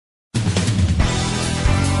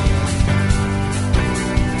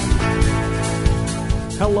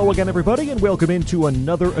Hello again, everybody, and welcome into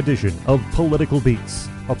another edition of Political Beats,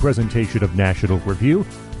 a presentation of National Review.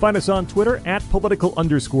 Find us on Twitter at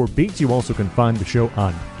political_beats. You also can find the show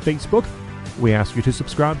on Facebook. We ask you to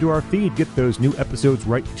subscribe to our feed. Get those new episodes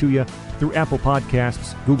right to you through Apple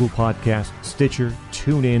Podcasts, Google Podcasts, Stitcher,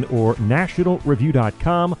 TuneIn, or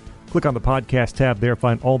nationalreview.com. Click on the podcast tab there.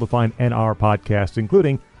 Find all the fine NR podcasts,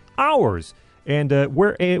 including ours. And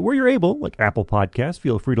where you're able, like Apple Podcasts,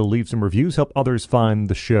 feel free to leave some reviews, help others find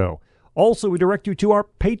the show. Also, we direct you to our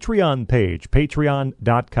Patreon page,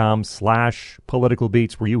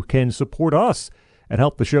 patreon.com/politicalbeats, where you can support us and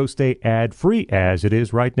help the show stay ad-free as it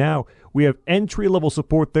is right now. We have entry-level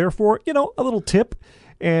support there for, a little tip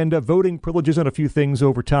and voting privileges on a few things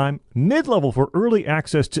over time. Mid-level for early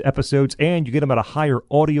access to episodes, and you get them at a higher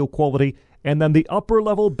audio quality. And then the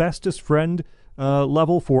upper-level bestest friend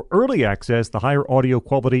level for early access, the higher audio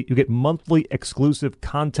quality. You get monthly exclusive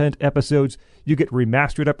content episodes. You get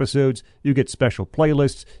remastered episodes. You get special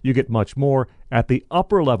playlists. You get much more at the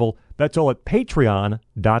upper level. That's all at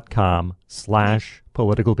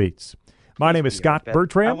patreon.com/politicalbeats. My name is Scott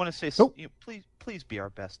Bertram. I want to say, please be our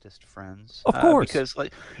bestest friends. Of course. Because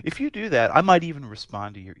if you do that, I might even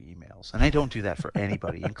respond to your emails. And I don't do that for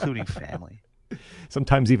anybody, including family.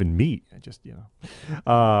 Sometimes even me.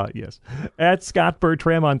 Yes. At Scott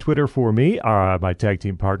Bertram on Twitter for me, my tag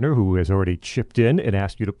team partner who has already chipped in and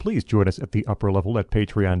asked you to please join us at the upper level at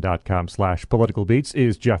patreon.com/politicalbeats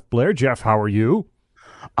is Jeff Blair. Jeff, how are you?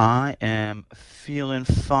 I am feeling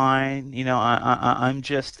fine. I'm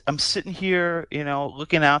sitting here,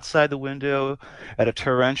 looking outside the window at a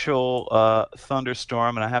torrential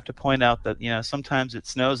thunderstorm, and I have to point out that, sometimes it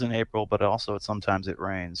snows in April, but also sometimes it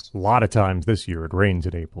rains. A lot of times this year it rains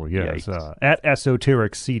in April, yes. At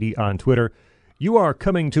Esoteric CD on Twitter. You are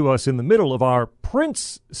coming to us in the middle of our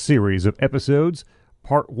Prince series of episodes.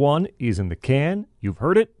 Part 1 is in the can. You've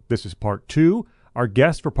heard it. This is Part 2. Our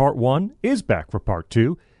guest for Part 1 is back for Part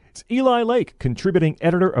 2. It's Eli Lake, contributing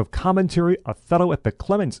editor of commentary, a fellow at the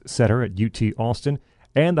Clements Center at UT Austin,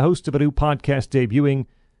 and the host of a new podcast debuting,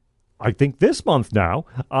 I think this month now,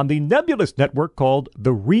 on the Nebulous Network called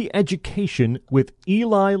The Re-Education with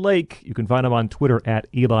Eli Lake. You can find him on Twitter at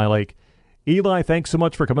Eli Lake. Eli, thanks so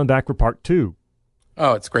much for coming back for Part 2.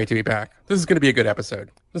 Oh, it's great to be back. This is going to be a good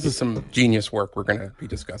episode. This is some genius work we're going to be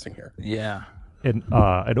discussing here. Yeah. An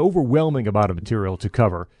overwhelming amount of material to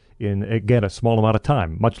cover in, again, a small amount of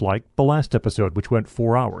time, much like the last episode, which went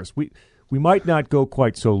 4 hours. We might not go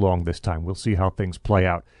quite so long this time. We'll see how things play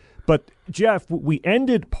out. But, Jeff, we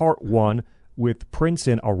ended Part 1 with Prince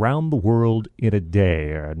in Around the World in a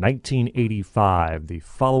Day, 1985, the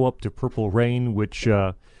follow-up to Purple Rain, which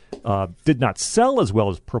did not sell as well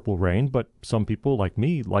as Purple Rain, but some people, like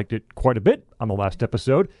me, liked it quite a bit on the last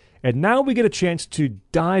episode. And now we get a chance to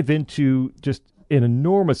dive into just an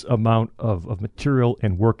enormous amount of material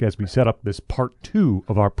and work as we set up this Part 2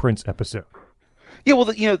 of our Prince episode. Yeah, well,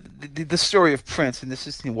 the story of Prince, and this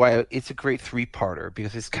is why it's a great three-parter,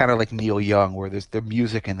 because it's kind of like Neil Young, where there's the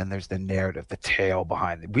music and then there's the narrative, the tale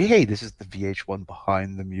behind it. This is the VH1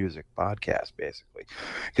 Behind the Music podcast, basically,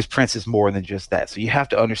 because Prince is more than just that. So you have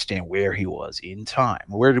to understand where he was in time.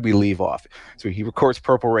 Where did we leave off? So he records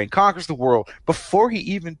Purple Rain, conquers the world. Before he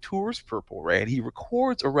even tours Purple Rain, he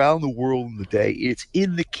records Around the World in the Day. It's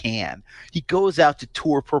in the can. He goes out to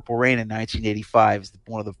tour Purple Rain in 1985 as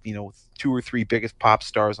one of the, 2 or 3 biggest pop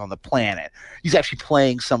stars on the planet. He's actually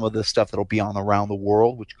playing some of the stuff that'll be on Around the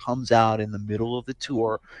World, which comes out in the middle of the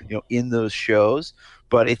tour, in those shows.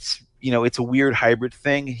 But it's a weird hybrid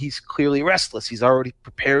thing. He's clearly restless. He's already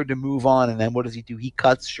prepared to move on. And then what does he do? He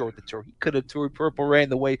cuts short the tour. He could have toured Purple Rain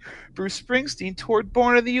the way Bruce Springsteen toured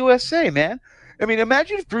Born in the USA, man. I mean,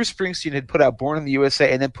 imagine if Bruce Springsteen had put out Born in the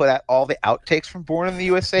USA and then put out all the outtakes from Born in the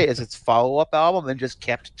USA as its follow-up album and just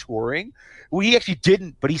kept touring. Well, he actually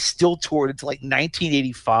didn't, but he still toured until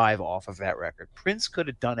 1985 off of that record. Prince could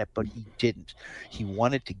have done it, but he didn't. He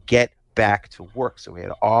wanted to get back to work, so he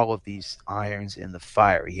had all of these irons in the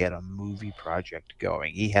fire. He had a movie project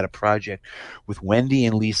going. He had a project with Wendy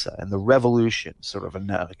and Lisa and The Revolution, sort of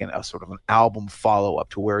an album follow-up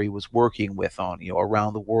to where he was working with on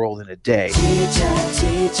Around the World in a Day. Teacher,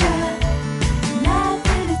 not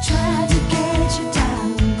really trying to get you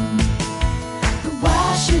down, but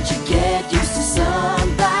why should you get used to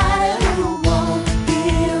somebody who won't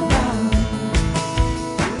be around?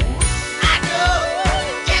 I know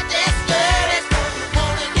you get this girl, it's what you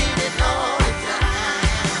wanna get it all the time.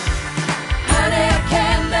 Honey, I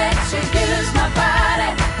can't let you use my body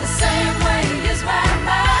the same way you use my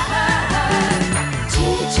mind.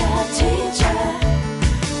 Teacher,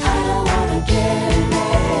 I don't wanna get it.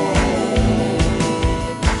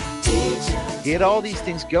 He had all these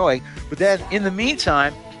things going, but then in the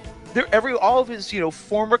meantime, all of his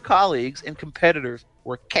former colleagues and competitors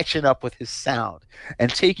were catching up with his sound and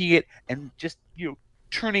taking it and just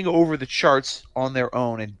turning over the charts on their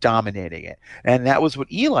own and dominating it. And that was what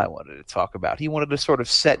Eli wanted to talk about. He wanted to sort of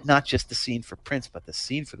set not just the scene for Prince, but the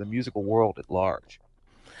scene for the musical world at large.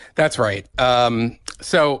 That's right.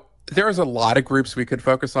 So there's a lot of groups we could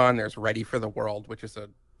focus on. There's Ready for the World, which is a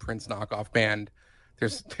Prince knockoff band.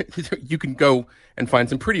 You can go and find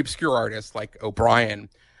some pretty obscure artists like O'Brien,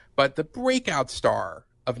 but the breakout star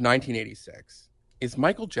of 1986 is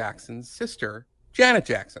Michael Jackson's sister, Janet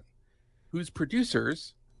Jackson, whose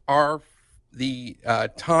producers are the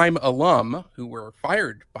Time alum who were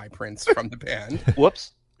fired by Prince from the band.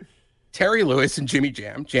 Whoops. Terry Lewis and Jimmy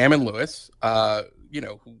Jam and Lewis,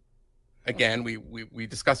 who, again, we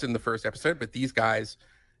discussed it in the first episode, but these guys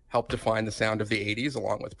helped define the sound of the 80s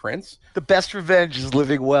along with Prince. The best revenge is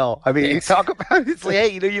living well. I mean, you talk about it's like,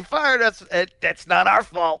 hey, you fired us. That's not our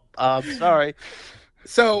fault. Sorry.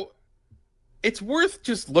 So it's worth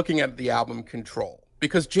just looking at the album Control,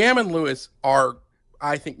 because Jam and Lewis are,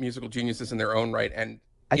 I think, musical geniuses in their own right. And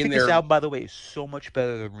I think this album, by the way, is so much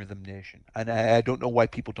better than Rhythm Nation. And I don't know why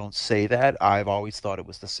people don't say that. I've always thought it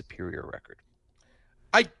was the superior record.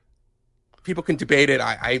 People can debate it.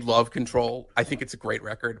 I love Control. I think it's a great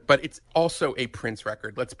record, but it's also a Prince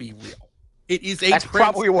record. Let's be real. It is That's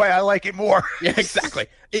probably why I like it more. Yeah, exactly.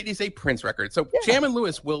 It is a Prince record. So Jam and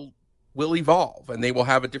Lewis will evolve, and they will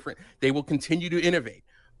have they will continue to innovate.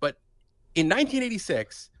 But in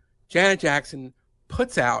 1986, Janet Jackson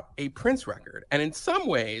puts out a Prince record, and in some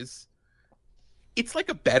ways, it's like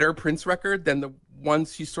a better Prince record than the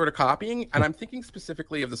ones she's sort of copying. And I'm thinking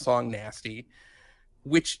specifically of the song Nasty,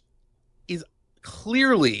 which is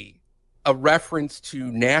clearly a reference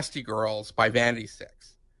to Nasty Girls by Vanity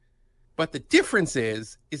Six. But the difference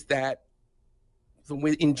is that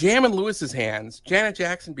in Jam and Lewis's hands, Janet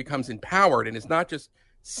Jackson becomes empowered and is not just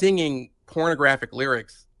singing pornographic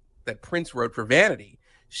lyrics that Prince wrote for Vanity.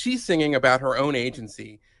 She's singing about her own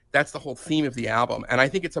agency. That's the whole theme of the album. And I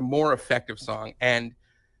think it's a more effective song. And,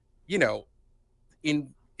 I don't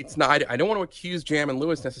want to accuse Jam and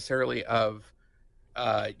Lewis necessarily of,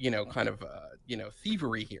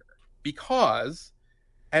 thievery here, because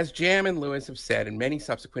as Jam and Lewis have said in many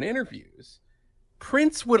subsequent interviews,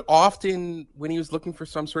 Prince would often, when he was looking for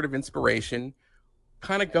some sort of inspiration,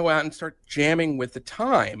 kind of go out and start jamming with the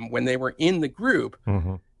Time when they were in the group.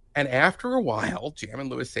 Mm-hmm. And after a while, Jam and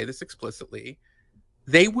Lewis say this explicitly,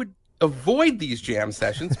 they would avoid these jam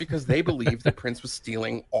sessions because they believed that Prince was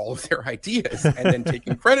stealing all of their ideas and then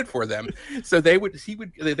taking credit for them. So they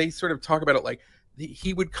sort of talk about it like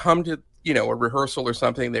he would come to, a rehearsal or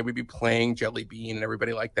something. They would be playing Jelly Bean and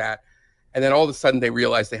everybody like that. And then all of a sudden they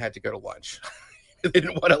realized they had to go to lunch. They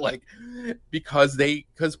didn't want to because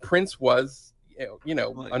Prince was,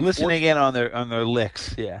 listening in on their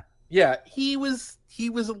licks. Yeah. Yeah. He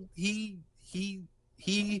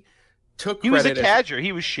took credit. He was a cadger.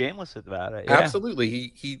 He was shameless about it. Yeah.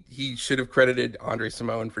 Absolutely. He should have credited Andre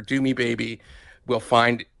Simone for Do Me Baby. We'll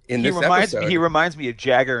find in this episode. He reminds me of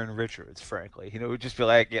Jagger and Richards, frankly. It would just be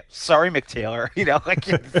like, sorry, McTaylor.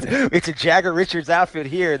 It's a Jagger Richards outfit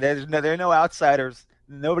here. There are no outsiders.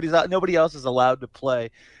 Nobody else is allowed to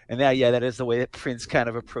play. And that is the way that Prince kind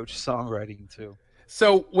of approached songwriting too.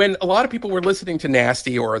 So when a lot of people were listening to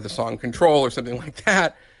Nasty or the song Control or something like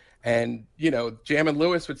that, and Jam and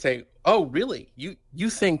Lewis would say, "Oh, really? You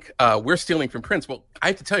think we're stealing from Prince?" Well, I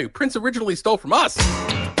have to tell you, Prince originally stole from us.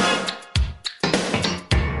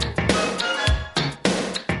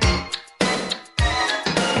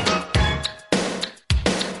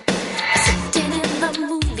 Sitting in the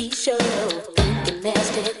movie show, thinking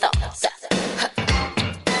nasty thoughts.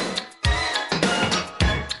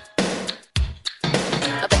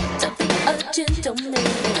 I better be a gentleman,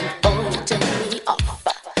 or you turn me off.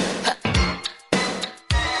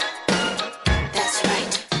 That's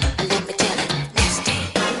right. Let me tell it,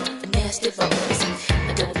 nasty boys.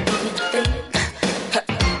 I don't mean anything.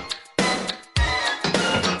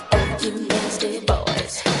 Oh, you nasty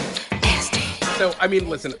boys, nasty. So,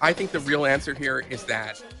 listen, I think the real answer here is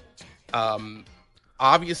that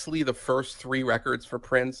obviously the first three records for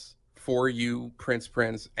Prince, For You, Prince,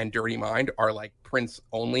 and Dirty Mind are like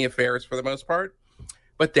Prince-only affairs for the most part.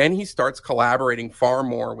 But then he starts collaborating far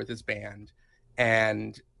more with his band.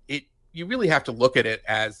 And you really have to look at it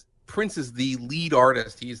as Prince is the lead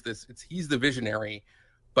artist. He's the visionary,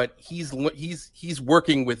 but he's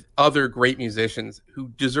working with other great musicians who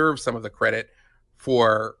deserve some of the credit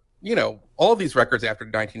for, all of these records after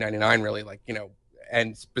 1999, really,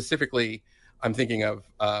 and specifically I'm thinking of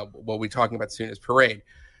what we're talking about soon is Parade.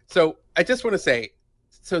 So I just want to say,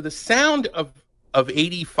 so the sound of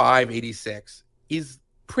 85, 86 is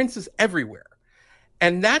Prince is everywhere.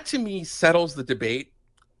 And that to me settles the debate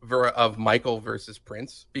of Michael versus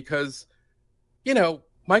Prince, because, you know,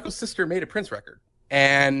 Michael's sister made a Prince record.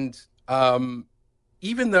 And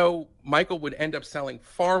even though Michael would end up selling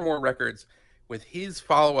far more records with his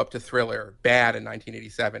follow-up to Thriller, Bad, in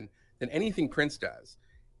 1987, than anything Prince does,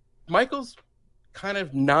 Michael's kind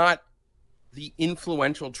of not the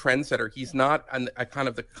influential trendsetter. He's not on a kind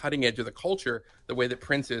of the cutting edge of the culture the way that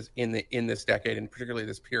Prince is in this decade, and particularly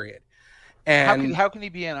this period. And how can he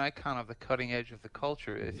be an icon of the cutting edge of the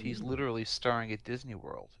culture if he's literally starring at Disney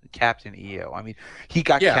World, Captain EO? I mean, he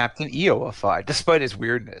got Captain EO-ified despite his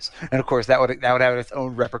weirdness, and of course that would have its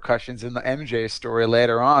own repercussions in the MJ story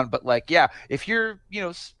later on. But like, yeah, if you're, you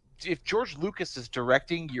know, if George Lucas is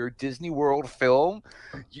directing your Disney World film,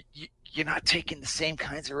 you're not taking the same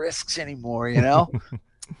kinds of risks anymore, you know?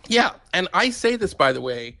 Yeah, and I say this, by the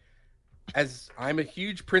way, as I'm a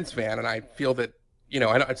huge Prince fan, and I feel that, you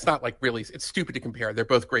know, it's not like really, it's stupid to compare. They're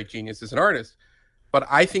both great geniuses and artists. But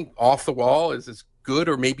I think Off the Wall is as good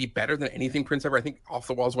or maybe better than anything Prince ever. I think Off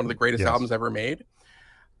the Wall is one of the greatest albums ever made.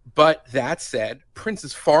 But that said, Prince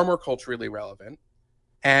is far more culturally relevant.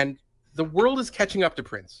 And the world is catching up to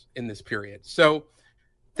Prince in this period. So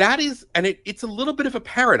that is, and it's a little bit of a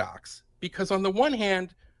paradox, because on the one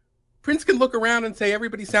hand, Prince can look around and say,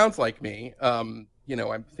 everybody sounds like me. You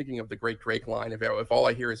know, I'm thinking of the great Drake line, if all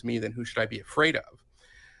I hear is me, then who should I be afraid of?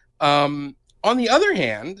 On the other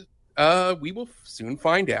hand, we will soon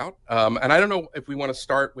find out. And I don't know if we want to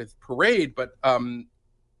start with Parade, but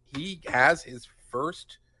he has his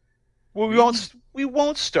first. Well, we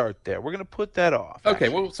won't start there. We're going to put that off. Okay,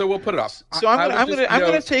 actually. well, so we'll put it off. So I'm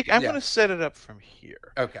going to set it up from here.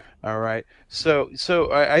 Okay. All right. So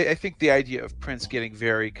I think the idea of Prince getting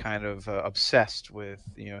very kind of obsessed with,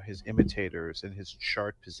 you know, his imitators and his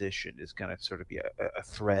chart position is going to sort of be a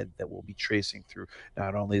thread that we'll be tracing through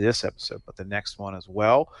not only this episode but the next one as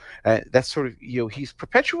well. That's sort of, you know, he's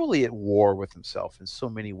perpetually at war with himself in so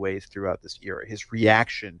many ways throughout this era. His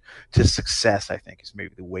reaction to success, I think, is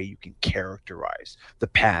maybe the way you can characterize the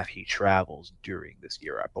path he travels during this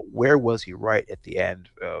era. But where was he right at the end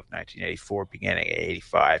of 1984, beginning of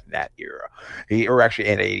 85, in that era? Or actually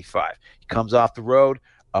end of 85. He comes off the road,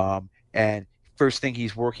 and first thing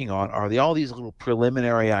he's working on are all these little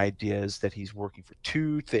preliminary ideas that he's working for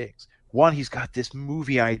two things. One, he's got this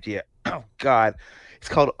movie idea. Oh, God. It's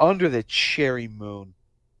called Under the Cherry Moon.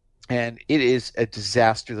 And it is a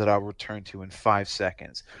disaster that I'll return to in 5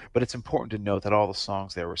 seconds. But it's important to note that all the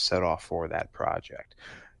songs there were set off for that project.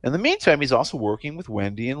 In the meantime, he's also working with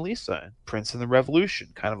Wendy and Lisa and Prince and the Revolution.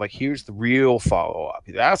 Kind of like, here's the real follow-up.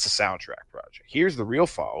 That's a soundtrack project. Here's the real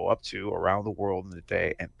follow-up to Around the World in a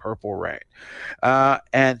Day and Purple Rain.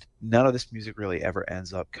 And none of this music really ever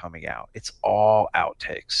ends up coming out. It's all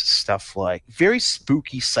outtakes. Stuff like very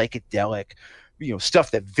spooky, psychedelic, you know, stuff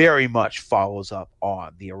that very much follows up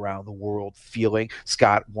on the Around the World feeling.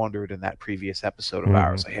 Scott wondered in that previous episode of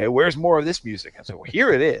ours, like, hey, where's more of this music? And so, well, here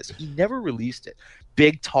it is. He never released it.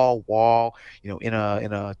 Big tall wall, you know, in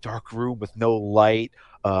a dark room with no light.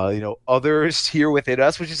 You know, Others Here Within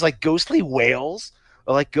Us, which is like ghostly whales,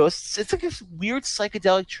 or like ghosts. It's like this weird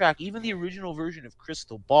psychedelic track. Even the original version of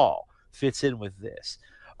Crystal Ball fits in with this.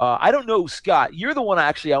 I don't know, Scott, you're the one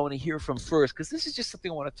I want to hear from first, because this is just something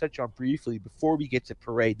I want to touch on briefly before we get to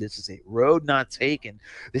Parade. This is a road not taken.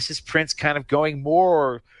 This is Prince kind of going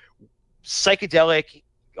more psychedelic,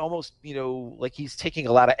 almost, you know, like he's taking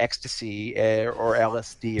a lot of ecstasy or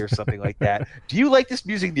LSD or something like that. Do you like this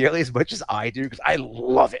music nearly as much as I do? Because I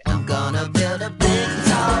love it. I'm gonna build a big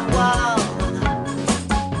tall wall,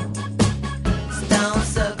 stone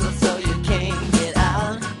circle so you can't get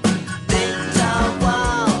out. Big tall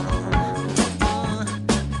wall,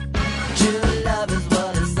 true love is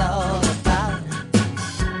what it's all about.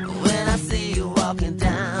 When I see you walking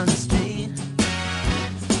down the street,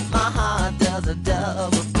 my heart does a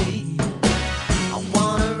double beat. I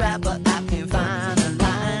wanna rap but I can't find a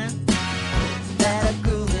line that a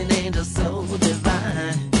grooving angel so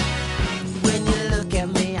divine. When you look at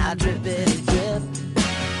me, I drippity drip.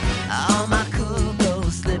 All my cool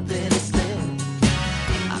goes slippity slip.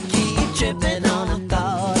 I keep tripping on the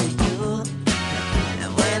thought of you.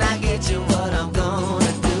 And when I get you, what I'm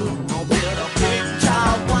gonna do? I'll build a big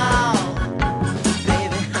tall wall,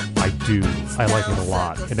 baby. I do. I like it a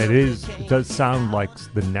lot. And it does sound like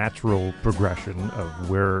the natural progression of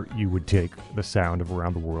where you would take the sound of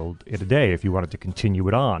Around the World in a Day if you wanted to continue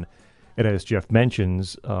it on. And as Jeff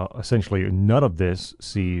mentions, essentially none of this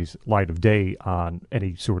sees light of day on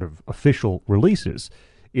any sort of official releases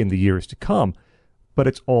in the years to come. but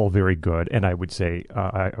it's all very good. And I would say,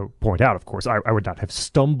 I point out, of course, I would not have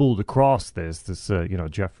stumbled across this.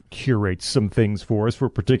 Jeff curates some things for us for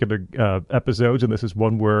particular episodes, and this is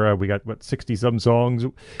one where we got 60-some songs.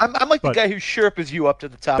 I'm like the guy who Sherpas you up to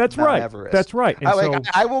the top of Mount Everest. That's right. And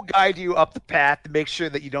I will guide you up the path to make sure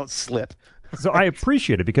that you don't slip. So I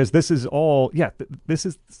appreciate it because this is all, this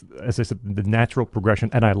is, as I said, the natural progression,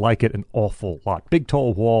 and I like it an awful lot. Big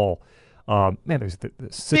Tall Wall. There's the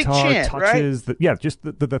sitar chant, touches. right? Just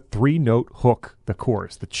the 3-note hook, the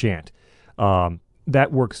chorus, the chant.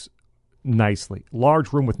 That works nicely.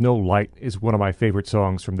 Large Room with No Light is one of my favorite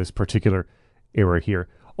songs from this particular era here.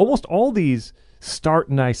 Almost all these start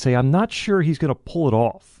and I say, I'm not sure he's going to pull it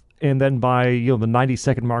off. And then by the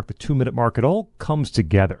 90-second mark, the 2-minute mark, it all comes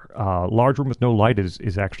together. Large Room with No Light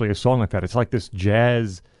is actually a song like that. It's like this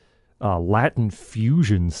jazz Latin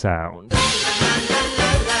fusion sound.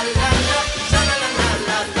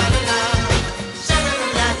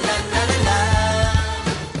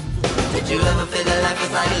 Did you ever feel the life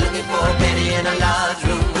was like looking for a penny in a large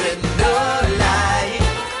room with no light?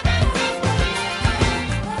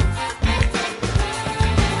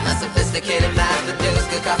 A sophisticated math produced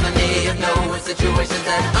cacophony of knowing situations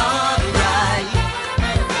that aren't right.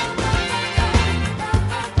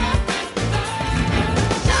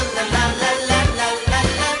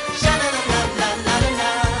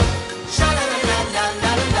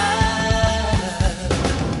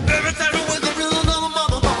 Every time I wake up, there's another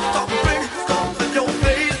motherfucker talking crazy stuff in your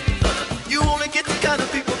face. You only get the kind of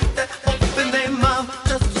people that open their mouth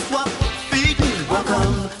just to swap feet.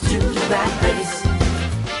 Welcome to the rat race.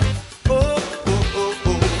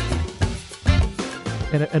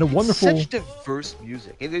 And a wonderful... Such diverse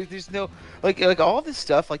music. There's no like all this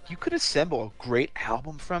stuff. Like you could assemble a great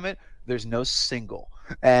album from it. There's no single,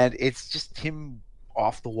 and it's just him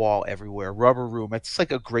off the wall everywhere. Rubber Room. It's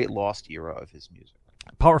like a great lost era of his music.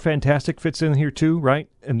 Power Fantastic fits in here too, right?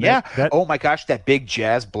 And that, Oh my gosh, that big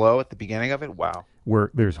jazz blow at the beginning of it. Wow.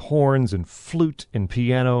 where there's horns and flute and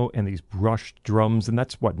piano and these brushed drums, and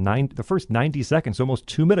that's the first 90 seconds, almost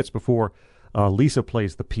 2 minutes before Lisa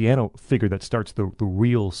plays the piano figure that starts the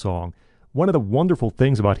real song. One of the wonderful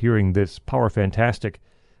things about hearing this Power Fantastic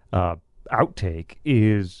outtake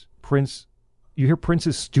is Prince. You hear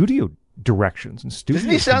Prince's studio directions and studio.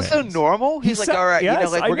 Doesn't he sound so commands. normal? He's like, all right,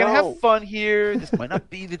 yes, we're gonna know. have fun here. This might not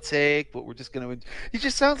be the take, but we're just gonna. He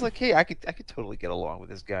just sounds like, hey, I could totally get along with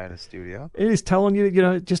this guy in a studio. And he's telling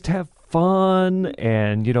you, just have fun,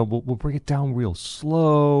 and we'll bring it down real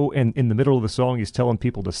slow. And in the middle of the song, he's telling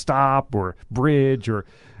people to stop or bridge or,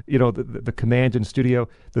 the command in studio.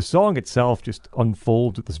 The song itself just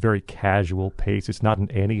unfolds at this very casual pace. It's not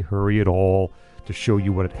in any hurry at all to show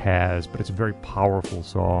you what it has, but it's a very powerful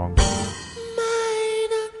song.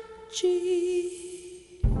 Minor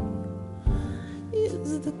G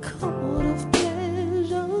is the chord of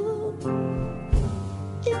pleasure.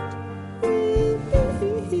 It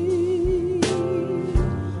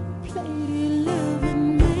played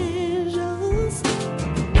 11 measures.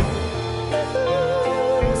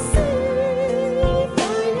 See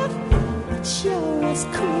fire, but you're as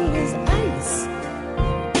cool as ice.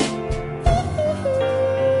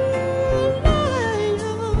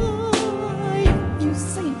 You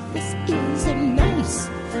say this isn't nice.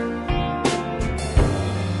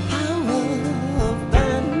 How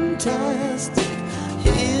fantastic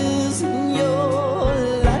is your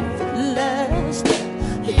life at last.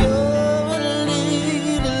 You're a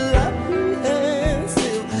little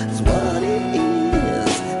apprehensive. 'Cause what it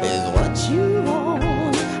is what you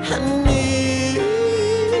want and need.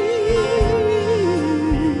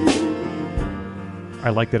 I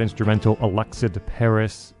like that instrumental, Alexa de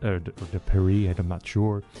Paris, or de Paris, I'm not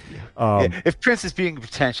sure. If Prince is being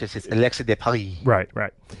pretentious, it's Alexa de Paris. Right.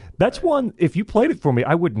 That's one, if you played it for me,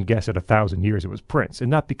 I wouldn't guess at 1,000 years it was Prince. And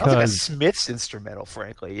not Sounds like a because... Smiths instrumental,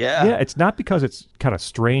 frankly. Yeah. Yeah, it's not because it's kind of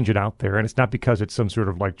strange and out there, and it's not because it's some sort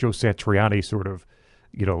of like Joe Satriani sort of,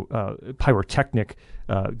 pyrotechnic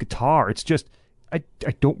guitar. It's just, I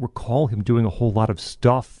don't recall him doing a whole lot of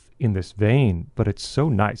stuff in this vein, but it's so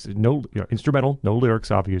nice. No, instrumental, no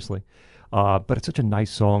lyrics, obviously, but it's such a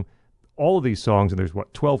nice song. All of these songs, and there's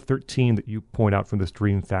 12, 13 that you point out from this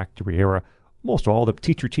Dream Factory era. Most all, the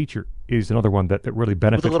Teacher is another one that really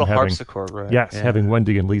benefits With a little from having, harpsichord, right? yes, Yeah. having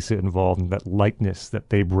Wendy and Lisa involved and that lightness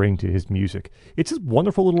that they bring to his music. It's a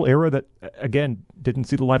wonderful little era that, again, didn't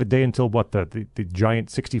see the light of day until the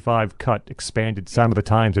giant 65 cut expanded Sound of the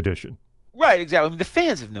Times edition. Right, exactly. I mean, the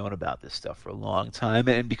fans have known about this stuff for a long time,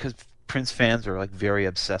 and because Prince fans are like very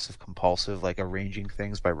obsessive compulsive, like arranging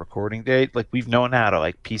things by recording date. Like we've known how to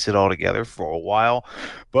like piece it all together for a while,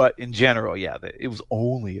 but in general, yeah, it was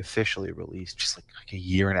only officially released just like a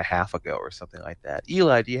year and a half ago or something like that.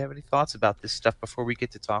 Eli, do you have any thoughts about this stuff before we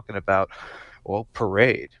get to talking about, well,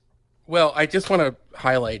 Parade? Well, I just want to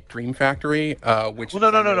highlight Dream Factory, which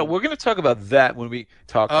Well, no. We're going to talk about that when we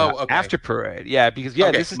talk okay. after Parade. Yeah, because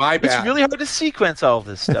Okay, this is my it's bad. really hard to sequence all of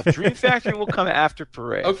this stuff. Dream Factory will come after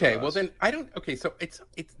Parade. Okay, for well us. then I don't. Okay, so it's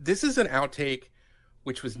this is an outtake,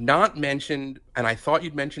 which was not mentioned, and I thought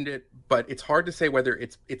you'd mentioned it, but it's hard to say whether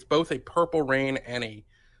it's both a Purple Rain and a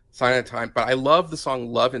Sign of the Time. But I love the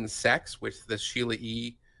song "Love and Sex" with the Sheila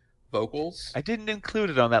E. vocals. I didn't include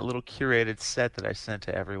it on that little curated set that I sent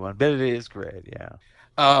to everyone, but it is great. Yeah.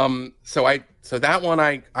 So that one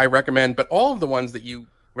I recommend, but all of the ones that you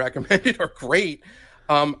recommended are great.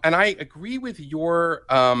 And I agree with your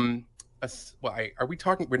are we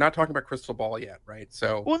talking? We're not talking about Crystal Ball yet, right?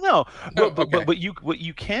 So Well, no, Oh, but okay. what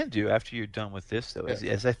you can do after you're done with this though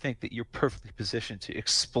is I think that you're perfectly positioned to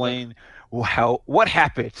explain what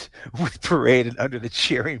happened with Parade and Under the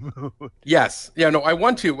Cherry Moon. yes, yeah, no, I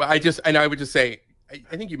want to. I would just say,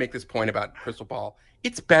 I think you make this point about Crystal Ball.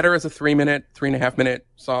 It's better as a 3.5 minute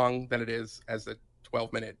song than it is as a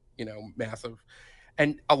 12-minute, massive.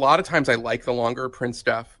 And a lot of times I like the longer Prince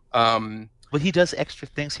stuff. Well, he does extra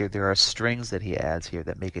things here. There are strings that he adds here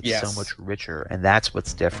that make it Yes. so much richer, and that's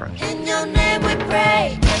what's different. In your name we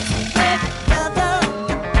pray. Brother,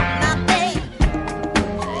 my babe.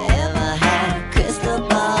 Ever had a crystal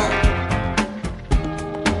ball?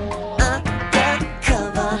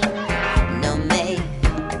 Undercover, no maid.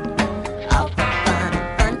 All for fun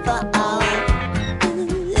and fun for all.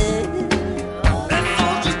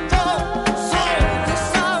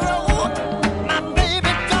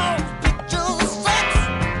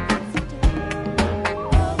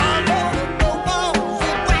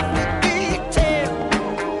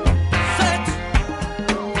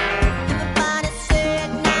 Everybody said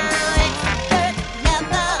now expert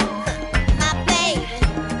lover, my baby.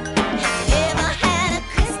 Ever had a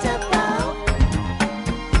crystal ball?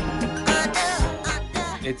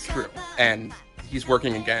 Under. It's true. And he's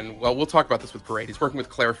working again. Well, we'll talk about this with Parade. He's working with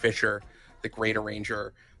Claire Fisher, the great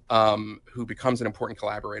arranger, who becomes an important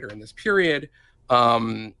collaborator in this period.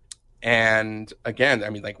 And again, I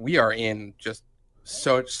mean, like we are in just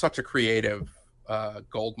such a creative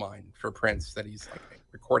gold mine for Prince that he's like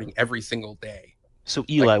recording every single day. So,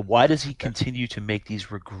 Eli, why does he continue to make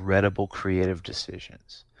these regrettable creative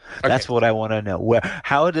decisions? That's Okay. what I want to know.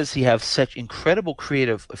 How does he have such incredible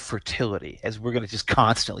creative fertility, as we're going to just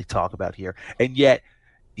constantly talk about here, and yet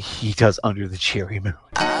he does Under the Cherry Moon?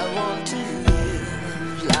 I want to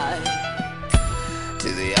live life to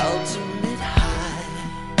the ultimate high.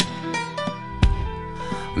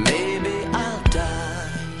 Maybe I'll die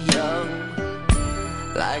young,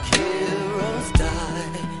 like heroes die.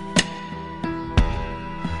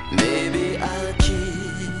 Maybe I'll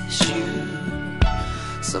kiss you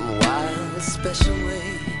some wild, special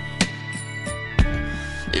way.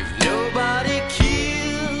 If nobody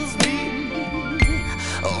kills me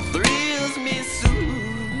or thrills me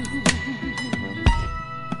soon,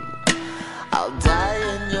 I'll die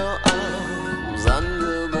in your arms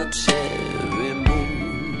under the cherry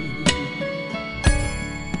moon.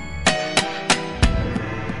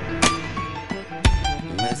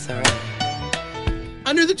 That's alright.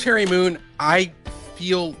 Under the Cherry Moon, I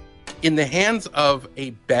feel in the hands of a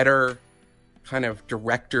better kind of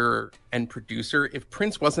director and producer. If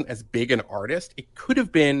Prince wasn't as big an artist, it could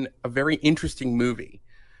have been a very interesting movie.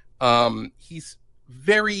 Prince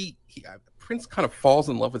kind of falls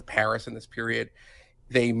in love with Paris in this period.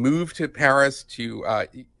 They move to Paris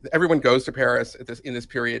everyone goes to Paris in this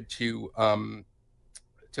period to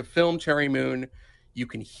film Cherry Moon. You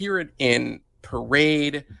can hear it in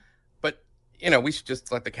Parade, but we should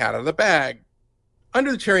just let the cat out of the bag.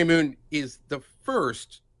 Under the Cherry Moon is the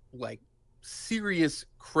first serious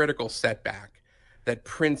critical setback that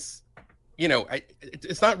Prince,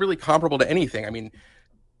 it's not really comparable to anything. I mean,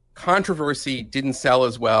 Controversy didn't sell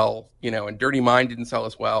as well, and Dirty Mind didn't sell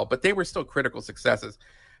as well, but they were still critical successes.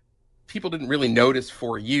 People didn't really notice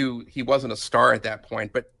For You. He wasn't a star at that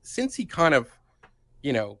point, but since he kind of,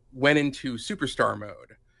 went into superstar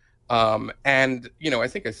mode, and, I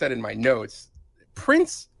think I said in my notes,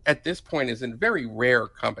 Prince at this point is in very rare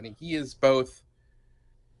company. He is both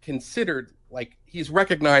considered, he's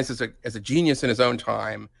recognized as a genius in his own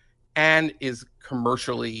time and is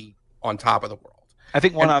commercially on top of the world. I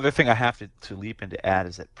think one other thing I have to leap in to add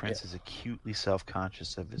is that Prince is acutely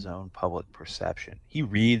self-conscious of his own public perception. He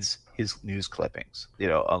reads his news clippings.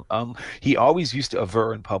 He always used to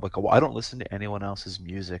aver in public, "Well, I don't listen to anyone else's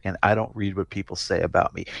music, and I don't read what people say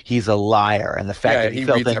about me." He's a liar, and the fact that he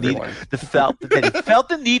felt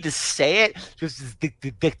the need to say it just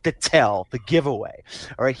the tell, the giveaway.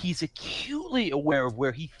 All right, he's acutely aware of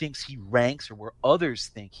where he thinks he ranks or where others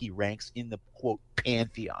think he ranks in the quote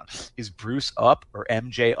pantheon. Is Bruce up or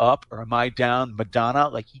MJ up or am I down Madonna?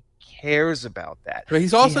 Like, he cares about that. But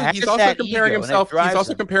he's also comparing himself. He's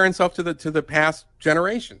also comparing himself to the past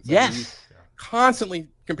generations. Yes, he's constantly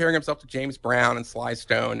comparing himself to James Brown and Sly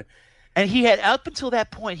Stone. And he had, up until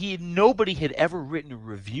that point, nobody had ever written a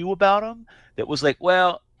review about him that was like,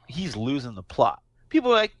 well, he's losing the plot.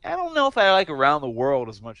 People are like, I don't know if I like Around the World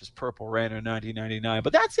as much as Purple Rain or 1999,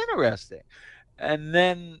 but that's interesting. And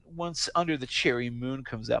then once Under the Cherry Moon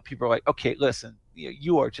comes out, people are like, okay, listen,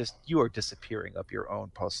 you are disappearing up your own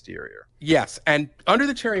posterior. Yes, and Under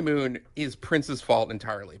the Cherry Moon is Prince's fault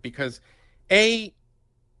entirely because, maybe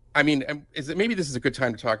this is a good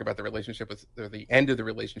time to talk about the relationship with the end of the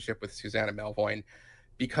relationship with Susanna Melvoin,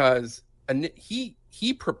 because she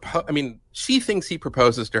thinks he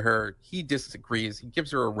proposes to her. He disagrees. He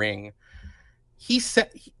gives her a ring. She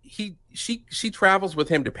travels with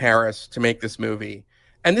him to Paris to make this movie.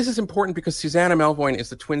 And this is important because Susanna Melvoin is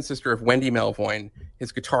the twin sister of Wendy Melvoin,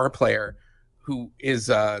 his guitar player, who is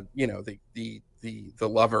the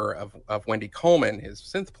lover of Wendy Coleman, his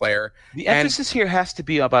synth player. The emphasis here has to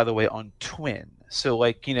be, by the way, on twin.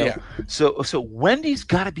 So so Wendy's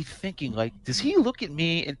got to be thinking, like, does he look at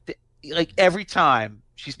me and like every time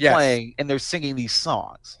she's playing and they're singing these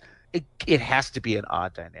songs? It has to be an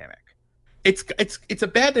odd dynamic. It's a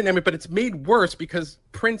bad dynamic, but it's made worse because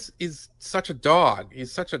Prince is such a dog.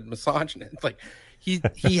 He's such a misogynist. Like, he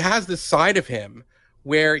has this side of him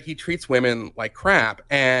where he treats women like crap,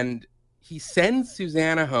 and he sends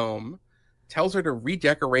Susanna home, tells her to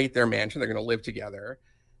redecorate their mansion. They're going to live together,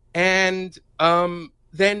 and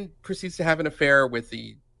then proceeds to have an affair with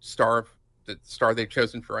the star they've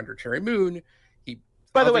chosen for Under Cherry Moon.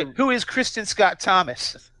 By the way, who is Kristen Scott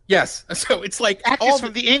Thomas? Yes, so it's like actress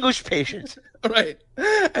from The English Patient, right?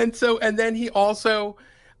 And then he also,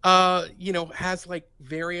 has like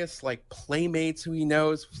various like playmates who he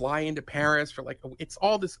knows fly into Paris for it's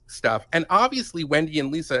all this stuff. And obviously, Wendy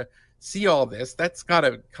and Lisa see all this. That's got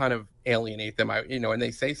to kind of alienate them, and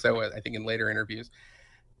they say so, I think, in later interviews.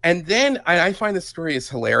 And then I find this story is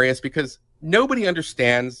hilarious because nobody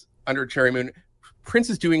understands Under Cherry Moon. Prince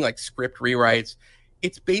is doing like script rewrites.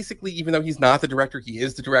 It's basically, even though he's not the director, he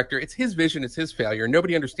is the director. It's his vision. It's his failure.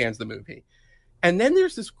 Nobody understands the movie. And then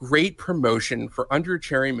there's this great promotion for Under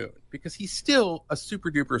Cherry Moon because he's still a super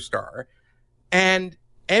duper star. And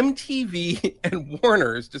MTV and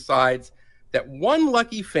Warner's decides that one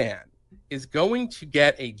lucky fan is going to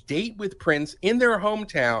get a date with Prince in their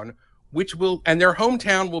hometown, and their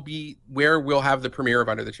hometown will be where we'll have the premiere of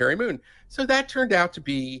Under the Cherry Moon. So that turned out to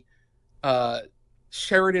be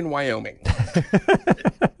Sheridan, Wyoming.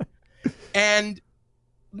 And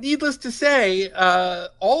needless to say,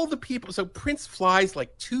 all the people, so Prince flies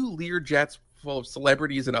like 2 Lear jets full of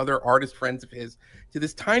celebrities and other artist friends of his to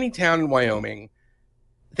this tiny town in Wyoming.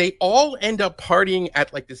 They all end up partying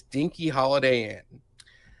at like this dinky Holiday Inn.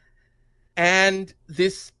 And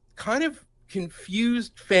this kind of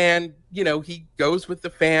confused fan, he goes with the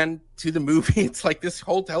fan to the movie. It's like this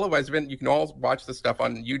whole televised event. You can all watch the stuff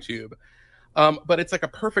on YouTube. But it's like a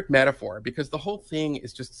perfect metaphor because the whole thing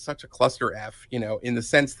is just such a cluster F, in the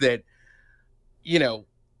sense that,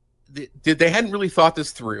 they hadn't really thought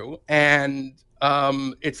this through. And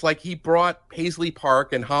it's like he brought Paisley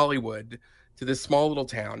Park and Hollywood to this small little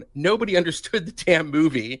town. Nobody understood the damn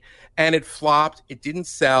movie, and it flopped. It didn't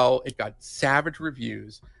sell. It got savage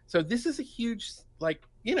reviews. So this is a huge,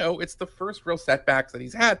 it's the first real setbacks that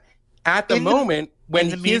he's had at the moment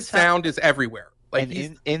when his sound is everywhere.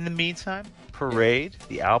 And in the meantime, Parade,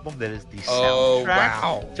 the album that is the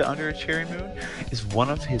soundtrack to Under a Cherry Moon, is one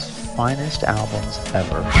of his finest albums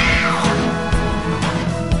ever.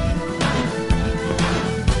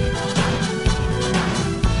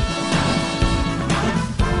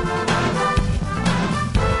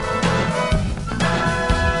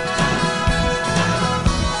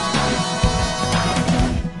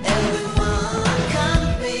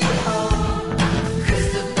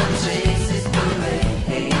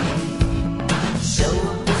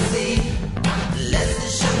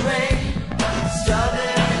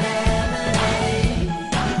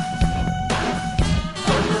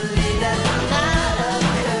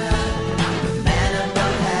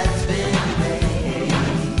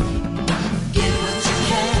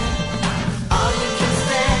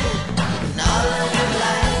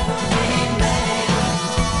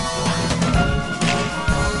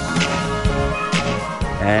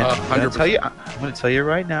 going to tell you. 100%. I'm going to tell you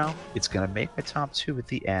right now. It's going to make my top 2 at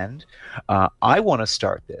the end. I want to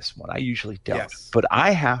start this one. I usually don't, Yes. but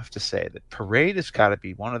I have to say that Parade has got to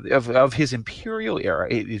be one of his Imperial era.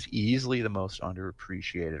 It is easily the most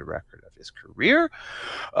underappreciated record of his career,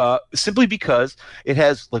 simply because it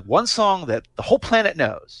has like one song that the whole planet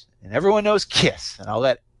knows, and everyone knows Kiss. And I'll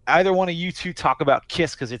let either one of you two talk about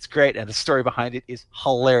Kiss because it's great and the story behind it is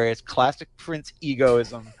hilarious. Classic Prince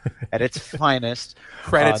egoism at its finest.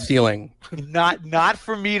 Credit stealing. Not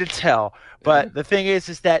for me to tell, but the thing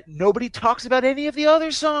is that nobody talks about any of the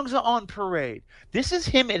other songs on Parade. This is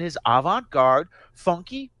him at his avant-garde,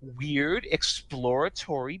 funky, weird,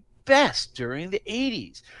 exploratory best during the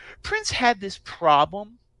 80s. Prince had this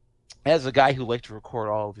problem as a guy who liked to record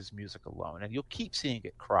all of his music alone, and you'll keep seeing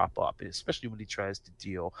it crop up, especially when he tries to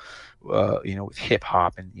deal, with hip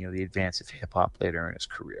hop and the advance of hip hop later in his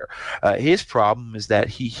career. His problem is that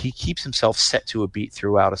he keeps himself set to a beat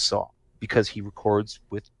throughout a song because he records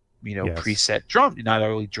with preset not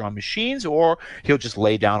only drum machines, or he'll just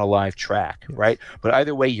lay down a live track, right? But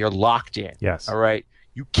either way, you're locked in. Yes. All right.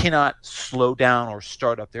 You cannot slow down or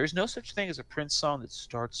start up. There's no such thing as a Prince song that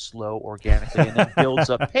starts slow organically and then builds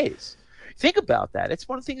up pace. Think about that. It's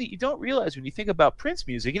one thing that you don't realize when you think about Prince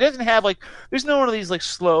music. He doesn't have there's no one of these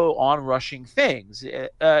slow on-rushing things.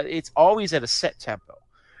 It's always at a set tempo.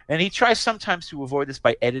 And he tries sometimes to avoid this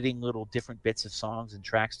by editing little different bits of songs and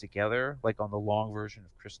tracks together, like on the long version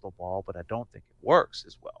of Crystal Ball, but I don't think it works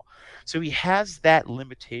as well. So he has that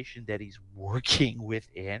limitation that he's working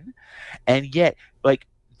within, and yet,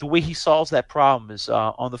 the way he solves that problem is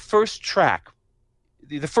on the first track,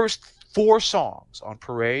 the first 4 songs on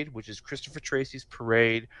Parade, which is Christopher Tracy's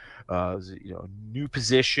Parade, New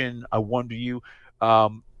Position, I Wonder You,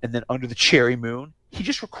 and then Under the Cherry Moon. He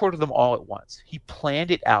just recorded them all at once. He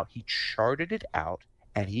planned it out. He charted it out,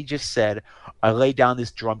 and he just said, I lay down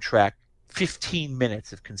this drum track, 15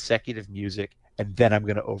 minutes of consecutive music, and then I'm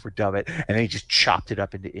going to overdub it. And then he just chopped it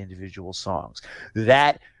up into individual songs.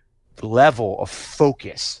 That level of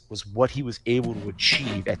focus was what he was able to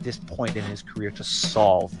achieve at this point in his career to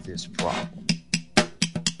solve this problem.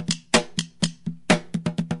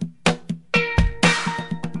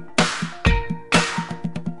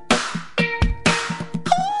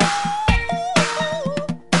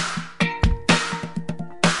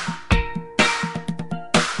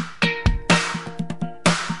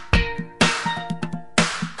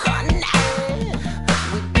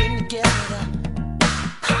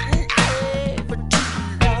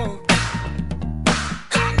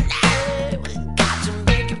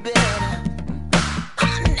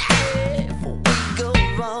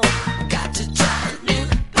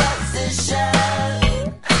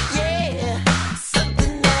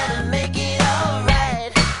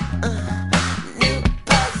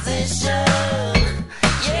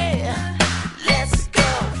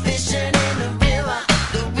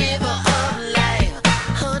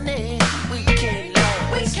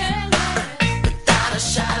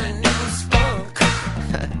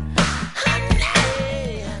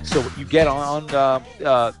 Get on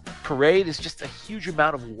Parade is just a huge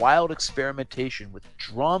amount of wild experimentation with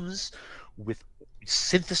drums, with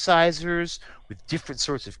synthesizers, with different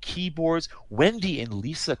sorts of keyboards. Wendy and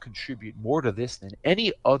Lisa contribute more to this than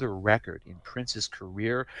any other record in Prince's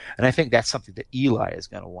career, and I think that's something that Eli is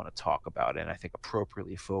going to want to talk about and I think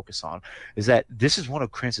appropriately focus on, is that this is one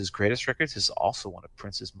of Prince's greatest records. This is also one of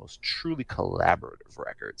Prince's most truly collaborative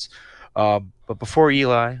records. But before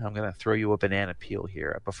Eli, I'm going to throw you a banana peel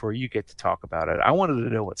here. Before you get to talk about it, I wanted to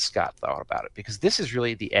know what Scott thought about it, because this is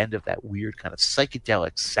really the end of that weird kind of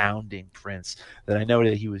psychedelic sounding Prince that I know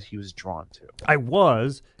that he was drawn to. I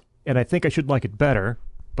was, and I think I should like it better,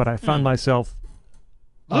 but I found myself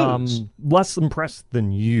less impressed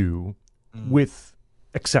than you, with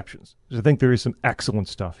exceptions. I think there is some excellent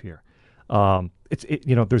stuff here.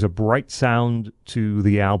 There's a bright sound to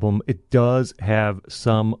the album. It does have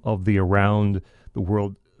some of the around the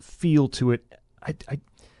world feel to it.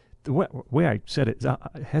 The way I said it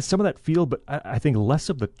has some of that feel, but I think less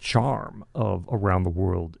of the charm of Around the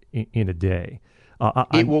World in a Day.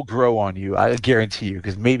 It will grow on you, I guarantee you,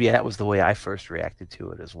 because maybe that was the way I first reacted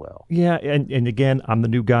to it as well. Yeah, and again, I'm the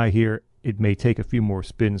new guy here. It may take a few more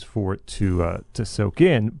spins for it to soak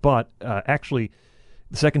in, but actually,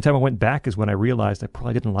 the second time I went back is when I realized I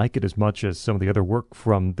probably didn't like it as much as some of the other work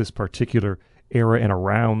from this particular era and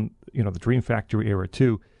around, the Dream Factory era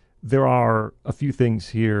too. There are a few things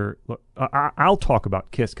here. Look, I'll talk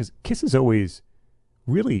about Kiss, because Kiss has always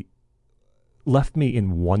really left me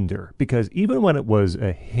in wonder, because even when it was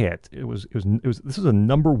a hit, this was a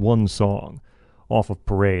number 1 song off of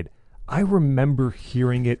Parade. I remember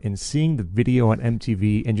hearing it and seeing the video on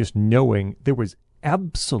MTV and just knowing there was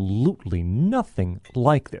absolutely nothing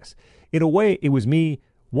like this. In a way, it was me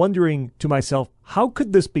wondering to myself, how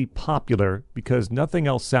could this be popular because nothing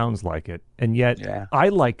else sounds like it, and yet I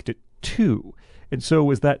liked it too. And so it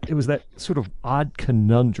was that sort of odd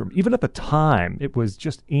conundrum. Even at the time, it was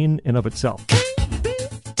just in and of itself. Can't be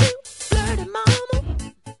too flirty, mama.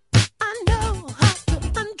 I know how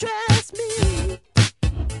to undress me.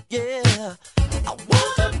 Yeah, I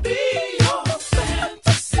wanna be your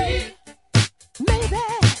fantasy. Maybe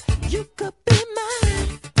you could be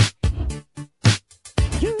mine.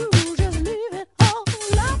 You just leave it all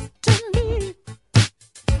up to me.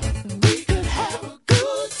 We could have a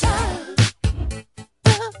good time.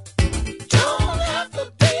 Don't have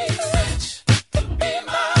to be rich to be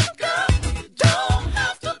my girl. You don't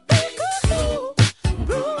have to be cool.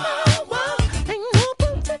 Rule my world. Ain't no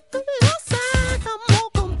particular sign I'm more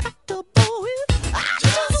compatible with. I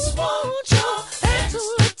just want your hand to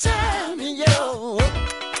tie me, yo.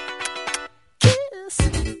 Kiss,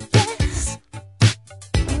 yes.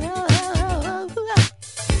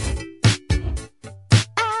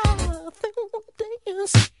 I think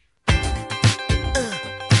dance.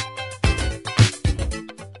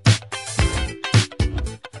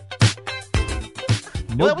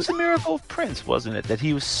 Well, that was a miracle of Prince, wasn't it? That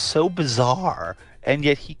he was so bizarre, and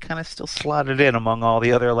yet he kind of still slotted in among all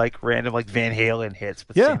the other like random like Van Halen hits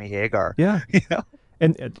with Yeah. Sammy Hagar. Yeah. You know?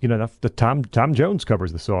 And the Tom Jones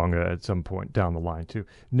covers the song at some point down the line too.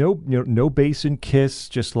 No bass in Kiss,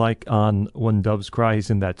 just like on When Doves Cry. He's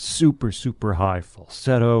in that super super high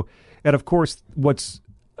falsetto. And of course, what's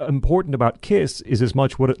important about Kiss is as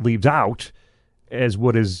much what it leaves out as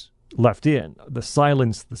what is left in. The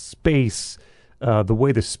silence, the space, the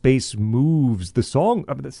way the space moves the song.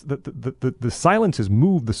 I mean, the silences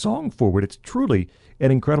move the song forward. It's truly an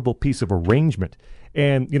incredible piece of arrangement.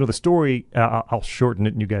 And, the story, I'll shorten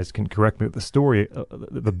it and you guys can correct me. The story,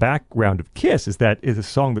 the background of Kiss is a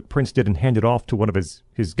song that Prince did and handed off to one of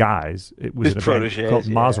his guys. It was His in a band protégés, called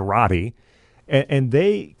yeah. Maserati. And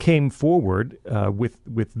they came forward with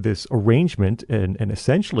this arrangement and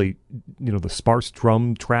essentially, the sparse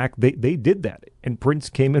drum track. They did that. And Prince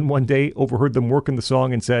came in one day, overheard them working the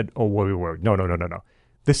song and said, "Oh, wait. No.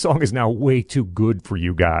 This song is now way too good for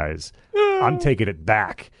you guys. I'm taking it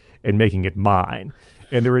back and making it mine."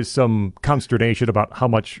 And there is some consternation about how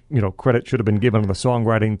much, credit should have been given on the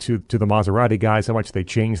songwriting to the Maserati guys, how much they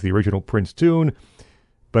changed the original Prince tune.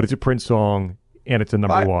 But it's a Prince song, and it's a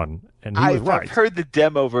number one. And he was right. I've heard the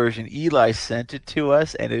demo version. Eli sent it to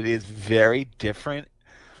us, and it is very different.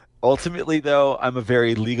 Ultimately, though, I'm a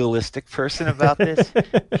very legalistic person about this.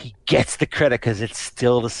 He gets the credit because it's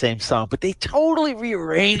still the same song, but they totally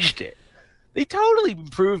rearranged it. They totally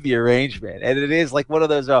improved the arrangement, and it is like one of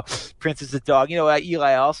those Prince is a dog.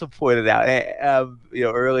 Eli also pointed out,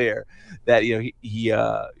 earlier that he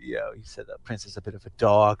said that Prince is a bit of a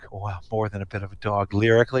dog. Well, more than a bit of a dog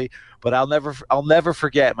lyrically. But I'll never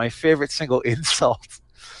forget my favorite single insult.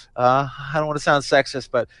 I don't want to sound sexist,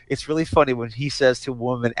 but it's really funny when he says to a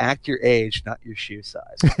woman, "Act your age, not your shoe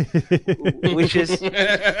size," which is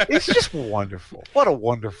it's just wonderful. What a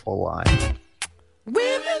wonderful line.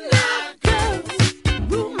 Women like girls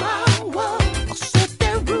rule my world. I said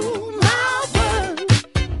they rule my world.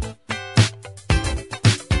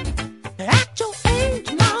 At your age,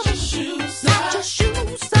 mama, not your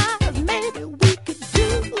shoe size. Maybe we could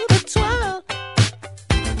do the twirl.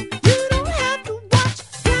 You don't have to watch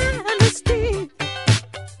Dynasty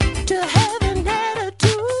to have an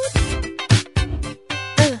attitude.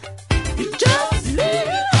 You just leave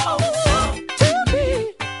it all up to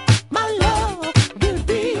me. My love will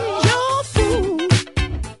be your food.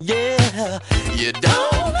 Yeah, you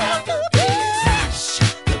don't have to be rich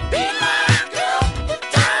to be my girl. You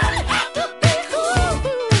don't have to be cool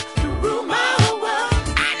to rule my world.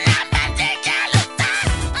 I'm not taking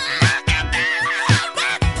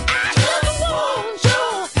I just want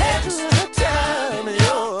your head to time.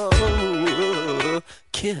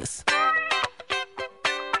 Kiss.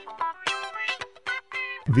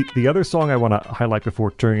 The other song I want to highlight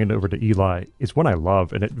before turning it over to Eli is one I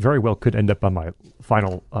love, and it very well could end up on my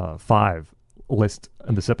final 5 list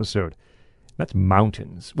in this episode. That's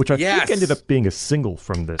Mountains, which I Yes. think ended up being a single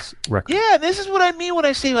from this record. Yeah, this is what I mean when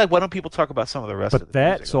I say, like, why don't people talk about some of the rest of But the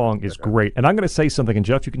that music? song is great. And I'm going to say something, and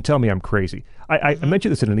Jeff, you can tell me I'm crazy. I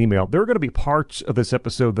mentioned this in an email. There are going to be parts of this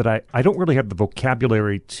episode that I don't really have the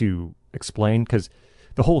vocabulary to explain, because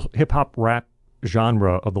the whole hip-hop rap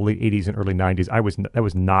genre of the late 80s and early 90s, that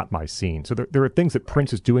was not my scene. So there are things that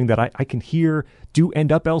Prince is doing that I can hear do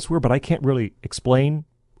end up elsewhere, but I can't really explain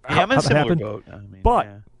Yeah, I'm in a how that similar happened. boat. I mean, But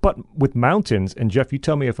yeah. But with Mountains, and Jeff, you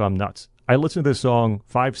tell me if I'm nuts. I listened to this song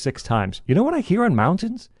 5-6 times. You know what I hear on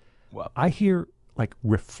Mountains? Well, I hear like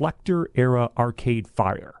Reflector era Arcade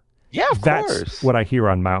Fire. yeah, of That's course. what I hear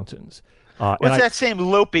on Mountains. And What's I- that same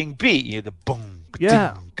loping beat? You know, the boom,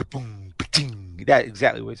 Yeah. boom, ba-ding. That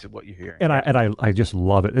exactly what you're hearing. And I just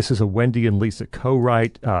love it. This is a Wendy and Lisa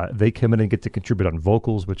co-write. They come in and get to contribute on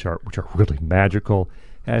vocals, which are really magical.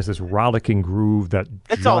 It has this rollicking groove that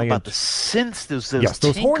It's giant, all about the synths, those Yes,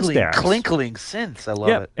 those horn tinkling, stabs. clinkling synths. I love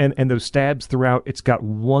yeah, it. and those stabs throughout. It's got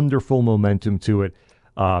wonderful momentum to it.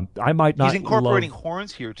 I might not. He's incorporating love-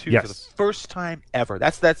 horns here too for Yes. the first time ever.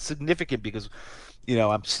 That's significant because, you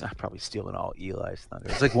know, I'm probably stealing all Eli's thunder.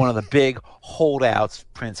 It's like one of the big holdouts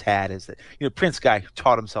Prince had is that, you know, Prince guy who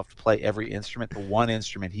taught himself to play every instrument. The one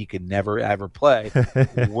instrument he could never ever play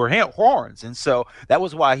were horns, and so that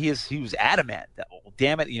was why he was adamant that, oh,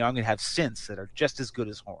 damn it, you know, I'm going to have synths that are just as good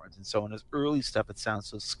as horns. And so in his early stuff, it sounds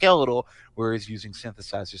so skeletal, where he's using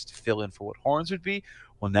synthesizers to fill in for what horns would be.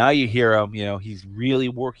 Well, now you hear him, you know, he's really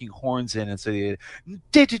working horns in, and so you,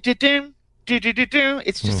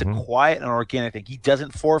 it's just a quiet and organic thing. He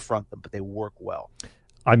doesn't forefront them, but they work well.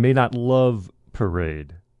 I may not love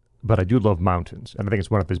Parade, but I do love Mountains, and I think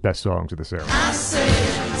it's one of his best songs of this era. I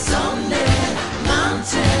said someday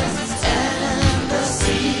mountains and the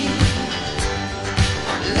sea,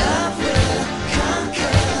 love will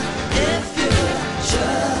conquer if you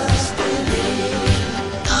just believe.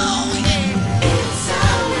 Oh yeah, it's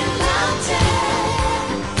only mountains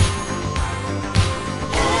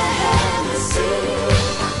and the sea.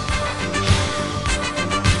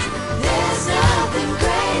 There's nothing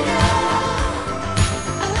greater.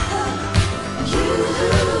 You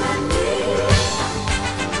and me.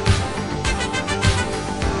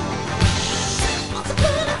 Once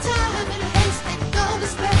upon a time in a haystack of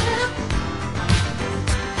despair,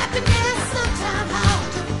 happiness sometimes hard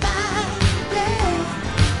to find.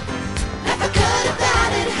 Never could have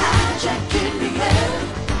got it hijacking the air.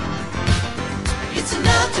 It's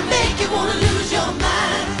enough to make you wanna lose your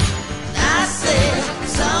mind. I said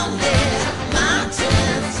someday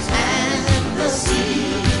mountains and the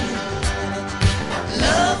sea.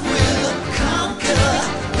 Love will conquer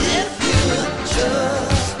if you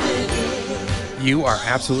just believe. You are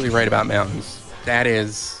absolutely right about Mountains. That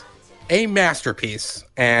is a masterpiece.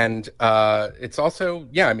 And it's also,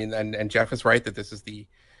 yeah, I mean, and Jeff is right that this is the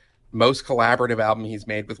most collaborative album he's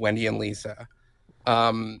made with Wendy and Lisa.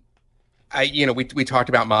 We talked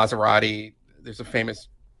about Maserati. There's a famous,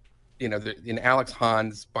 in Alex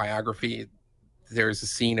Hahn's biography, there's a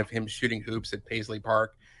scene of him shooting hoops at Paisley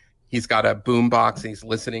Park. He's got a boombox and he's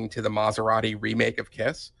listening to the Maserati remake of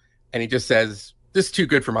Kiss. And he just says, "This is too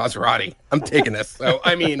good for Maserati. I'm taking this." So,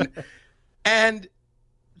 I mean, and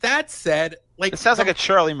that said, like, It sounds like a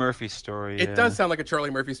Charlie Murphy story. it does sound like a Charlie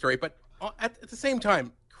Murphy story, but at the same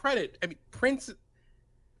time, credit. I mean, Prince.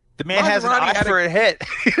 The man has an Maserati eye had for a hit.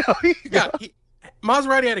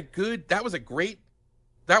 Maserati had a good. That was a great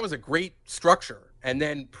structure, and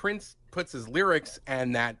then Prince puts his lyrics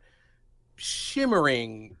and that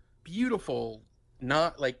shimmering, beautiful,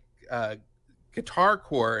 not like guitar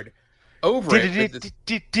chord over it. With this-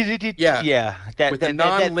 yeah. with a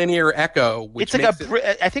non-linear echo, which It's like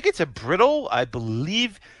makes I think it's a brittle. I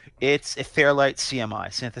believe it's a Fairlight CMI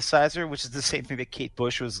synthesizer, which is the same thing that Kate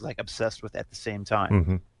Bush was like obsessed with at the same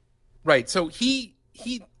time. right. So he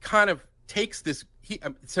kind of takes this.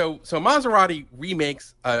 So Maserati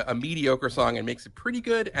remakes a mediocre song and makes it pretty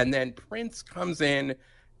good, and then Prince comes in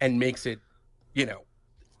and makes it,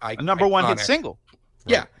 A number one hit iconic. single.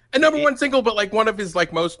 Yeah, a number one single, but like one of his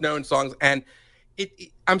like most known songs. And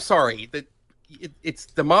I'm sorry that it's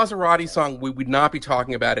the Maserati song. We would not be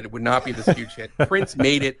talking about it. It would not be this huge hit. Prince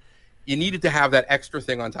made it. You needed to have that extra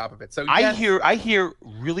thing on top of it. So I yes, hear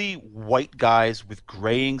really white guys with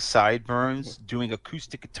graying sideburns doing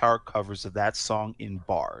acoustic guitar covers of that song in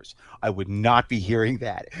bars. I would not be hearing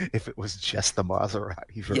that if it was just the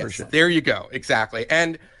Maserati version. Yes, there you go. Exactly.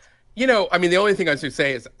 And, I mean, the only thing I was going to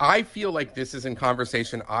say is I feel like this is in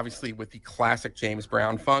conversation, obviously, with the classic James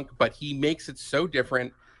Brown funk, but he makes it so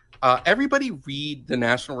different. Everybody read the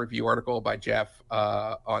National Review article by Jeff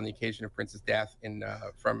on the occasion of Prince's death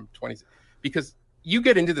from 20, because you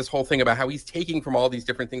get into this whole thing about how he's taking from all these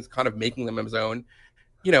different things, kind of making them his own.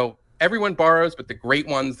 Everyone borrows, but the great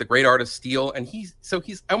ones, the great artists steal. And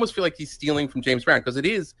I almost feel like he's stealing from James Brown because it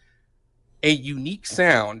is a unique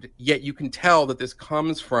sound, yet you can tell that this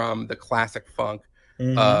comes from the classic funk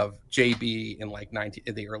of JB in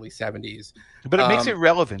in the early 70s. But it makes it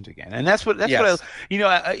relevant again, and that's what Yes.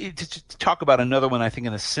 to talk about another one. I think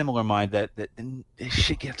in a similar mind that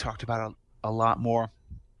should get talked about a lot more.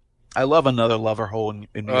 I love Another Lover Hole in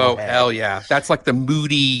Your Oh Head. hell yeah! That's like the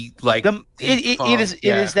moody, like It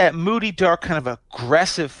is that moody, dark kind of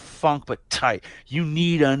aggressive funk, but tight. You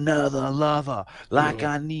need another lover, like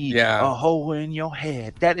I need Yeah. a hole in your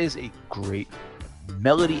head. That is a great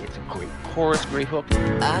melody. It's a great chorus, great hook.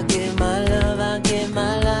 I give my love, I give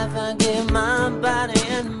my life, I give my body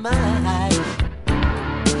and my life.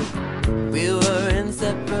 We were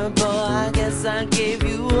inseparable, I guess I gave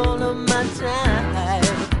you all of my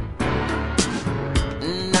time.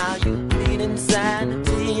 Now you bleed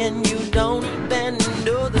insanity and you don't even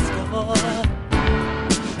know the score.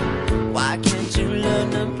 Why can't you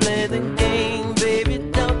learn to play the game, baby?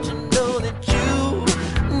 Don't you know that you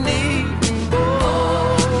need more?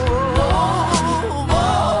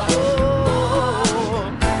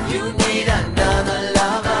 You need another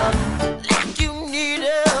lover, like you need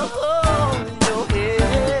a hole in your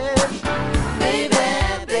head. Baby,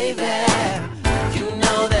 baby, you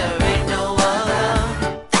know there ain't no other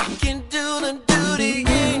that can do the duty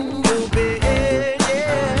in your bed.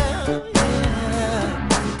 Yeah.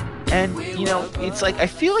 And you know, it's like I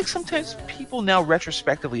feel like sometimes people now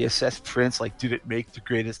retrospectively assess Prince like, did it make the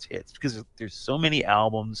greatest hits? Because there's so many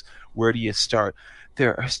albums. Where do you start?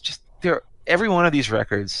 Every one of these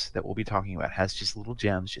records that we'll be talking about has just little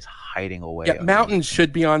gems just hiding away. Yeah, Mountains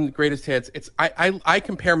should be on the greatest hits. It's I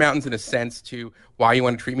compare Mountains in a sense to Why You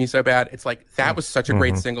Want to Treat Me So Bad. It's like that was such a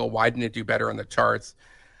great single. Why didn't it do better on the charts?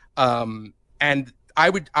 And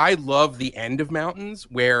I love the end of Mountains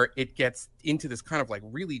where it gets into this kind of like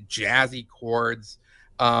really jazzy chords.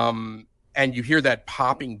 And you hear that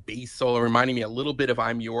popping bass solo reminding me a little bit of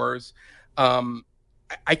I'm Yours.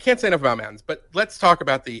 I can't say enough about Mountains, but let's talk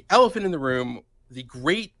about the elephant in the room, the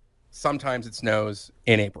great Sometimes It Snows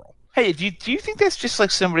in April. Hey, do you think that's just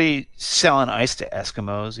like somebody selling ice to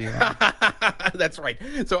Eskimos? You know? That's right.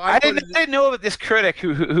 So I didn't know about this critic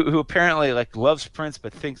who apparently like loves Prince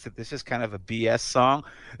but thinks that this is kind of a BS song.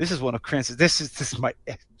 This is one of Prince's. This is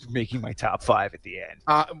making my top 5 at the end.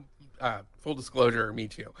 Full disclosure, me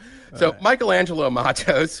too. So Michelangelo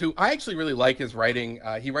Matos, who I actually really like his writing,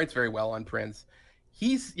 he writes very well on Prince.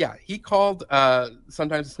 He called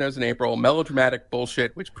Sometimes It Snows in April melodramatic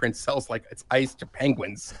bullshit, which Prince sells like it's ice to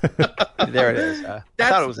penguins. There it is. I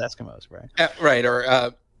thought it was Eskimos, right? Right.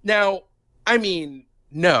 Or now, I mean,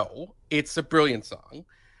 no, it's a brilliant song.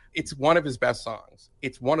 It's one of his best songs.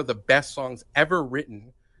 It's one of the best songs ever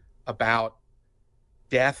written about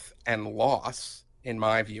death and loss. In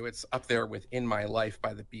my view, it's up there with In My Life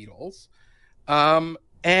by the Beatles.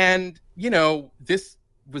 And, you know, this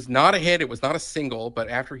was not a hit. It was not a single, but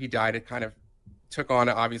after he died, it kind of took on,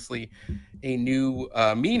 obviously, a new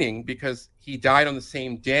meaning because he died on the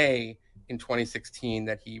same day in 2016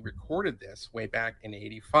 that he recorded this way back in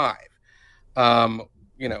 85.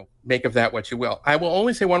 You know, make of that what you will. I will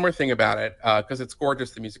only say one more thing about it because it's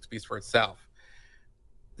gorgeous. The music speaks for itself.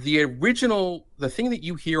 The thing that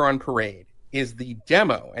you hear on Parade is the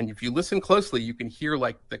demo. And if you listen closely, you can hear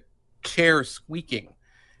like the chair squeaking.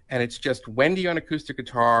 And it's just Wendy on acoustic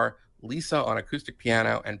guitar, Lisa on acoustic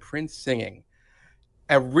piano, and Prince singing.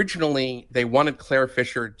 Originally, they wanted Claire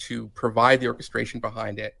Fisher to provide the orchestration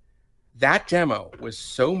behind it. That demo was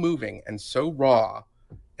so moving and so raw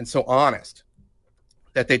and so honest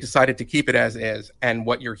that they decided to keep it as is. And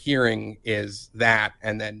what you're hearing is that,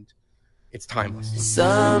 and then it's timeless.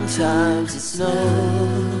 Sometimes it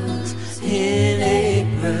snows in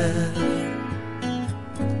April.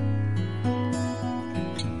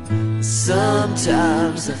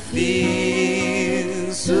 Sometimes I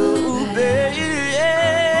feel so bad.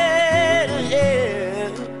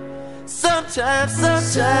 Sometimes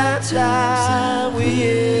I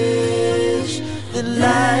wish that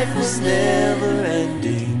life was never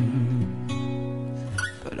ending.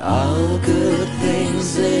 But all good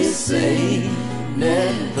things they say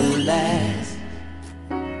never last.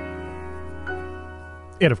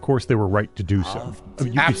 And of course, they were right to do so. I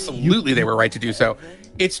mean, Absolutely, they were right to do so.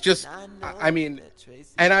 It's just, I mean,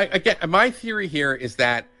 and again, my theory here is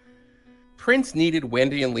that Prince needed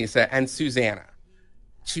Wendy and Lisa and Susanna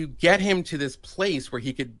to get him to this place where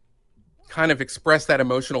he could kind of express that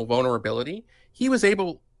emotional vulnerability. He was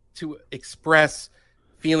able to express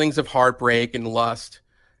feelings of heartbreak and lust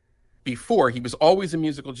before. He was always a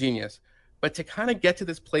musical genius. But to kind of get to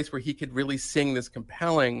this place where he could really sing this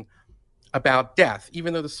compelling about death,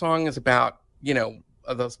 even though the song is about, you know,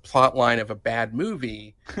 the plot line of a bad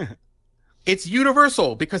movie, it's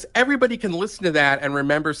universal because everybody can listen to that and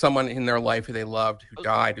remember someone in their life who they loved, who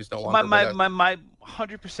died, who's no longer with us. My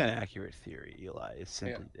 100% accurate theory, Eli, is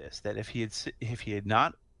simply this: that if he had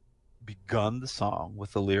not begun the song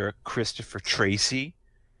with the lyric "Christopher Tracy,"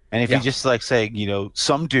 And if Yeah. you just like say,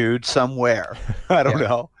 some dude somewhere, I don't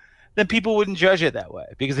know, then people wouldn't judge it that way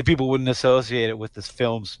because the people wouldn't associate it with this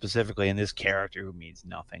film specifically and this character who means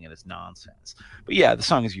nothing and is nonsense. But yeah, the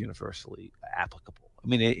song is universally applicable. I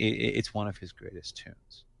mean, it's one of his greatest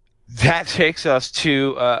tunes. That takes us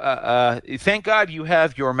to thank God you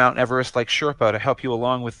have your Mount Everest-like Sherpa to help you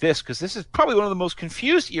along with this, because this is probably one of the most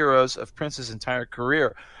confused eras of Prince's entire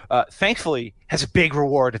career. Thankfully, has a big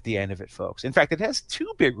reward at the end of it, folks. In fact, it has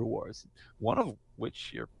two big rewards, one of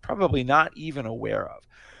which you're probably not even aware of.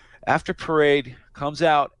 After Parade comes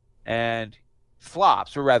out and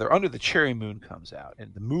flops, or rather, Under the Cherry Moon comes out,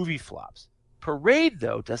 and the movie flops. Parade,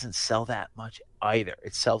 though, doesn't sell that much either.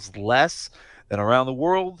 It sells less than Around the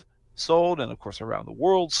World sold, and of course Around the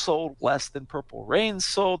World sold less than Purple Rain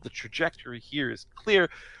sold. The trajectory here is clear.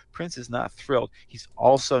 Prince is not thrilled. He's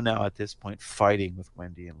also now at this point fighting with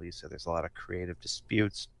Wendy and Lisa. There's a lot of creative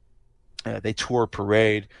disputes. They tour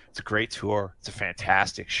Parade. It's a great tour. It's a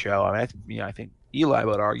fantastic show. I mean, I think Eli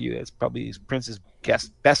would argue that it's probably Prince's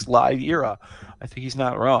best live era. I think he's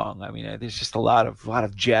not wrong. I mean, there's just a lot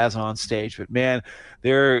of jazz on stage, but man,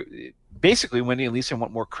 they're basically Wendy and Lisa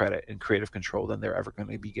want more credit and creative control than they're ever going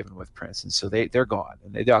to be given with Prince, and so they're gone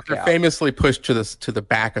and they duck They're out. famously pushed to the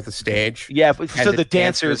back of the stage. Yeah, but so And the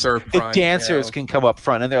dancers are front, can come up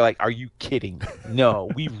front, and they're like, "Are you kidding me?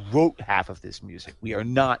 No, we wrote half of this music. We are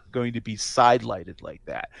not going to be sidelighted like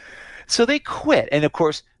that." So they quit, and of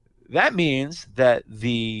course, that means that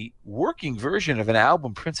the working version of an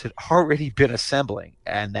album Prince had already been assembling,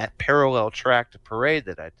 and that parallel track to Parade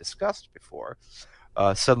that I discussed before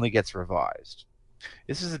suddenly gets revised.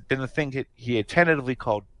 This has been a thing he had tentatively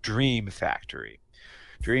called Dream Factory.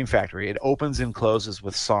 Dream Factory. It opens and closes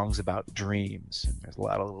with songs about dreams. And there's a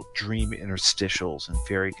lot of little dream interstitials and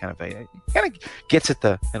very kind of gets at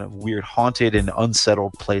the kind of weird, haunted and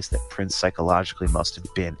unsettled place that Prince psychologically must have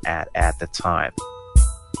been at the time.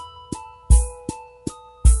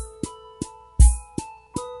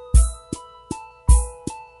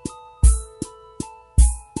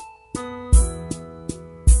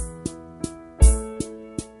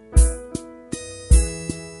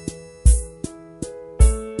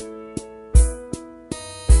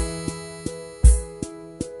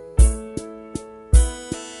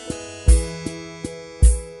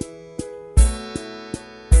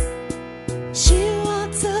 She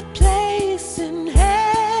wants a place in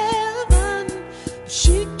heaven.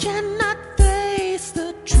 She cannot face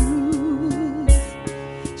the truth.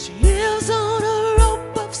 She lives on a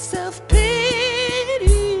rope of self-pity.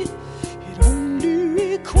 It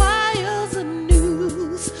only requires a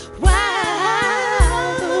noose.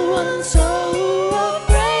 While the one so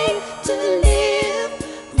afraid to live,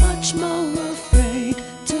 much more afraid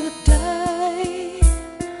to die.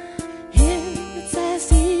 It's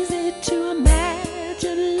as easy to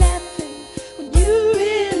imagine laughing when you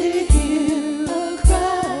really hear a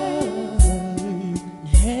cry in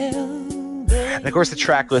hell. And of course, the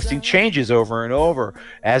track listing changes over and over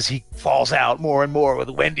as he falls out more and more with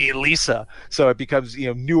Wendy and Lisa. So it becomes,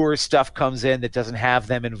 newer stuff comes in that doesn't have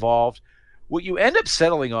them involved. What you end up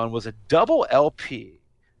settling on was a double LP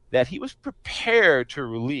that he was prepared to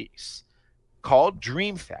release called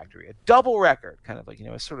Dream Factory, a double record, kind of like,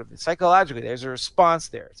 sort of psychologically, there's a response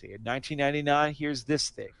there. So in 1999, here's this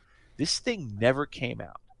thing. This thing never came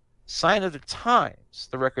out. Sign of the Times,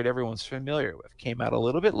 the record everyone's familiar with, came out a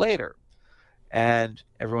little bit later. And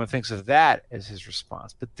everyone thinks of that as his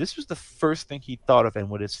response. But this was the first thing he thought of. And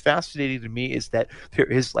what is fascinating to me is that there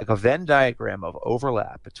is like a Venn diagram of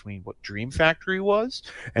overlap between what Dream Factory was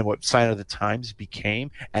and what Sign of the Times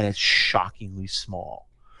became. And it's shockingly small.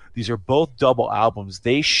 These are both double albums.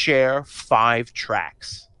 They share 5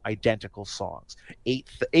 tracks, identical songs.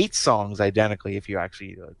 8 songs identically if you're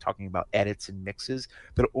actually talking about edits and mixes,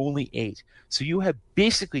 but only 8. So you have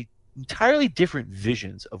basically entirely different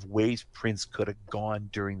visions of ways Prince could have gone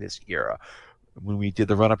during this era. When we did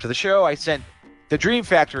the run-up to the show, I sent the Dream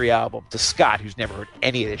Factory album to Scott, who's never heard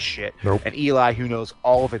any of this shit, Nope. and Eli, who knows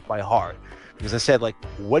all of it by heart. Because I said,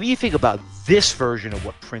 what do you think about this version of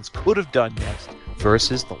what Prince could have done next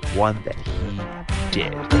versus the one that he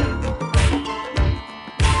did?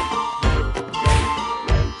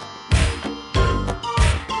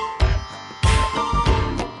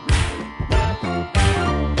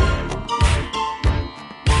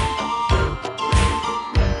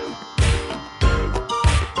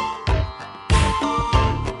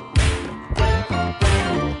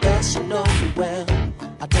 Yes, you know me well.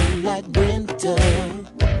 I don't like winter.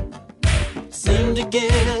 Seem to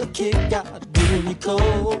get a kick out of doing you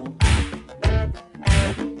cold.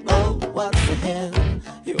 Oh, what the hell?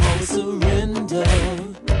 You always surrender.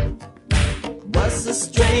 What's the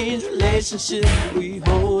strange relationship we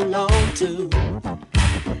hold on to. Baby,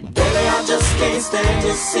 I just can't stand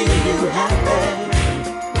to see you happy.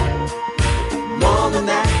 More than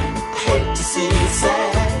that, I hate to see you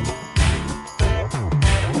sad.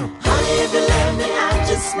 Honey, if you let me, I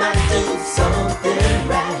just might do something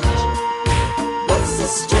rash. What's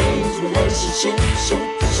this strange relationship?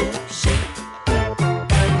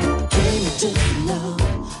 Came into love.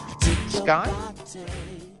 Scott?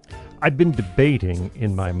 I've been debating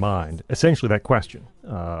in my mind essentially that question.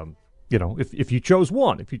 If you chose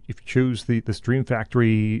one, if you choose the Dream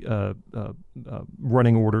Factory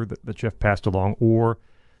running order that Jeff passed along, or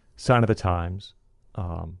Sign of the Times,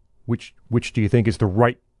 which do you think is the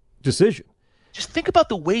right decision? Just think about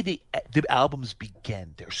the way the albums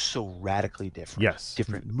begin. They're so radically different. Yes.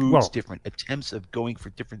 Different moods, different attempts of going for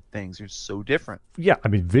different things. They're so different. Yeah, I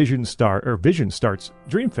mean, Vision starts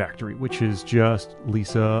Dream Factory, which is just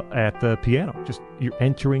Lisa at the piano. Just you're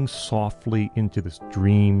entering softly into this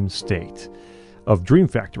dream state of Dream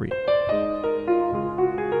Factory.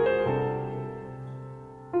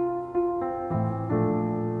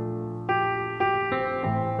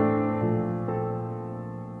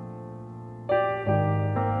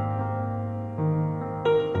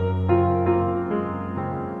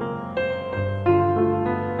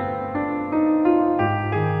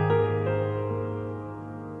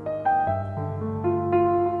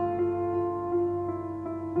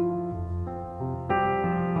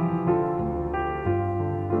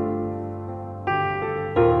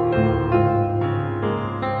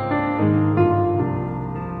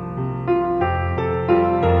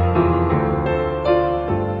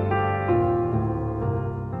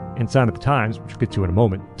 Sign of the Times, which we'll get to in a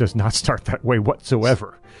moment, does not start that way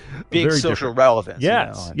whatsoever. Big Very social different. relevance.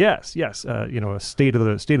 Yes. A state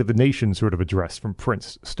of the nation sort of address from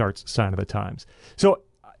Prince starts Sign of the Times. So,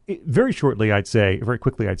 very quickly, I'd say,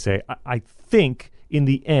 I think in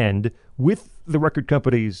the end, with the record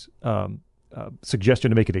company's suggestion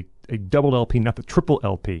to make it a double LP, not the triple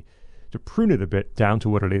LP, to prune it a bit down to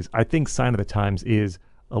what it is, I think Sign of the Times is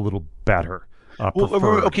a little better.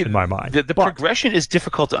 In my mind. The progression is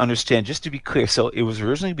difficult to understand, just to be clear. So it was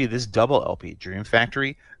originally to be this double LP, Dream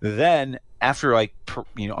Factory. Then after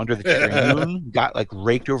Under the Tree got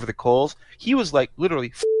raked over the coals, he was like,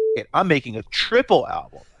 literally, F it, I'm making a triple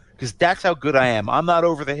album. Because that's how good I am. I'm not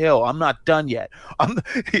over the hill. I'm not done yet. I'm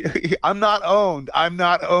not owned. I'm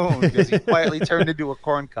not owned. Because he quietly turned into a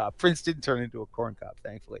corn cob. Prince didn't turn into a corn cob,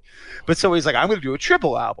 thankfully. But so he's like, I'm going to do a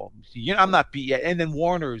triple album. I'm not beat yet. And then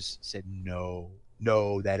Warner's said, no,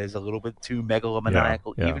 that is a little bit too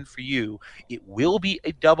megalomaniacal, even for you. It will be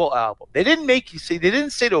a double album. They didn't say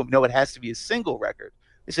to him, no, it has to be a single record.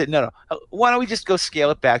 They said, no. Why don't we just go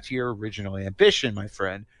scale it back to your original ambition, my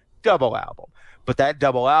friend? Double album. But that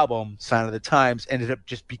double album, Sign of the Times, ended up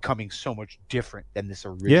just becoming so much different than this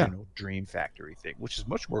original Dream Factory thing, which is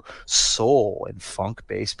much more soul and funk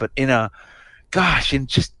based. But there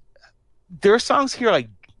are songs here like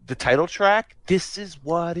the title track, This Is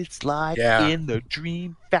What It's Like in the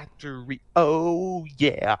Dream Factory. Oh,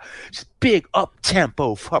 yeah. Just big up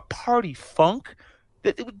tempo for party funk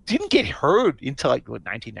that it didn't get heard until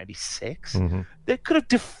 1996. Mm-hmm. That could have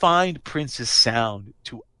defined Prince's sound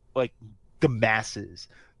to the masses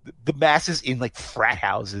in frat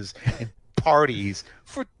houses and parties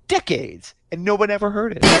for decades, and no one ever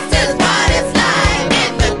heard it. This is what it's like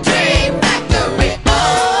in the Dream Factory.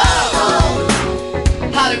 Oh,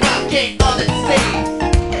 Hollywood King on its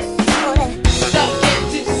face. Don't get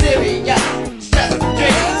too serious. Stress the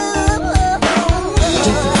dream.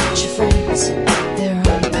 Don't forget your friends. They're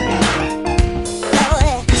on the way.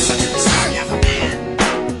 Sorry, I'm a man.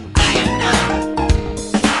 I am not.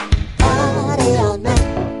 Party all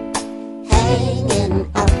night, hanging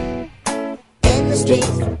out in the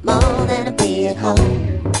streets more than a be at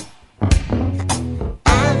home.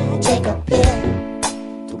 I take a pill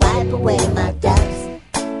to wipe away my doubts,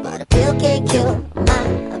 but a pill can't cure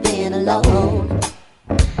my being alone.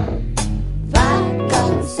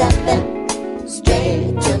 5-7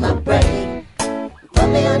 straight to my brain, put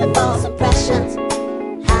me under false impressions,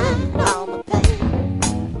 hide all my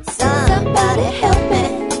pain. Somebody help me,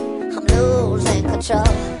 I'm losing control.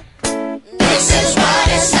 This is what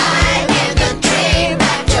it's like in the Dream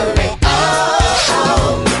Factory.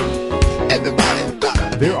 Oh,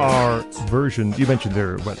 everybody. There are versions. You mentioned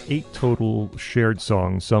there are 8 total shared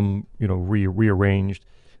songs. Some rearranged.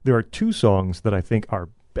 There are 2 songs that I think are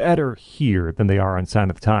better here than they are on Sign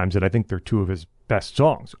of the Times, and I think they're 2 of his best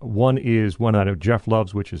songs. One is one I know Jeff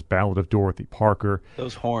loves, which is Ballad of Dorothy Parker.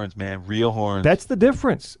 Those horns, man, real horns. That's the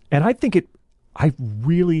difference, and I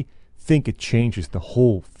really think it changes the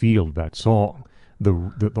whole feel of that song.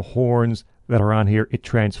 the horns that are on here, it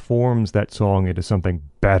transforms that song into something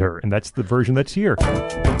better, and that's the version that's here.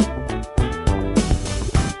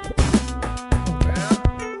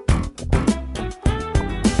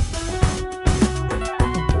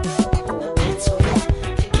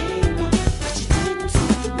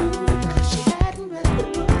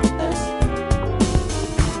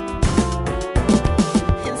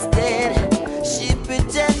 Instead, she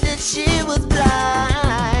pretended she was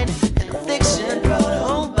blind. And fiction brought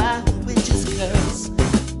home by witch's curse.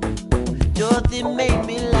 Dorothy made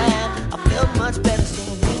me laugh. I felt much better, so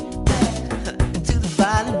I went back to the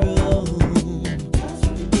violin room.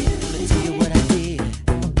 Let me tell you what I did.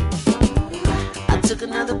 I took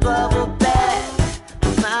another bubble bath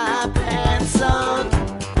with my pants on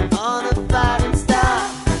a fighting star.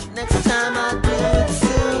 Next time I do it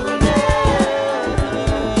sooner.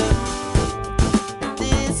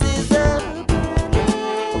 This is the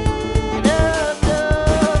end of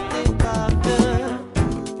Dorothy Parker.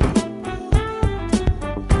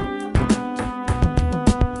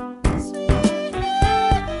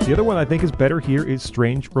 The other one I think is better here is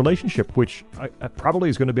Strange Relationship, which I probably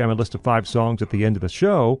is going to be on my list of 5 songs at the end of the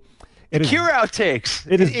show. It is- Cure outtakes.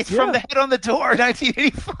 It's yeah. from The Head on the Door,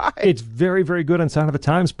 1985. It's very, very good on Sound of the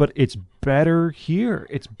Times, but it's better here.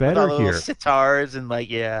 It's All better the here. little sitars and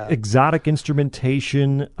Exotic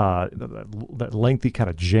instrumentation, that lengthy kind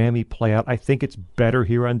of jammy play out. I think it's better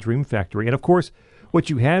here on Dream Factory. And of course, what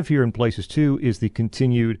you have here in places too is the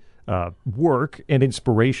continued work and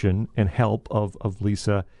inspiration and help of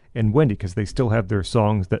Lisa and Wendy, because they still have their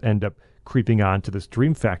songs that end up creeping on to this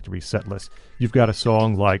Dream Factory set list. You've got a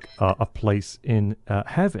song like A Place in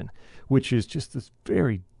Heaven, which is just this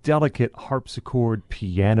very delicate harpsichord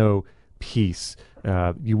piano piece.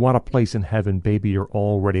 You want a place in heaven, baby, you're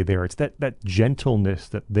already there. It's that gentleness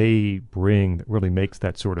that they bring that really makes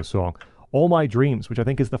that sort of song. All My Dreams, which I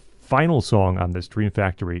think is the final song on this Dream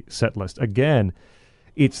Factory set list. Again,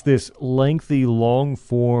 it's this lengthy,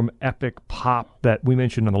 long-form, epic pop that we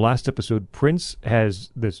mentioned on the last episode. Prince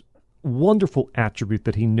has this wonderful attribute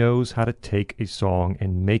that he knows how to take a song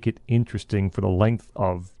and make it interesting for the length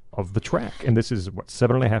of the track. And this is,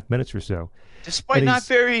 7.5 minutes or so. despite And not he's-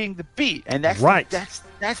 varying the beat. And that's Right. that's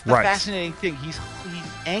the Right. fascinating thing. He's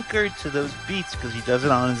anchored to those beats because he does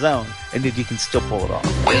it on his own, and then he can still pull it off.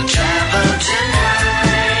 We'll travel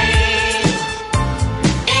tonight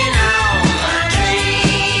in all my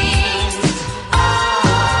dreams.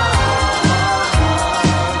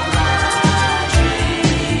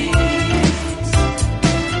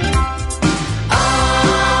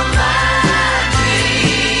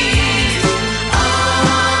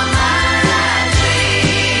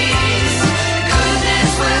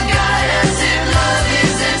 Goodness will guide us if love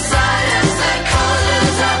is inside us. The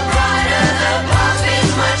colors are brighter, the box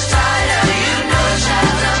is much tighter. You know,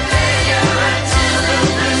 child's a failure until the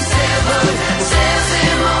blue sailboat sails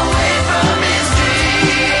him away from his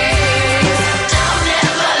dreams. Don't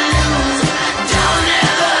ever lose, don't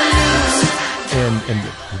ever lose. And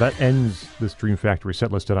that ends this Dream Factory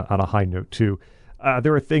set list on a high note too.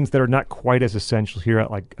 There are things that are not quite as essential here,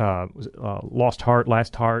 like Lost Heart,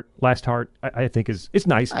 Last Heart. I think it's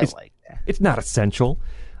nice. I It's like that. it's not essential.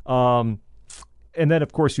 And then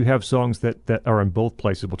of course you have songs that are in both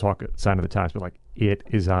places. We'll talk at Sign of the Times, but like It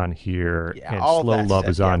is on here, Yeah, and all Slow that Love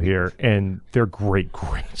stuff, is yeah, on we- here, and they're great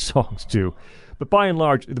songs too. But by and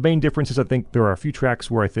large, the main difference is I think there are a few tracks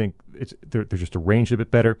where I think they're just arranged a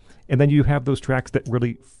bit better, and then you have those tracks that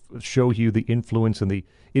really show you the influence and the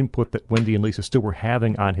input that Wendy and Lisa still were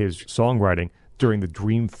having on his songwriting during the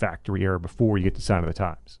Dream Factory era before you get to Sign of the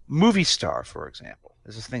Times. Movie Star, for example,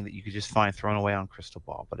 is this thing that you could just find thrown away on Crystal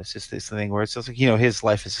Ball, but it's just this thing where it's just like, his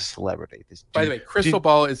life as a celebrity. By the way, Crystal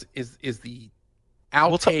Ball is the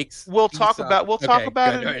outtakes. We'll talk piece of- about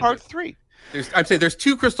Okay, it good. in part 3. I'm saying there's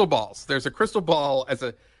two crystal balls. There's a crystal ball as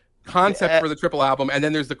a concept Yeah. for the triple album, and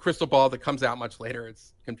then there's the crystal ball that comes out much later.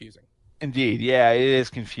 It's confusing. Indeed, yeah, it is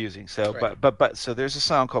confusing. So, Right. but so there's a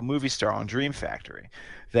song called "Movie Star" on Dream Factory,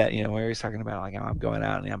 that where he's talking about like I'm going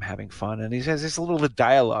out and I'm having fun, and he says this little bit of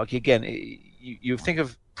dialogue. Again, you think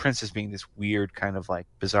of Prince as being this weird kind of like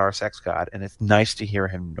bizarre sex god, and it's nice to hear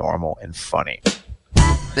him normal and funny.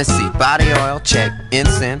 Let's see, body oil, check.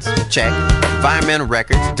 Incense, check. Environmental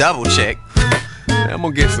records, double check. I'm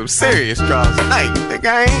gonna get some serious draws tonight, think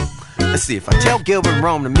I ain't? Let's see, if I tell Gilbert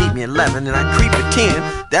Rome to meet me at 11 and I creep at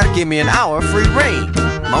 10, that'll give me an hour free reign.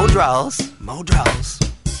 More draws, more draws.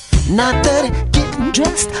 9:30, getting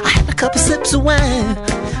dressed. I had a couple sips of wine.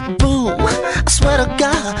 Boom! I swear to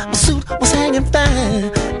God, my suit was hanging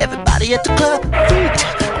fine. Everybody at the club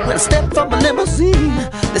freaked. When I stepped from a limousine,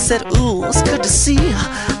 they said, ooh, it's good to see you.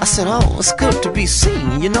 I said, oh, it's good to be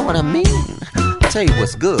seen, you know what I mean? I'll tell you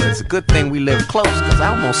what's good, it's a good thing we live close, cause I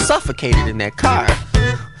almost suffocated in that car.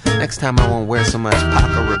 Next time I won't wear so much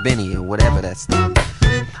Paco Rabanne or whatever that's. I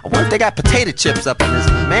wonder if they got potato chips up in this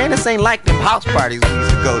one. Man, this ain't like them house parties we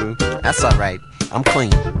used to go to. That's alright, I'm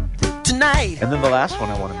clean. Tonight. And then the last one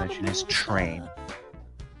I want to mention is Train.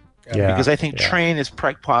 Yeah, Because I think yeah. Train is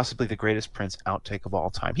possibly the greatest Prince outtake of all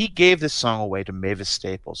time. He gave this song away to Mavis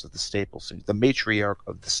Staples of the Staples Singers, the matriarch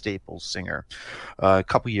of the Staples singer, a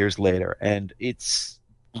couple years later. And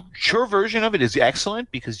her version of it is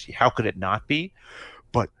excellent because how could it not be?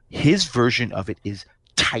 But his version of it is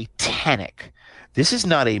titanic. This is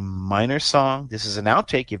not a minor song. This is an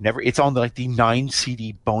outtake. It's on the 9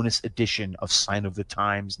 CD bonus edition of Sign of the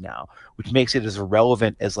Times now, which makes it as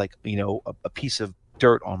irrelevant as a piece of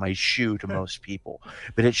dirt on my shoe to most people.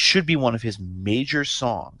 But it should be one of his major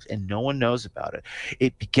songs, and no one knows about it.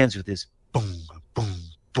 It begins with this boom, boom,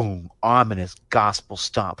 boom, ominous gospel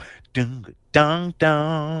stomp. Dung, dung,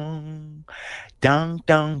 dung, dung,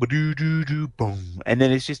 dung, ba-doo, doo, doo, boom. And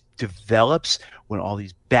then it just develops when all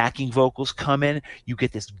these backing vocals come in. You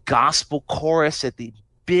get this gospel chorus at the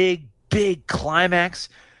big, big climax.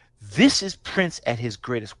 This is Prince at his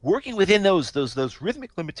greatest, working within those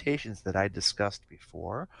rhythmic limitations that I discussed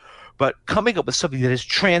before, but coming up with something that is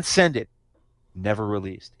transcended, never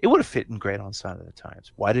released. It would have fit in great on Sign of the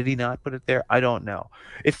Times. Why did he not put it there? I don't know.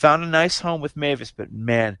 It found a nice home with Mavis, but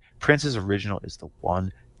man, Prince's original is the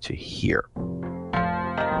one to hear. Come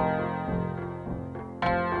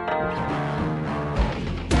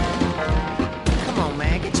on,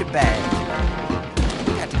 man, get your bag.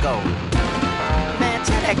 We got to go. Man,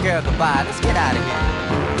 tell that girl goodbye. Let's get out of here.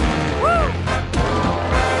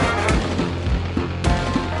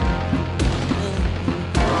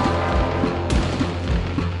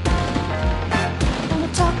 I wanna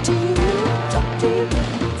talk to you,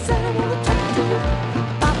 said I wanna talk to you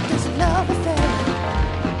about this love affair.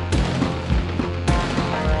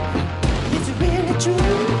 Is it really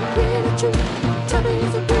true, tell me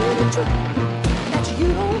is it really true, that you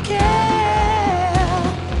don't care?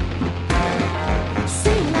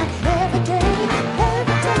 Seem like every day,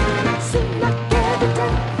 seem like every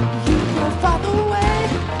day, you go farther away.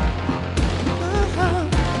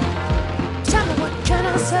 Tell me what can I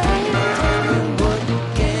say?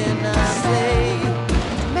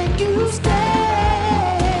 Make you stay.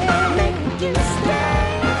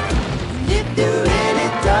 If you really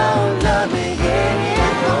don't love me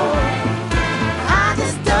anymore, I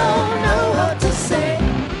just don't know what to say.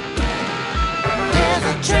 There's a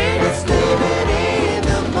train that's leaving in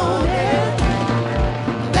the morning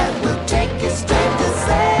that will take you straight to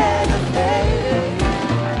Santa Fe.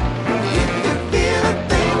 If you feel the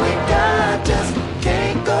thing we got just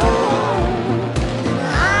can't go on, then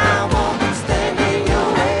I won't stand in your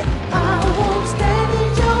way. I won't stand in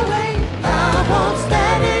your way. I won't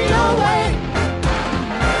stand in your way.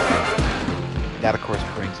 That, of course,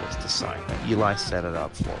 brings us to Sign. Eli set it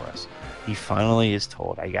up for us. He finally is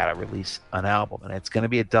told, I got to release an album, and it's going to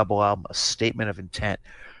be a double album, a statement of intent.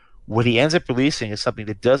 What he ends up releasing is something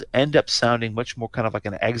that does end up sounding much more kind of like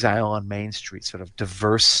an Exile on Main Street sort of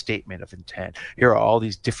diverse statement of intent. Here are all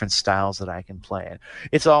these different styles that I can play in.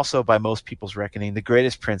 It's also, by most people's reckoning, the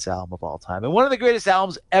greatest Prince album of all time, and one of the greatest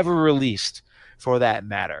albums ever released, for that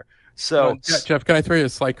matter. So, Jeff, can I throw you a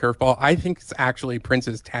slight curveball? I think it's actually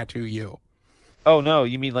Prince's Tattoo You. oh no,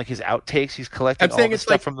 you mean like his outtakes? He's collected I'm all saying the it's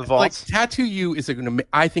stuff like from the vaults? Tattoo You is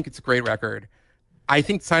I think it's a great record. I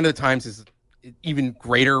think Sign of the Times is an even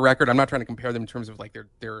greater record. I'm not trying to compare them in terms of like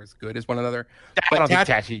they're as good as one another. I don't think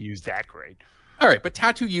Tattoo You's that great. All right, but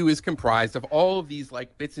Tattoo You is comprised of all of these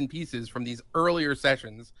like bits and pieces from these earlier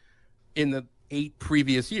sessions in the 8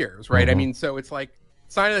 previous years, right? I mean, so it's like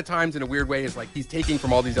Sign of the Times in a weird way is like he's taking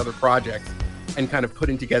from all these other projects and kind of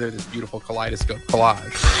putting together this beautiful kaleidoscope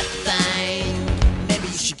collage. Maybe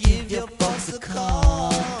you should give your folks a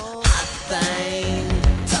call. Hot thing,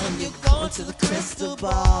 tell them you're going to the crystal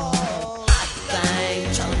ball. Hot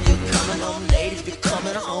thing, tell them you're coming home late if you're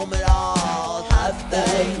coming home at all. Hot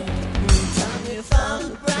thing, tell them you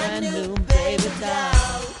found a brand new baby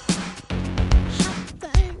doll. Hot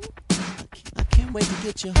thing, I can't wait to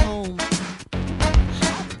get you home.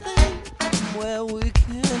 Hot thing, where we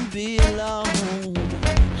can be alone.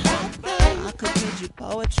 Hot thing, I could read you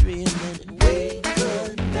poetry and then we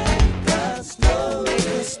could make a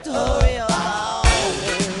story of our own.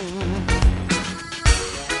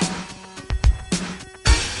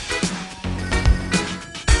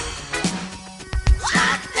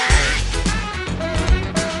 Hot thing.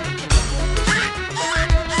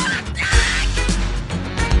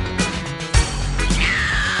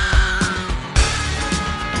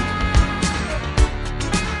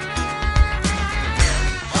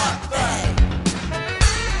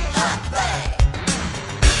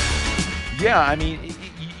 Yeah, I mean,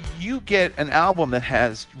 you get an album that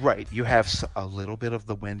has, right, you have a little bit of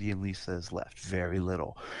the Wendy and Lisa's left, very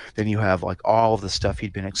little. Then you have like all of the stuff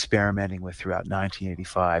he'd been experimenting with throughout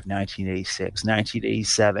 1985, 1986,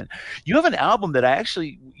 1987. You have an album that I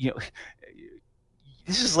actually,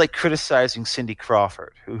 this is like criticizing Cindy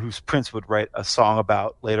Crawford, whose Prince would write a song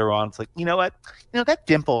about later on. It's like, you know what? That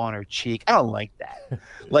dimple on her cheek, I don't like that.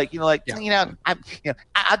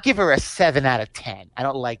 I'll give her a 7 out of 10. I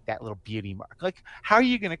don't like that little beauty mark. Like, how are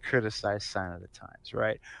you going to criticize Sign of the Times,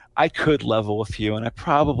 right? I could level with you, and I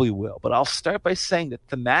probably will, but I'll start by saying that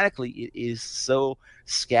thematically it is so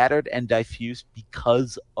scattered and diffuse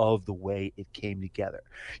because of the way it came together.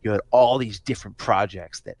 You had all these different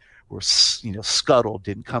projects that were, scuttled,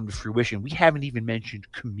 didn't come to fruition. We haven't even mentioned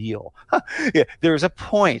Camille. Yeah, there was a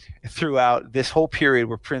point throughout this whole period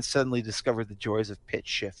where Prince suddenly discovered the joys of pitch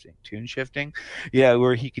shifting, tune shifting. Yeah,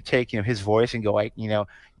 where he could take, his voice and go like, and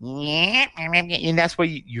that's why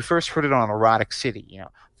you first heard it on Erotic City,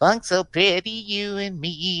 funk so pretty, you and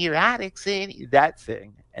me, Erotic City, that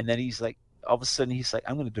thing. And then he's like, all of a sudden he's like,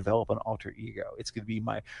 I'm going to develop an alter ego. It's going to be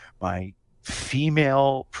my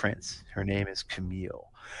female Prince. Her name is Camille.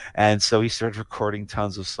 And so he started recording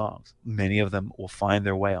tons of songs. Many of them will find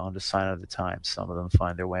their way onto Sign of the Times. Some of them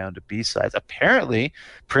find their way onto B-sides. Apparently,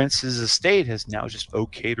 Prince's estate has now just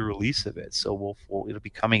okayed a release of it. So it'll be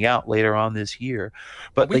coming out later on this year.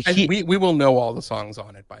 But we will know all the songs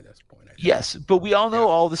on it by this point. I think. Yes, but we all know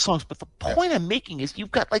all the songs. But the point I'm making is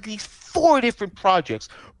you've got like these 4 different projects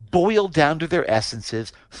boiled down to their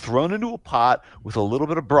essences, thrown into a pot with a little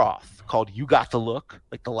bit of broth, called You Got the Look,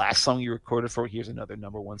 like the last song you recorded for Here's Another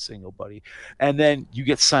 #1 single, buddy. And then you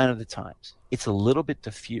get Sign of the Times. It's a little bit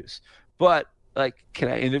diffuse. But, can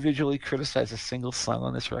I individually criticize a single song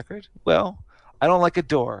on this record? Well, I don't like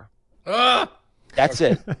Adore. That's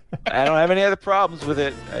it. I don't have any other problems with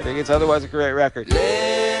it. I think it's otherwise a great record.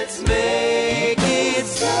 Let's make it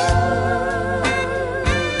so.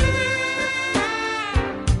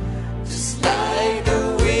 Just like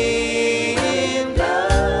the wind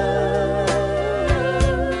blows.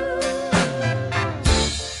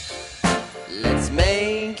 Let's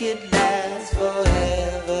make it last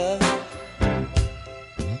forever.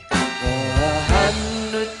 For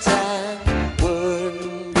 100 times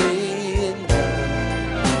wouldn't be enough.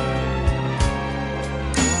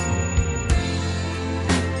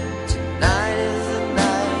 Tonight is the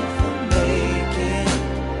night for making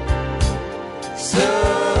so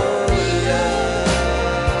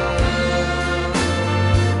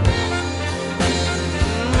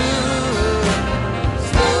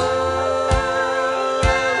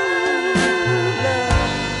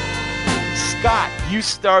Scott, you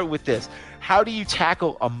start with this. How do you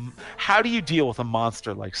how do you deal with a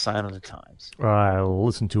monster like Sign of the Times? I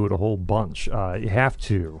listen to it a whole bunch. You have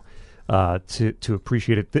to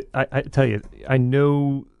appreciate it. I tell you, I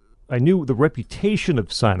knew the reputation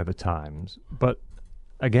of Sign of the Times, but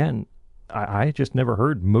again, I just never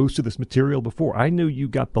heard most of this material before. I knew You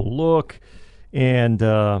Got the Look, and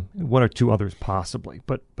 1 or 2 others possibly,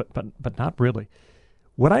 but not really.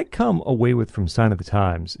 What I come away with from Sign of the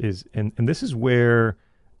Times is, and this is where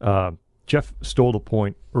Jeff stole the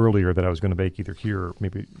point earlier that I was going to make either here or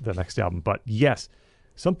maybe the next album. But yes,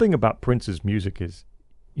 something about Prince's music is,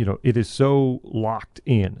 it is so locked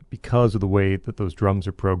in because of the way that those drums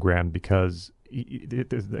are programmed, because,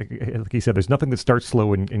 like he said, there's nothing that starts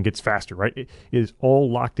slow and gets faster, right? It is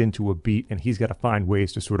all locked into a beat, and he's got to find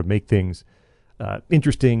ways to sort of make things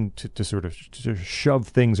interesting, to sort of to shove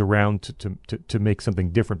things around to make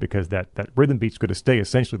something different, because that rhythm beat's going to stay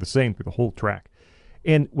essentially the same through the whole track.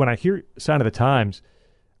 And when I hear Sign of the Times,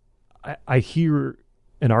 I hear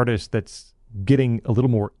an artist that's getting a little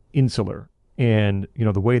more insular. And,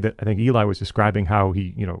 the way that I think Eli was describing how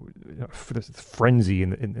he, for this frenzy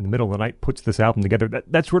in the middle of the night puts this album together,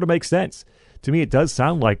 that sort of makes sense. To me, it does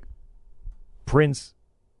sound like Prince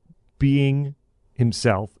being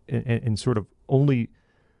himself and sort of only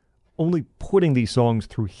putting these songs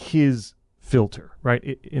through his filter, right?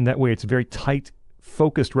 In that way, it's a very tight,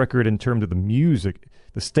 focused record in terms of the music,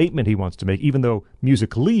 the statement he wants to make, even though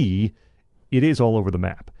musically it is all over the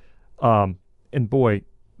map. And boy,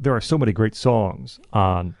 there are so many great songs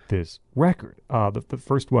on this record. The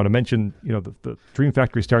first one I mentioned, the Dream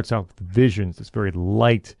Factory starts out with Visions, this very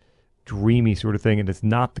light, dreamy sort of thing, and it's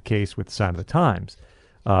not the case with Sign of the Times,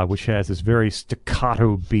 which has this very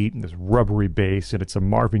staccato beat and this rubbery bass, and it's a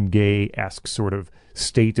Marvin Gaye-esque sort of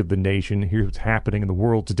state of the nation. Here's what's happening in the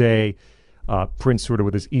world today. Prince sort of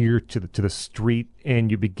with his ear to the street, and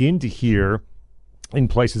you begin to hear in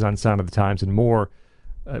places on Sign of the Times and more,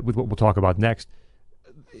 with what we'll talk about next,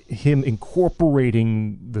 him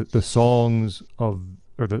incorporating the songs of,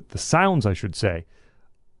 or the sounds, I should say,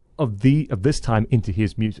 of this time into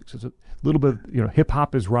his music. So it's a little bit, hip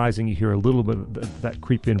hop is rising. You hear a little bit of that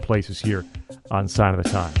creep in places here on Sign of the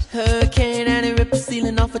Times. Hurricane Annie ripped the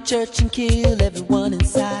ceiling off a church and killed everyone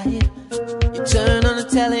inside. You turn on the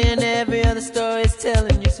telly and every other story is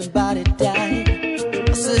telling you somebody died.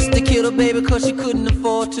 My sister killed her baby cause she couldn't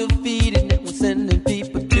afford to feed it, and was sending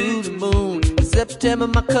people to the moon. In September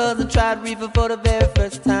my cousin tried reefer for the very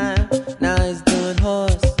first time. Now he's doing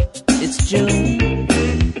horse. It's June.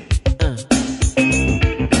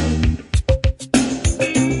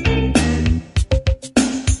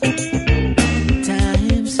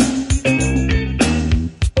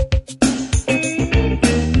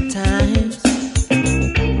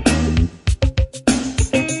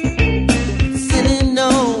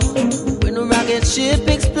 Ship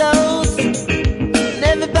explodes and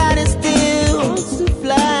everybody still wants to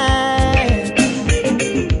fly.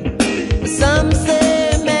 Some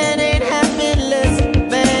say man ain't happy unless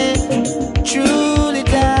man truly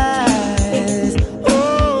dies.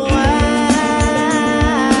 Oh, why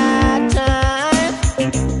time.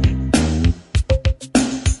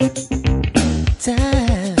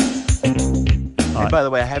 And by the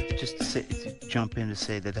way, I have to just jump in to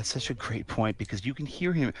say that that's such a great point, because you can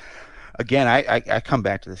hear him. Again, I come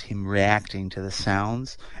back to this, him reacting to the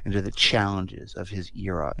sounds and to the challenges of his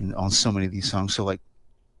era and on so many of these songs. So, like,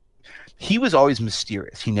 he was always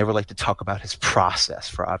mysterious. He never liked to talk about his process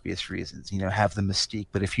for obvious reasons, have the mystique.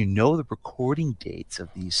 But if you know the recording dates of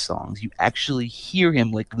these songs, you actually hear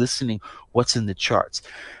him, like, listening what's in the charts.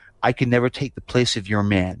 I Could Never Take the Place of Your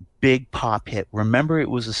Man, big pop hit. Remember,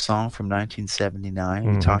 it was a song from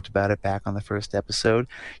 1979. We talked about it back on the first episode.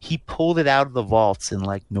 He pulled it out of the vaults in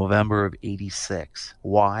like November of '86.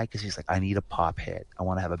 Why? Because he's like, I need a pop hit. I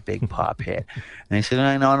want to have a big pop hit. And he said, no,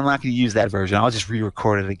 I'm not going to use that version. I'll just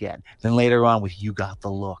re-record it again. Then later on with You Got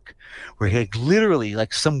the Look, where he literally,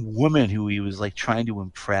 like, some woman who he was like trying to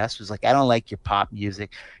impress was like, I don't like your pop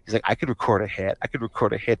music. He's like, I could record a hit. I could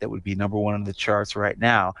record a hit that would be number one on the charts right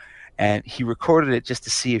now. And he recorded it just to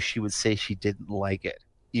see if she would say she didn't like it,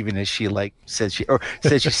 even as she said she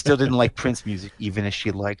still didn't like Prince music, even as she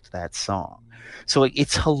liked that song. So, like,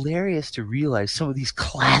 it's hilarious to realize some of these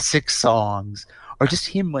classic songs are just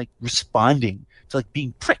him, like, responding to, like,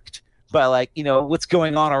 being pricked by, like, what's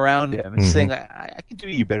going on around him, and saying, I can do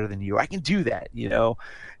you better than you. I can do that.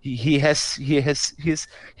 He has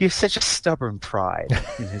such a stubborn pride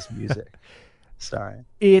in his music. Sorry.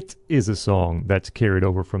 It is a song that's carried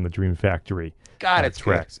over from the Dream Factory. God, it's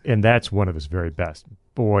tracks, and that's one of his very best.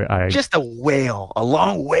 Boy, just a wail, a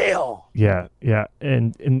long wail. Yeah,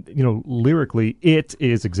 and lyrically, it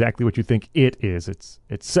is exactly what you think it is. It's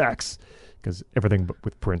sex, because everything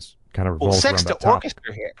with Prince kind of revolves around that topic. Sex to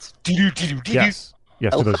orchestra hits. Yes,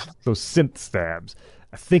 so those synth stabs.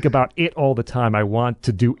 I think about it all the time. I want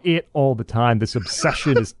to do it all the time. This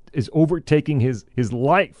obsession is overtaking his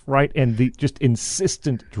life, right? And the just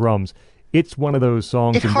insistent drums. It's one of those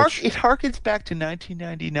songs. It harkens back to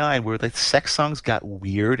 1999, where the sex songs got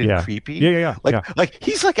weird and creepy. Yeah. Like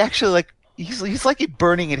he's like actually like he's like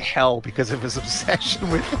burning in hell because of his obsession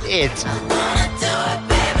with it. I wanna do it,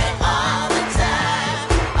 baby, all the time.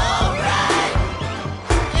 All right.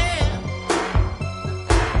 Yeah.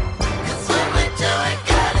 'Cause when we do it,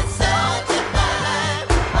 girl, it's so divine.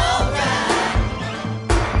 All right.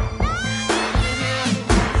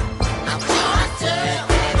 I wanna do it,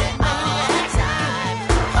 baby, all the time.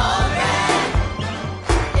 All right.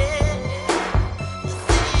 Yeah.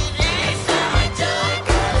 When we do it,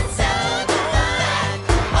 girl, it's so divine.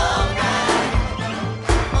 All right.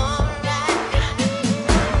 All right.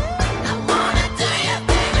 I wanna do you,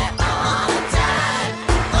 baby, all the time.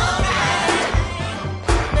 All right.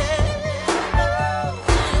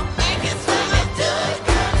 Because when we do it,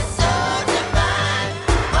 girl, it's so divine.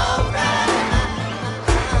 All right.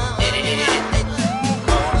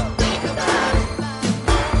 Think about it.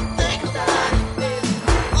 Think about it, baby.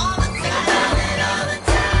 All the time. All the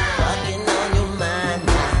time. Walking on your mind.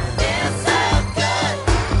 It's so good.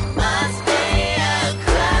 Must be a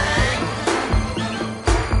crime.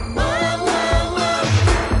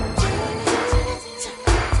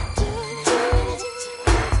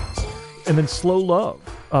 And then Slow Love,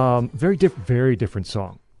 very different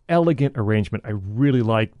song. Elegant arrangement. I really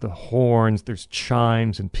like the horns. There's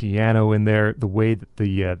chimes and piano in there. The way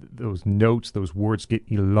that those notes, those words get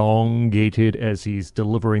elongated as he's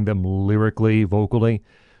delivering them lyrically, vocally.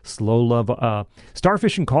 Slow Love.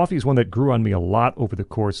 Starfish and Coffee is one that grew on me a lot over the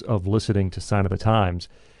course of listening to Sign of the Times,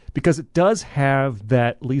 because it does have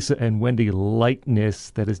that Lisa and Wendy lightness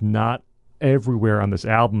that is not everywhere on this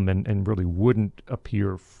album and really wouldn't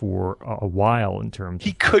appear for a while in terms He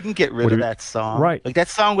of couldn't get rid What of do- that song. Right. Like that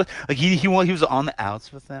song was like he was on the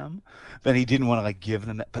outs with them, but he didn't want to like give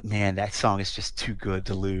them that. But man, that song is just too good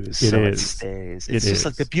to lose. It so is. It stays. It It's just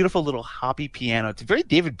like is. the beautiful little hoppy piano. It's a very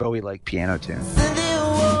David Bowie like piano tune. Cynthia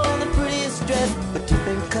wore the prettiest dress with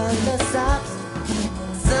different color socks.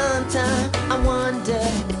 Sometimes I wonder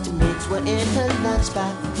if the mates were in her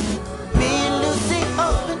lunchbox. Me and Lucy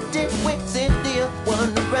opened it with Cynthia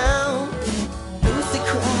one around. Lucy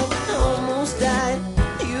cried, almost died.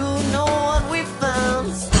 You know what we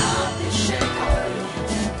found? Starfish and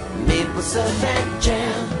coffee, maple syrup and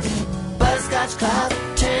jam, butterscotch cloud,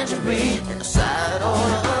 tangerine, and a side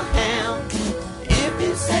on a ham. If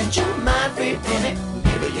you set your mind free in it,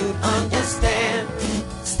 maybe you'd understand.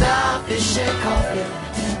 Starfish and coffee,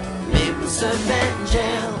 maple syrup and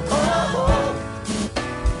jam.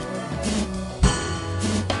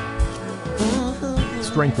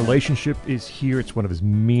 Strength Relationship is here. It's one of his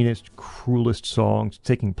meanest, cruelest songs,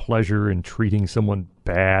 taking pleasure in treating someone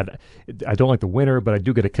bad. I don't like the winter, but I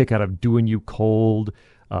do get a kick out of Doing You Cold.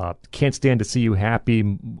 Can't stand to see you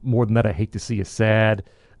happy. More than that, I hate to see you sad.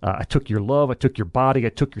 I took your love, I took your body, I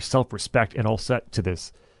took your self-respect, and all set to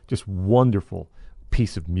this just wonderful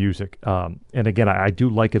piece of music. And again, I do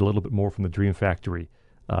like it a little bit more from the Dream Factory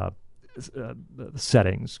the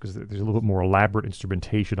settings, because there's a little bit more elaborate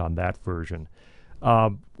instrumentation on that version.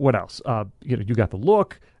 What else? You got The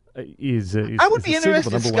Look. I would Is be the single the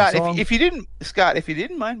interested, number one Scott, song? if you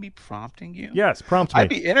didn't mind me prompting you. Yes, prompt me. I'd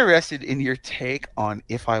be interested in your take on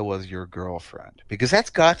If I Was Your Girlfriend, because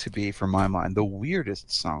that's got to be, for my mind, the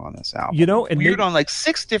weirdest song on this album. You know, and weird maybe- on like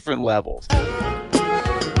 6 different levels.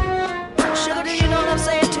 Sugar, do you know what I'm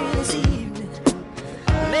saying to you this evening?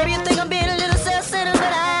 Maybe you think I'm being a little self-centered,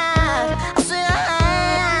 but I say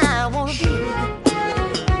I wanna be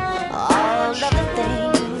all of the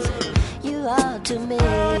things you are to me.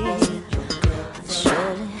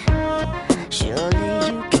 Surely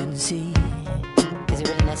you can see. Is it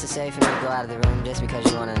really necessary for me to go out of the room just because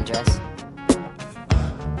you want to undress?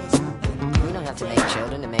 We don't have to make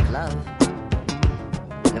children to make love.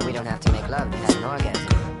 And we don't have to make love to have an orgasm.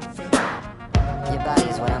 Your body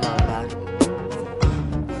is what I'm all about.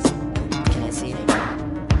 Can I see it?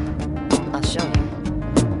 I'll show you.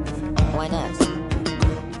 Why not?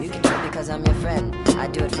 You can do it because I'm your friend.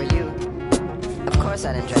 I'd do it for you. Of course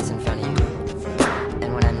I'd undress in front of you.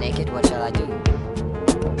 And when I'm naked, what shall I do?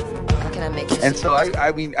 How can I make you And see so it?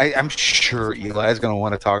 I'm sure Eli's going to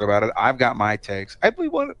want to talk about it. I've got my takes. I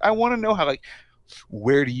want to know how, like,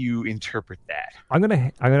 where do you interpret that? I'm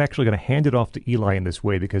actually gonna hand it off to Eli in this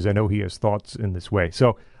way, because I know he has thoughts in this way.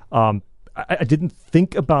 So I didn't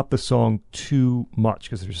think about the song too much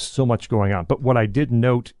because there's so much going on. But what I did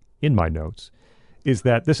note in my notes is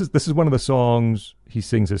that this is one of the songs he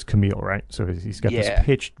sings as Camille, right? So he's got this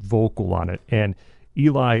pitched vocal on it. And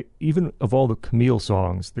Eli, even of all the Camille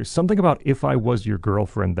songs, there's something about If I Was Your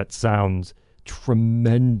Girlfriend that sounds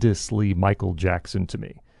tremendously Michael Jackson to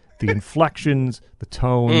me. The inflections, the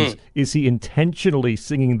tones. Is he intentionally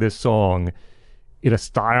singing this song in a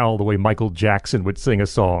style the way Michael Jackson would sing a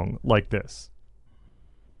song like this?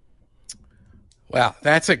 Wow,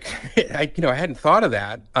 that's I hadn't thought of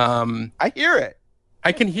that. I hear it.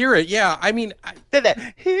 I can hear it. Yeah, I mean, That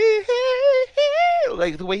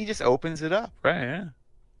like the way he just opens it up, right? Yeah.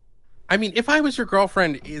 I mean, If I Was Your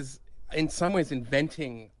Girlfriend is in some ways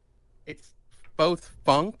inventing. It's both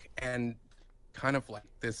funk and kind of like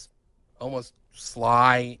this almost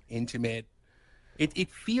sly, intimate. It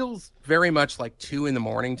feels very much like 2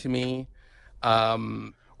 a.m. to me.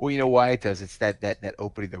 Well, you know why it does? It's that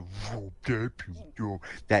opening,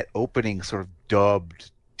 that opening sort of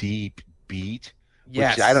dubbed deep beat.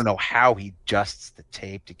 Yes. Which I don't know how he adjusts the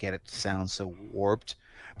tape to get it to sound so warped.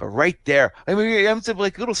 But right there, I mean, it's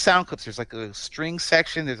like little sound clips. There's like a string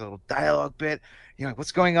section. There's a little dialogue bit. You know,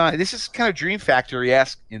 what's going on? This is kind of Dream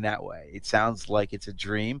Factory-esque in that way. It sounds like it's a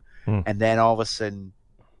dream. And then all of a sudden,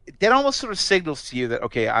 that almost sort of signals to you that,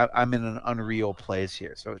 okay, I'm in an unreal place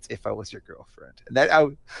here. So it's If I Was Your Girlfriend. And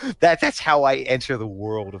that's how I enter the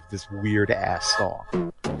world of this weird-ass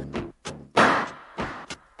song.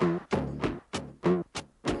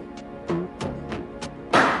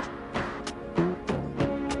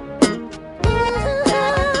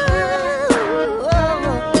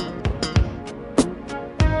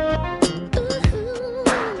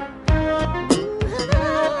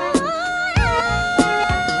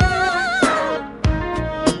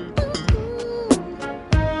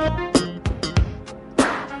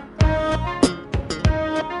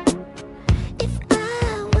 If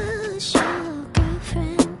I was your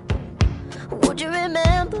girlfriend, would you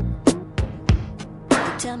remember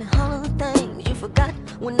Tell me all of the things you forgot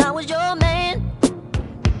when I was your man.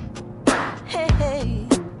 Hey, hey,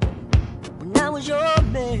 when I was your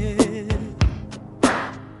man.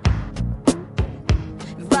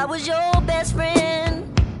 If I was your best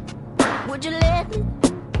friend, would you let me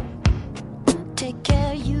take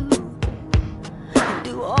care of you and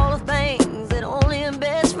do all the things that only a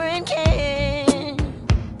best friend can?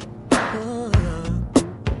 Oh.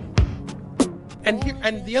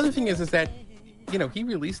 And the other thing is that, you know, he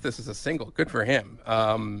released this as a single. Good for him.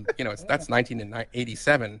 You know, that's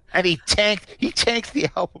 1987. And he tanked the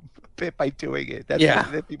album a bit by doing it. That's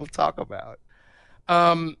what that people talk about.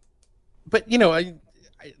 But, you know,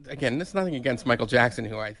 again, there's nothing against Michael Jackson,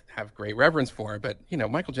 who I have great reverence for, but, you know,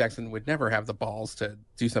 Michael Jackson would never have the balls to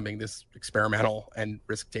do something this experimental and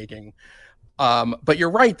risk-taking. But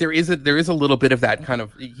you're right, there is a little bit of that kind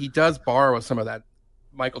of, he does borrow some of that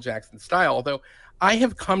Michael Jackson style, although I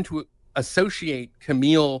have come to associate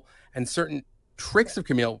Camille and certain tricks of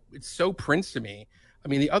Camille. It's so Prince to me. I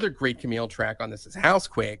mean, the other great Camille track on this is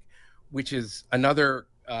Housequake, which is another,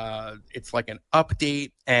 it's like an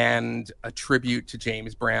update and a tribute to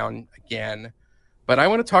James Brown again. But I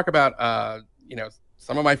want to talk about, you know,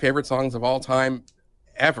 some of my favorite songs of all time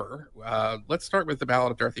ever. Let's start with the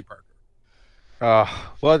Ballad of Dorothy Parker.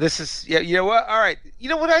 Well, this is, yeah, you know what? All right. You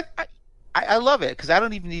know what? I love it because I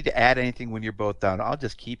don't even need to add anything when you're both done. I'll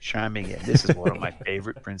just keep chiming in. This is one of my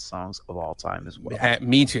favorite Prince songs of all time as well.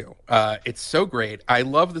 Me too. It's so great. I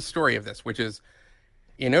love the story of this, which is,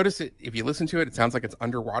 you notice it, if you listen to it, it sounds like it's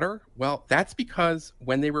underwater. Well, that's because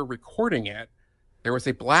when they were recording it, there was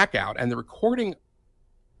a blackout and the recording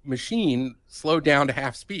machine slowed down to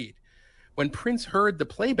half speed. When Prince heard the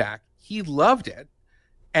playback, he loved it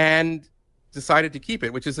and decided to keep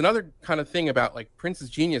it, which is another kind of thing about like Prince's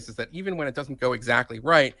genius, is that even when it doesn't go exactly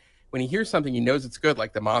right, when he hears something he knows it's good,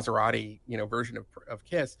 like the Maserati, you know, version of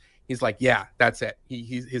Kiss, he's like, yeah, that's it.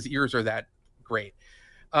 His ears are that great.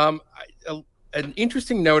 An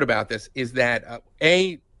interesting note about this is that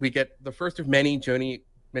we get the first of many Joni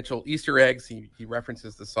Mitchell Easter eggs. He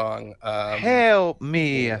references the song Help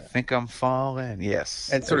Me, I Think I'm Falling. Yes.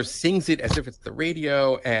 And sort of sings it as if it's the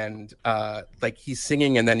radio, and like he's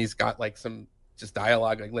singing and then he's got like some just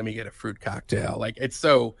dialogue like, let me get a fruit cocktail. Like there's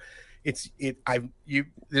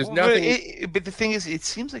nothing. But the thing is, it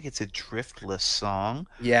seems like it's a driftless song.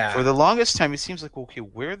 Yeah. For the longest time, it seems like, okay,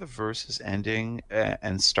 where are the verses ending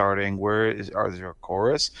and starting? Are there a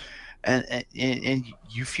chorus? And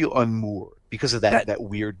you feel unmoored because of that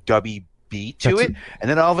weird dubby beat to it. And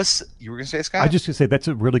then all of a sudden, you were going to say, Scott? I just going to say that's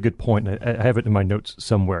a really good point. I have it in my notes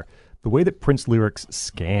somewhere. The way that Prince lyrics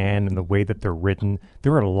scan and the way that they're written,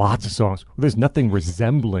 there are lots of songs where there's nothing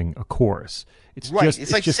resembling a chorus. It's right. just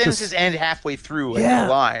it's like just sentences end halfway through a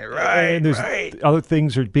line. And there's other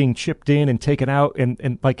things are being chipped in and taken out,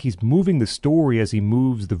 and like he's moving the story as he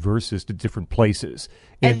moves the verses to different places.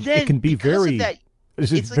 And then it can be very like,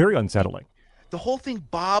 unsettling. The whole thing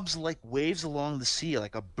bobs like waves along the sea,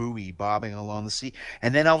 like a buoy bobbing along the sea.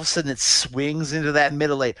 And then all of a sudden it swings into that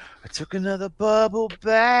middle eight. I took another bubble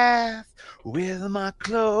bath with my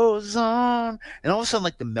clothes on. And all of a sudden,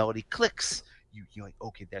 like the melody clicks. You're like,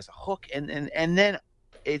 okay, there's a hook. And then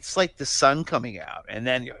it's like the sun coming out. And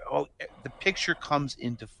then the picture comes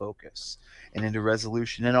into focus and into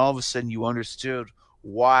resolution. And all of a sudden you understood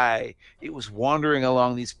why it was wandering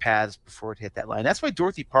along these paths before it hit that line. That's why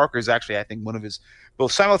Dorothy Parker is actually, I think, one of his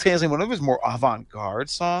more avant-garde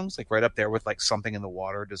songs, like right up there with like Something in the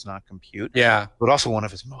Water Does Not Compute. Yeah. But also one of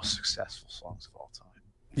his most successful songs of all time.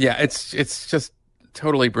 Yeah, it's just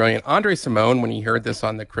totally brilliant. Andre Simone, when he heard this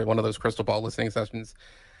on one of those Crystal Ball listening sessions,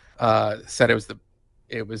 said it was the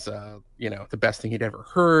best thing he'd ever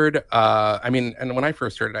heard. I mean, and when I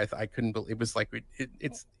first heard it, I couldn't believe it was like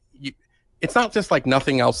it's not just like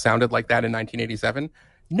nothing else sounded like that in 1987.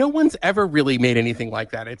 No one's ever really made anything like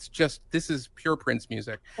that. It's just, this is pure Prince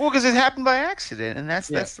music. Well, because it happened by accident, and that's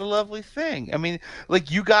the lovely thing. I mean, like,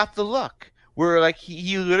 you got the luck. Where like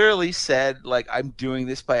he literally said, like, I'm doing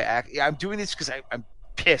this I'm doing this because I'm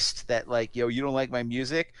pissed that, like, you don't like my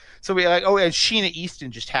music. So we like, and Sheena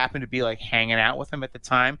Easton just happened to be like hanging out with him at the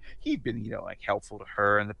time. He'd been, like, helpful to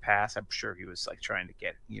her in the past. I'm sure he was like trying to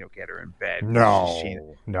get her in bed.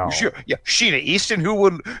 No. Sure. Yeah, Sheena Easton, who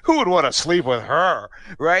would want to sleep with her,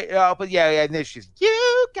 right? But and then she's,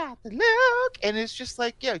 you got the look, and it's just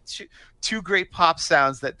like, two great pop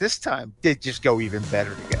sounds that this time did just go even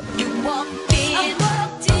better together. You walked in, I woke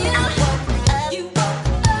up,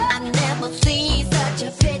 I never seen such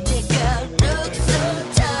a pretty girl look so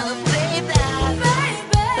tough, baby.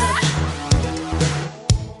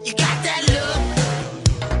 You got that look,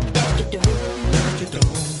 yes you do.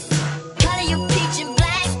 Color you peach and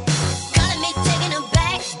black.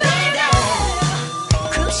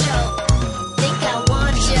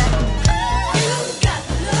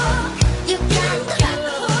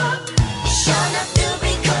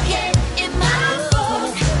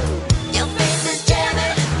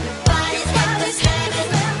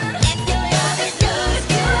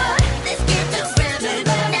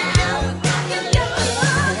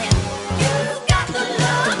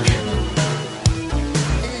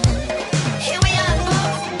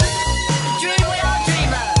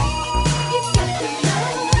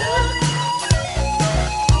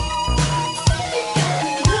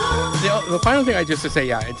 final thing I just to say,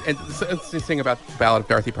 the thing about the Ballad of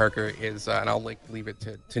Dorothy Parker is, and I'll leave it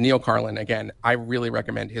to Neil Carlin again. I really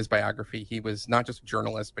recommend his biography. He was not just a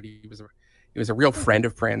journalist, but he was a real friend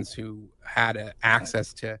of Prince who had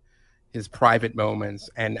access to his private moments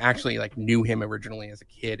and actually knew him originally as a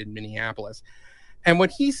kid in Minneapolis. And when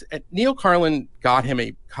Neil Carlin got him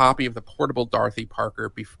a copy of the portable Dorothy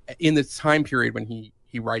Parker in the time period when he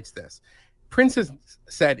writes this. Prince has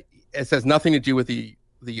said it has nothing to do with the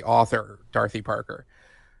author, Dorothy Parker.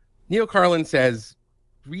 Neil Carlin says,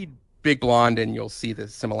 read Big Blonde and you'll see the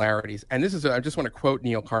similarities. And this is, I just want to quote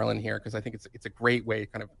Neil Carlin here because I think it's a great way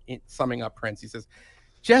kind of summing up Prince. He says,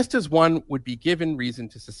 just as one would be given reason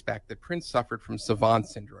to suspect that Prince suffered from savant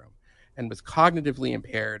syndrome and was cognitively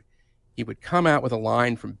impaired, he would come out with a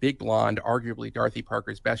line from Big Blonde, arguably Dorothy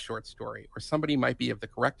Parker's best short story, or somebody might be of the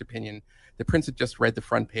correct opinion that Prince had just read the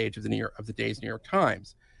front page of the day's New York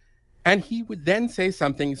Times. And he would then say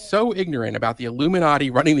something so ignorant about the Illuminati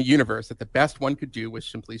running the universe that the best one could do was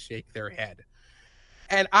simply shake their head.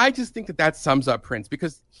 And I just think that sums up Prince,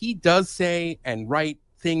 because he does say and write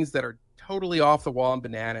things that are totally off the wall and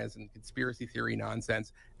bananas and conspiracy theory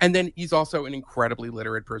nonsense. And then he's also an incredibly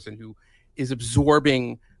literate person who is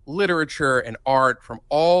absorbing literature and art from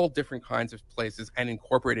all different kinds of places and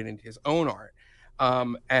incorporated into his own art.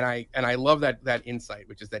 And I love that insight,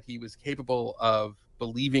 which is that he was capable of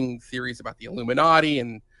believing theories about the Illuminati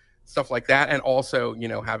and stuff like that, and also,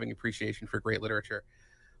 having appreciation for great literature.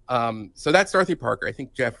 So that's Dorothy Parker. I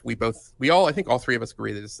think, Jeff, I think all three of us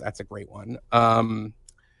agree that that's a great one.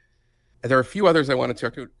 There are a few others I want to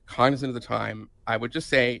talk to, cognizant of the time. I would just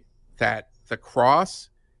say that The Cross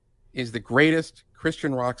is the greatest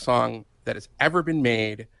Christian rock song that has ever been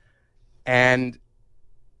made. And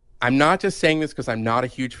I'm not just saying this because I'm not a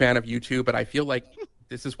huge fan of U2, but I feel like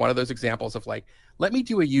this is one of those examples of let me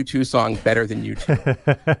do a U2 song better than U2.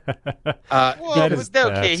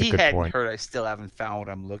 Okay, he hadn't heard I Still Haven't Found What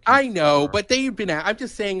I'm Looking For. I know, but they've been I'm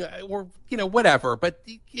just saying, or, whatever. But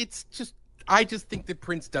it's just, I just think that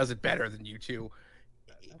Prince does it better than U2.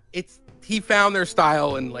 He found their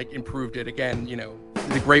style and improved it again.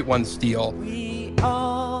 The great ones steal. We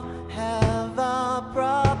all have our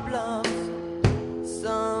problems,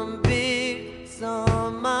 some big,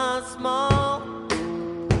 some are small.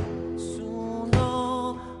 Soon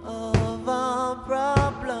all of our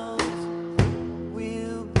problems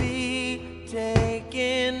will be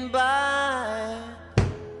taken by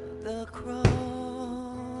the cross.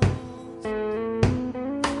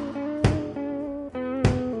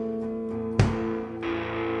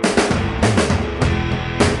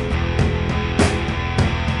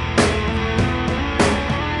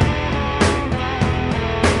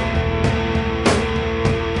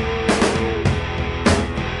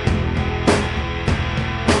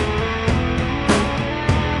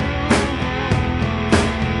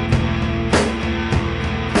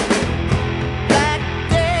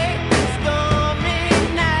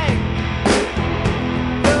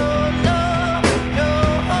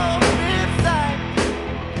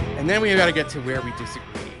 Then we got to get to where we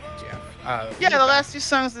disagree, Jeff. The last two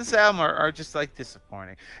songs of this album are just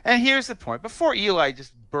disappointing. And here's the point: before Eli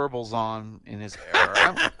just burbles on in his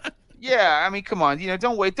era, come on,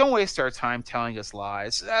 don't waste our time telling us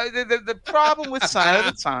lies. The problem with Sign of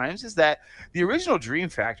the Times is that the original Dream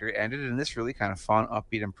Factory ended in this really kind of fun,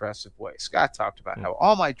 upbeat, impressive way. Scott talked about how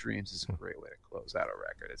All My Dreams is a great way to close out a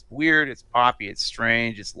record. It's weird, it's poppy, it's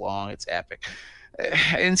strange, it's long, it's epic.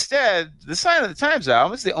 Instead, the Sign of the Times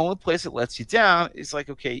album is the only place that lets you down. It's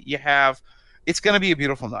okay, It's Gonna Be a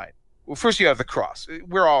Beautiful Night. Well, first you have The Cross.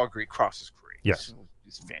 We're all agree Cross is great. Yes.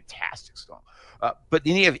 It's a fantastic song. But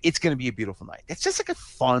then you have It's Gonna Be a Beautiful Night. It's just a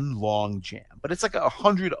fun, long jam. But it's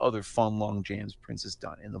 100 other fun, long jams Prince has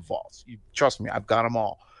done in the vaults. Trust me, I've got them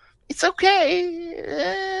all. It's okay.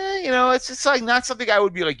 It's just not something I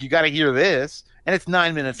would be you got to hear this. And it's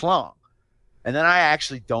 9 minutes long. And then I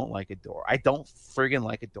actually don't like Adore. I don't friggin'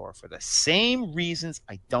 like Adore for the same reasons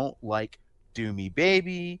I don't like Do Me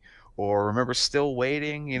Baby or Remember Still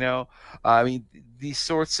Waiting, these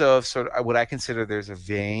sorts of what I consider there's a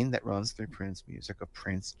vein that runs through Prince music, a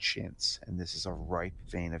Prince chintz, and this is a ripe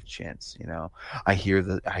vein of chintz. I hear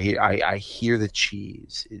the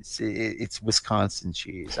cheese. It's Wisconsin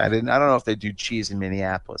cheese. I don't know if they do cheese in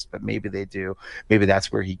Minneapolis, but maybe they do. Maybe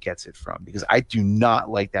that's where he gets it from, because I do not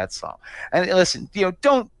like that song. And listen,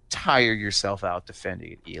 don't tire yourself out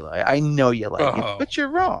defending it, Eli. I know you like it, but you're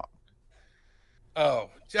wrong. Oh,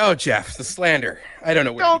 Jeff, the slander. I don't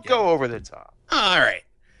know where. Don't go over the top. All right.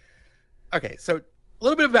 Okay, so a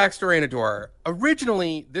little bit of backstory on Adore.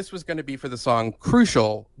 Originally, this was going to be for the song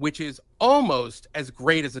Crucial, which is almost as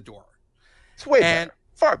great as Adore. It's way better.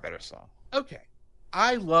 Far better song. Okay.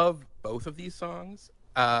 I love both of these songs.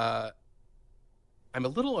 I'm a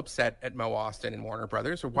little upset at Mo Austin and Warner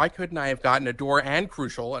Brothers, or why couldn't I have gotten Adore and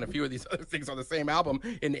Crucial and a few of these other things on the same album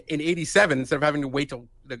in 87 instead of having to wait till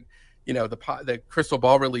the Crystal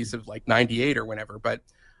Ball release of like 98 or whenever. But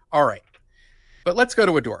all right. But let's go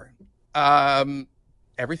to Adore.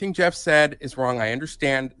 Everything Jeff said is wrong. I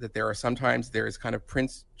understand that there is kind of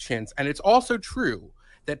Prince chintz. And it's also true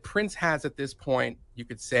that Prince has at this point, you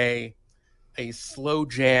could say, a slow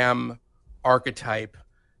jam archetype.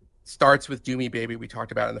 Starts with Do Me Baby, we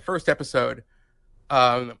talked about in the first episode.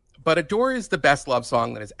 But Adore is the best love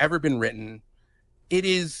song that has ever been written. It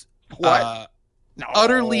is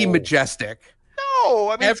utterly majestic. No,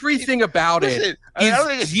 I mean, everything about it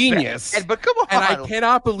is genius. But come on. And I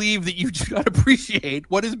cannot believe that you do not appreciate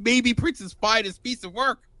what is maybe Prince's finest piece of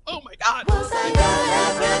work. Oh my God. Was I your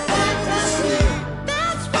everything to see?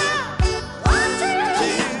 That's right. Until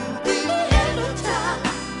the end of time,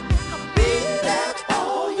 I'll be there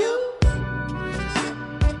for you.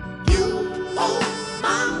 You own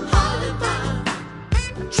my heart and mind.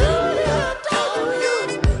 Truly adore you.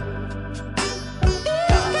 These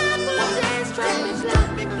kind days strange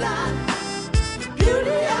left me blind.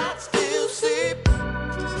 Beauty I still see.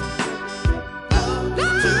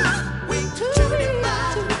 Love weak to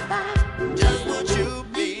divine. Just what you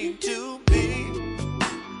mean to be.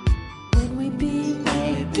 When we be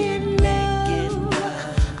making love,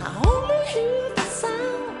 I only hear the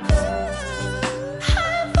sound.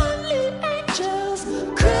 Heavenly angels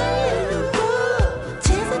crying above,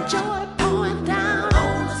 tears of joy pouring down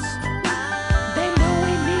on us. They know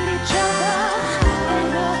we need each other. They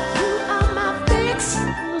know you are my fix.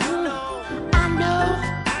 I know,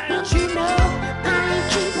 don't you know? I ain't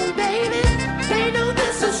keeping, baby. They know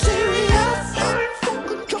this is serious. I ain't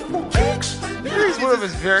fucking couple kicks. Here's one of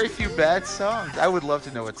his very few bad songs. I would love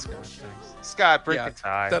to know what Scott thinks. Scott, break the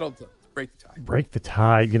tie. Break the tie. Break the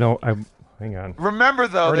tie. Hang on. Remember,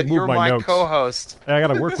 though, Already that moved you're my my notes. co-host. I got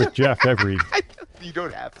to work with Jeff every You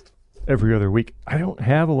don't have to. every other week. I don't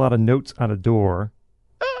have a lot of notes on Adore.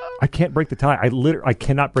 I can't break the tie. I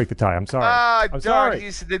cannot break the tie. I'm sorry. I'm Darn, sorry.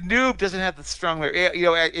 the noob doesn't have the strong.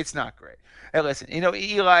 It's not great. Hey, listen,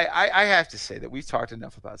 Eli, I have to say that we've talked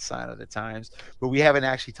enough about Sign of the Times, but we haven't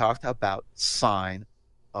actually talked about Sign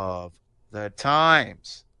of the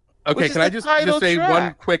Times. Okay, which is can I the just title say track.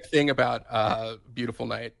 one quick thing about Beautiful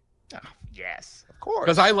Night? Yes, of course.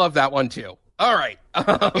 Because I love that one too. All right.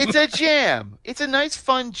 It's a jam. It's a nice,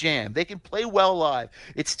 fun jam. They can play well live.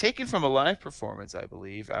 It's taken from a live performance, I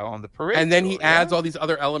believe, on the parade. And then he tour, adds all these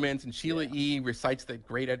other elements, and Sheila E. recites the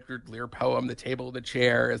great Edgar Lear poem, "The Table, the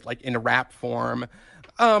Chair," is like in a rap form.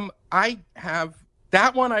 I have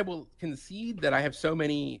that one. I will concede that I have so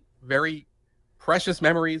many very precious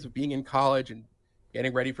memories of being in college and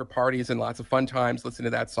getting ready for parties and lots of fun times listening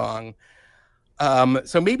to that song.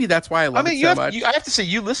 So maybe that's why I love it so much. I have to say,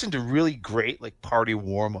 you listen to really great like party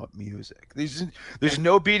warm up music. There's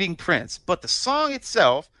no beating Prince, but the song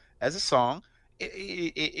itself, as a song,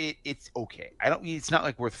 it's okay. It's not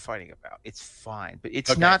like worth fighting about. It's fine, but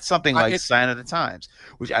it's not something like Sign of the Times.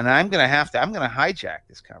 And I'm gonna hijack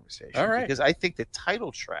this conversation, all right, because I think the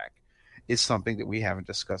title track is something that we haven't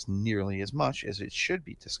discussed nearly as much as it should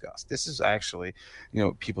be discussed. This is actually,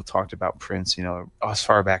 people talked about Prince, as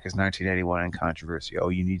far back as 1981 in Controversy. Oh,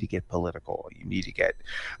 you need to get political. You need to get,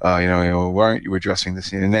 why aren't you addressing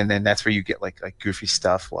this? And then that's where you get like goofy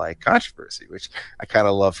stuff like Controversy, which I kind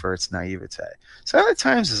of love for its naivete. Sign of the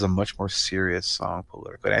Times is a much more serious song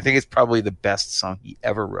politically. And I think it's probably the best song he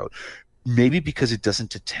ever wrote. Maybe because it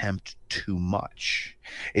doesn't attempt too much.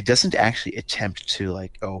 It doesn't actually attempt to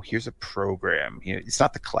here's a program. It's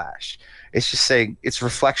not the Clash. It's just saying it's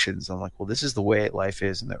reflections on this is the way life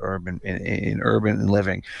is in the urban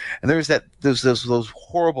living. And there's those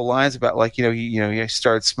horrible lines about he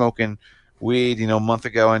started smoking weed a month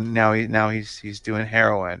ago, and now he's doing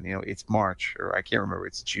heroin. It's March, or I can't remember.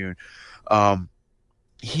 It's June.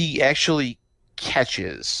 He actually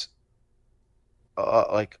catches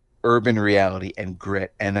urban reality and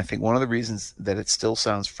grit, and I think one of the reasons that it still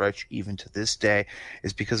sounds fresh even to this day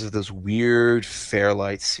is because of those weird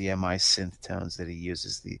Fairlight CMI synth tones that he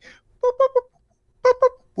uses, the boop, boop,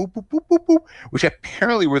 boop, boop, boop, boop, boop, boop, which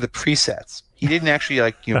apparently were the presets. He didn't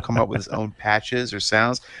actually come up with his own patches or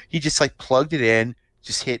sounds. He just plugged it in,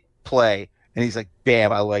 just hit play, and he's like,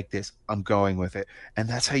 bam, I like this, I'm going with it. And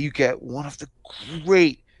that's how you get one of the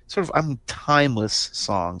great timeless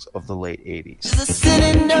songs of the late 80s. Just a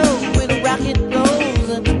city note with a rocket goes,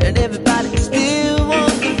 and everybody still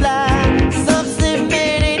wants to fly. Some say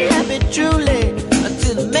man ain't happy truly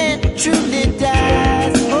until the man truly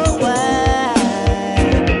dies. Oh why?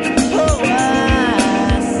 Oh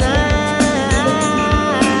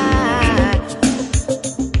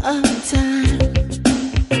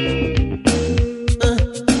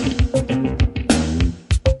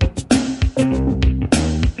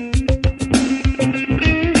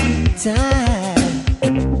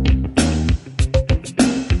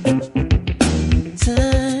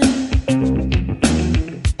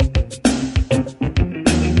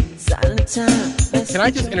Can I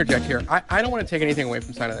just interject here? I don't want to take anything away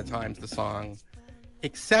from Sign of the Times, the song,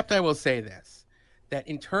 except I will say this, that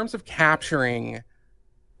in terms of capturing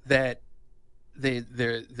that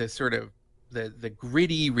the sort of the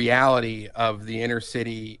gritty reality of the inner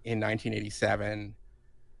city in 1987,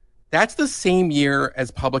 that's the same year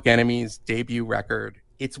as Public Enemy's debut record.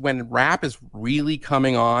 It's when rap is really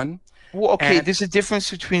coming on. Well, okay, And- there's a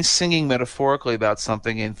difference between singing metaphorically about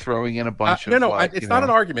something and throwing in a bunch of no, like, it's you not know. an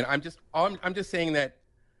argument. I'm just saying that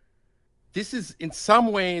this is in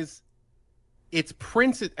some ways, it's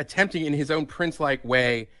Prince attempting in his own Prince-like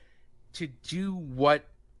way to do what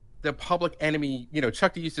the Public Enemy,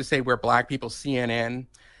 Chuck D used to say, where black people CNN.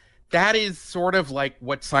 That is sort of like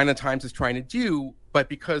what Sign of the Times is trying to do, but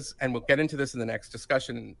because, and we'll get into this in the next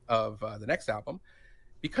discussion of the next album,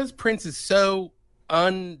 because Prince is so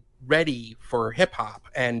unready for hip hop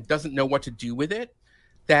and doesn't know what to do with it,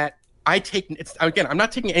 that I'm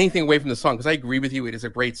not taking anything away from the song, because I agree with you. It is a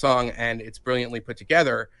great song and it's brilliantly put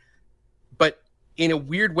together. But in a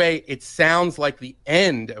weird way, it sounds like the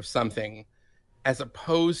end of something as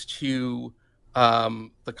opposed to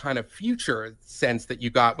the kind of future sense that you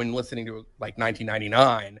got when listening to like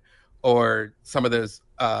 1999 or some of those,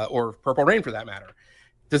 or Purple Rain for that matter.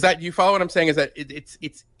 Do you follow what I'm saying? Is that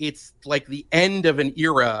it's like the end of an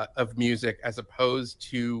era of music as opposed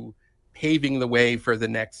to paving the way for the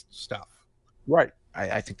next stuff. Right.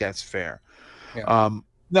 I think that's fair. Yeah.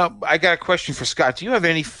 Now, I got a question for Scott. Do you have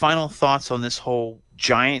any final thoughts on this whole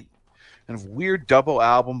giant kind of weird double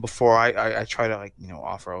album before I try to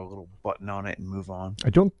offer a little button on it and move on? I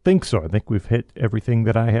don't think so. I think we've hit everything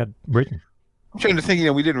that I had written. I'm trying to think,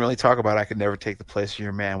 we didn't really talk about I Could Never Take the Place of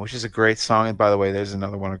Your Man, which is a great song. And by the way, there's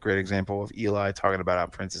another one, a great example of Eli talking about how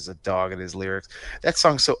Prince is a dog in his lyrics. That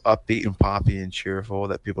song's so upbeat and poppy and cheerful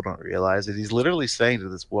that people don't realize it. He's literally saying to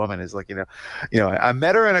this woman, is like, I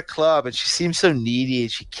met her in a club and she seemed so needy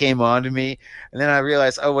and she came on to me. And then I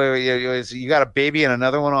realized, oh, wait, you got a baby and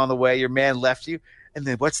another one on the way. Your man left you. And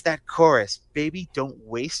then what's that chorus? Baby, don't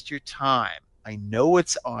waste your time. I know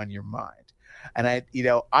it's on your mind. And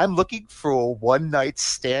I'm looking for a one-night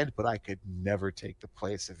stand, but I could never take the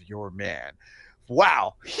place of your man.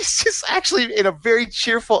 Wow. He's just actually in a very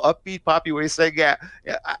cheerful, upbeat, poppy way saying, yeah,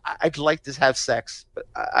 I'd like to have sex, but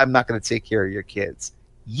I'm not going to take care of your kids.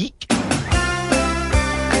 Yeek.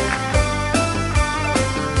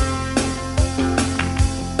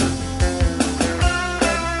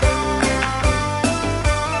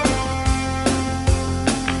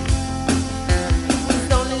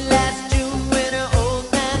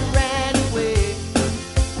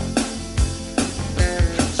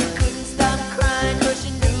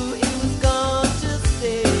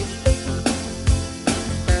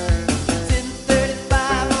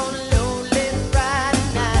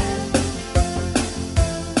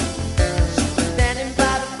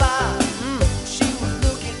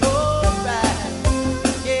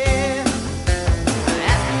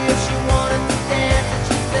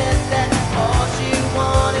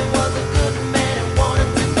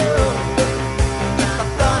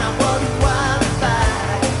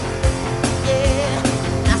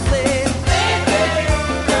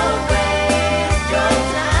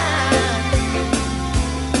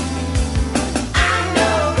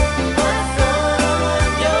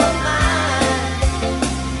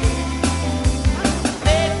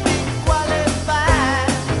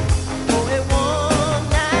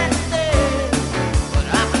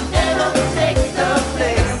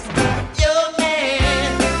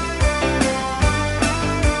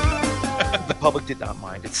 Public did not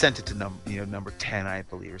mind. It sent it to number 10, I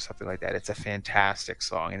believe, or something like that. It's a fantastic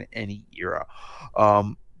song in any era.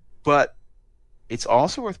 But it's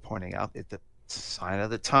also worth pointing out that the Sign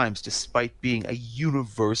of the Times, despite being a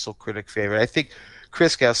universal critic favorite, I think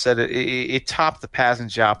Christgau said it topped the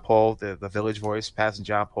Passenger poll, the Village Voice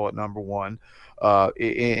Passenger poll at number 1,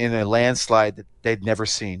 in a landslide that they'd never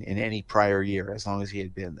seen in any prior year as long as he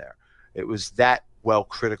had been there. It was that well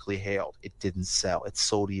critically hailed. It didn't sell. It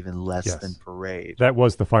sold even less than Parade. That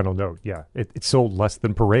was the final note, yeah. It sold less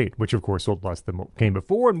than Parade, which of course sold less than what came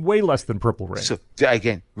before and way less than Purple Rain. So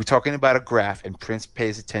again, we're talking about a graph, and Prince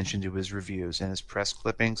pays attention to his reviews and his press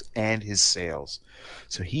clippings and his sales.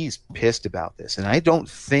 So he's pissed about this. And I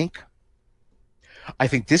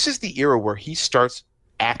think this is the era where he starts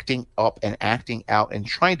acting up and acting out and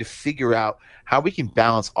trying to figure out how we can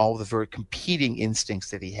balance all the very competing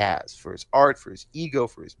instincts that he has for his art, for his ego,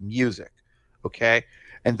 for his music. Okay?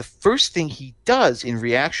 And the first thing he does in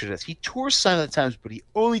reaction to this, he tours Sign of the Times, but he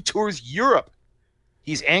only tours Europe.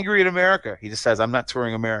 He's angry at America. He decides, I'm not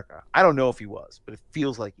touring America. I don't know if he was, but it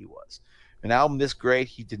feels like he was. An album this great,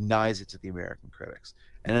 he denies it to the American critics.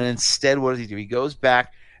 And then instead, what does he do? He goes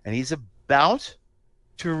back and he's about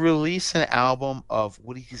to release an album of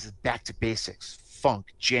what he uses back to basics,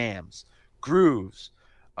 funk, jams, grooves,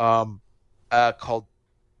 called,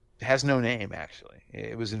 has no name actually.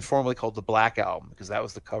 It was informally called the Black Album because that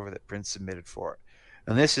was the cover that Prince submitted for it.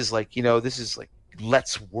 And this is like, this is like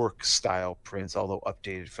Let's Work style Prince, although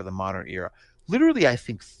updated for the modern era. Literally, I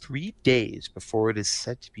think 3 days before it is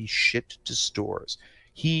set to be shipped to stores,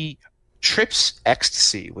 he trips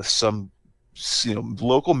ecstasy with some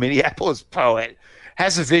local Minneapolis poet,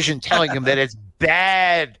 has a vision telling him that it's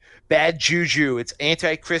bad juju, it's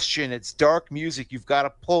anti-Christian, it's dark music, you've got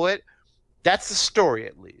to pull it. That's the story,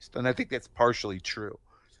 at least, and I think that's partially true.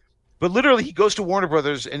 But literally, he goes to Warner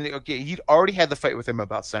Brothers, and he'd already had the fight with him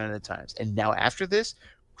about Sign of the Times, and now after this,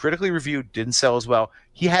 critically reviewed, didn't sell as well.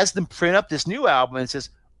 He has them print up this new album and says,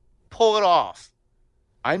 pull it off.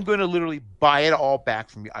 I'm going to literally buy it all back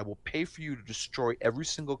from you. I will pay for you to destroy every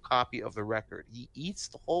single copy of the record. He eats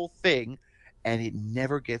the whole thing, and it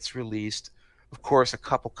never gets released. Of course, a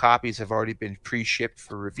couple copies have already been pre-shipped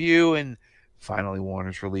for review, and finally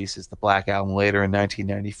Warner's releases the Black Album later in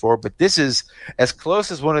 1994. But this is as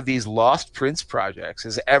close as one of these lost Prince projects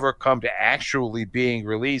has ever come to actually being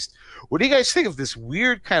released. What do you guys think of this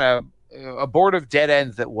weird kind of abortive dead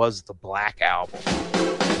end that was the Black Album?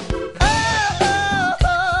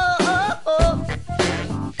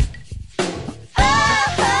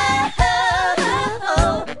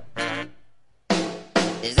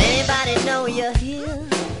 Does anybody know you're here?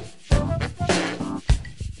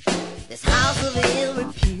 This house of ill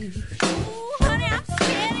repute. Ooh, honey, I'm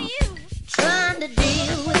scared of you. Trying to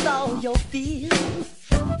deal with all your fears.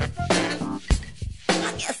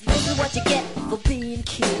 I guess this is what you get for being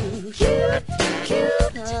cute.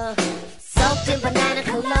 Cute. Soaked in banana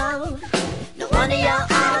cologne. No wonder you're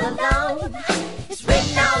all alone. It's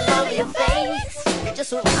written all over your face.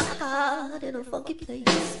 Just a rock hard in a funky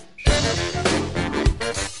place.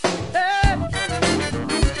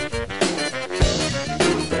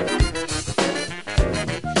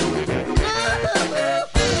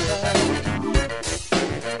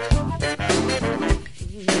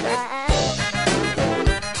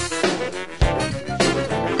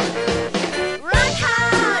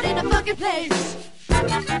 Place.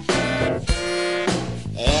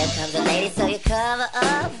 Here comes a lady, so you cover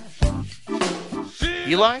up.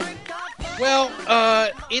 Eli? Well,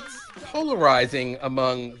 it's polarizing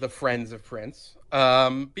among the friends of Prince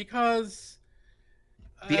because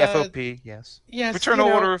The FOP, yes. Yes, Fraternal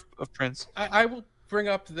you know, Order of Prince. I will bring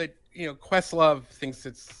up that Questlove thinks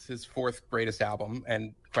it's his fourth greatest album,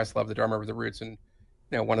 and Questlove, the drummer of the Roots, and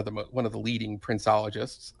one of the leading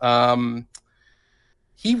Princeologists.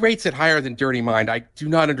 He rates it higher than Dirty Mind. I do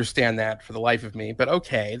not understand that for the life of me, but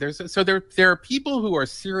okay. There are people who are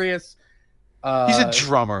serious. He's a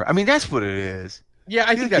drummer. I mean, that's what it is. Yeah,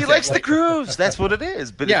 I think that's he likes the grooves. That's what it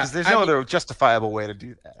is. But Yeah, there's no other justifiable way to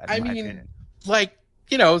do that. in my opinion.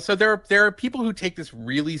 So there are people who take this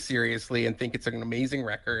really seriously and think it's an amazing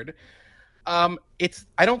record. I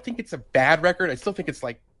don't think it's a bad record. I still think it's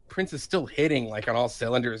like Prince is still hitting like on all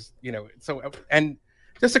cylinders. So and.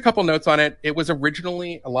 Just a couple notes on it. It was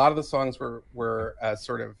originally, a lot of the songs were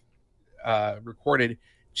recorded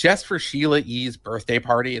just for Sheila E.'s birthday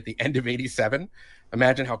party at the end of '87.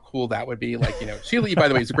 Imagine how cool that would be. Like, Sheila E., by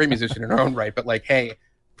the way, is a great musician in her own right, but like, hey,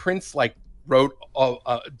 Prince wrote,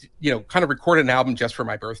 kind of recorded an album just for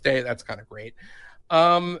my birthday. That's kind of great.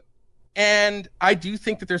 And I do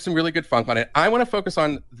think that there's some really good funk on it. I want to focus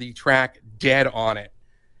on the track Dead on It.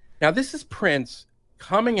 Now, this is Prince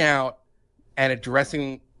coming out and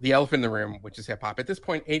addressing the elephant in the room, which is hip hop. At this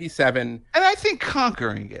point, 87. And I think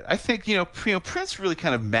conquering it. I think, Prince really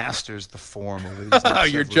kind of masters the form of it. Oh,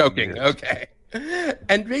 you're joking. Years. Okay.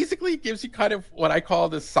 And basically gives you kind of what I call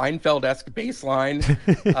the Seinfeld-esque bass line.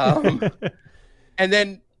 And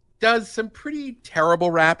then does some pretty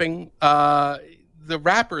terrible rapping. The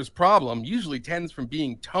rapper's problem usually tends from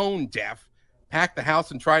being tone deaf. Pack the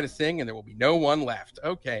house and try to sing, and there will be no one left.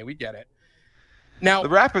 Okay, we get it. Now,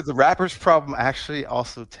 the rapper's problem actually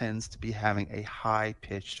also tends to be having a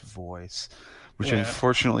high-pitched voice, which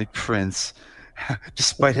unfortunately Prince,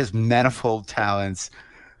 despite his manifold talents,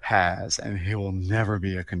 has, and he will never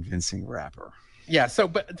be a convincing rapper. Yeah. So,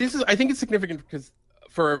 but I think it's significant because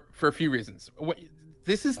for a few reasons.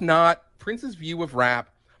 This is not Prince's view of rap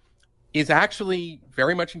is actually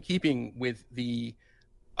very much in keeping with the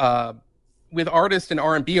with artists and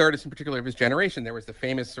R&B artists in particular of his generation. There was the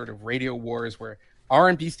famous sort of radio wars where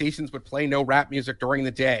R&B stations would play no rap music during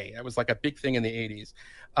the day. That was like a big thing in the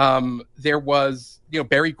 80s. There was,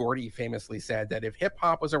 Berry Gordy famously said that if hip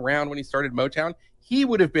hop was around when he started Motown, he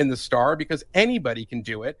would have been the star because anybody can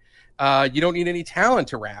do it. You don't need any talent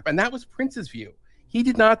to rap. And that was Prince's view. He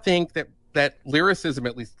did not think that lyricism,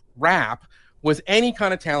 at least rap, was any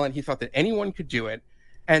kind of talent. He thought that anyone could do it.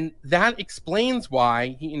 And that explains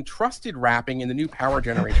why he entrusted rapping in the new power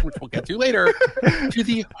generation, which we'll get to later, to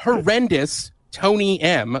the horrendous Tony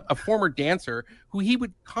M, a former dancer who he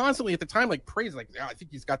would constantly at the time praise, I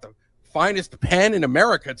think he's got the finest pen in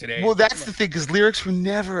America today. Well, that's the thing, because lyrics were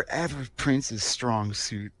never ever Prince's strong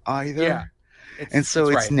suit either. Yeah. And so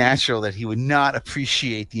it's right. natural that he would not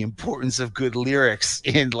appreciate the importance of good lyrics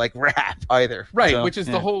in rap either. Right, So, which is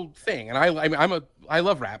yeah. the whole thing. And I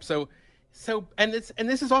love rap. So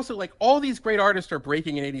this is also all these great artists are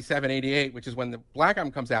breaking in 87, 88, which is when the Black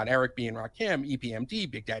Album comes out. Eric B and Rakim, EPMD,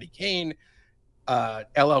 Big Daddy Kane,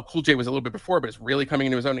 LL Cool J was a little bit before, but it's really coming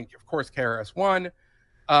into his own. And of course, KRS-One.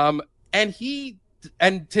 And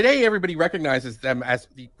today everybody recognizes them as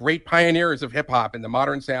the great pioneers of hip hop and the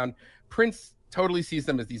modern sound. Prince totally sees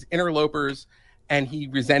them as these interlopers, and he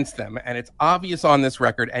resents them. And it's obvious on this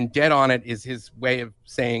record, and Dead on It is his way of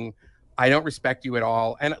saying, I don't respect you at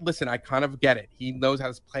all. And listen, I kind of get it. He knows how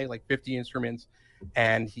to play 50 instruments,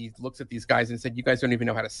 and he looks at these guys and said, you guys don't even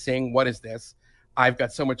know how to sing. What is this? I've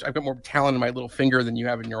got more talent in my little finger than you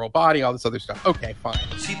have in your whole body, all this other stuff. Okay, fine.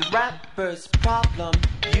 See, the rapper's problem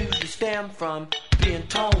usually stem from being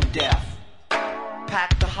tone deaf.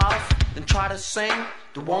 Pack the house, then try to sing,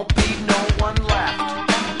 there won't be no one left.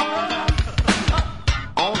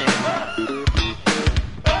 Own it.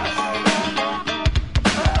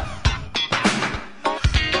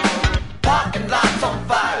 Parking lots on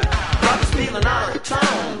fire, brothers feeling out of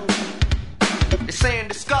tone. They're saying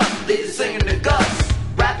disgust, they're singing the guts.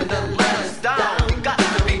 Rather than let us down, we got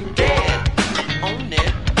to be dead. Own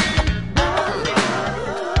it.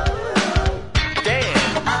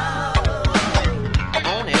 Dead.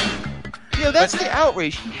 Own it. That's the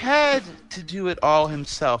outrage. He had to do it all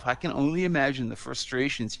himself. I can only imagine the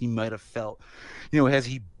frustrations he might have felt, as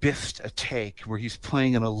he biffed a take where he's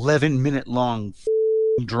playing an 11-minute long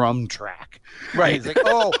drum track. Right. And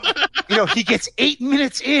he's like, he gets 8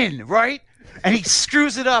 minutes in, right? And he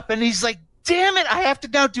screws it up, and he's like, damn it, I have to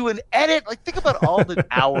now do an edit. Think about all the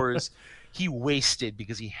hours he wasted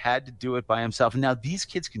because he had to do it by himself. And now these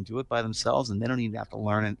kids can do it by themselves, and they don't even have to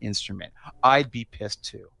learn an instrument. I'd be pissed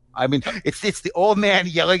too. I mean, it's the old man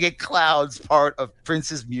yelling at clouds part of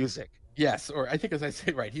Prince's music. Yes, or I think, as I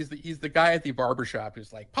say, right, he's the guy at the barbershop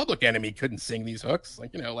who's like, Public Enemy couldn't sing these hooks.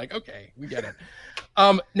 Okay, we get it.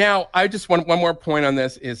 Now, I just want one more point on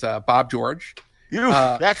this is Bob George.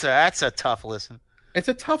 That's a tough listen. It's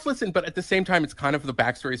a tough listen, but at the same time, it's kind of the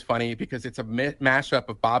backstory is funny because it's a mashup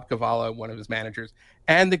of Bob Cavallo, one of his managers,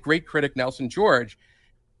 and the great critic Nelson George.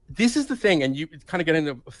 This is the thing, and you kind of get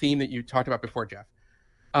into a theme that you talked about before, Jeff.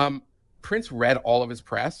 Prince read all of his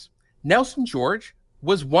press. Nelson George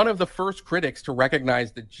was one of the first critics to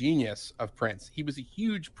recognize the genius of Prince. He was a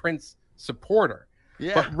huge Prince supporter,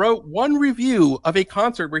 but wrote one review of a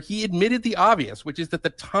concert where he admitted the obvious, which is that the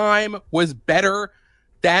time was better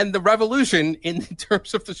than the revolution in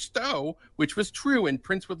terms of the show, which was true, and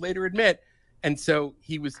Prince would later admit. And so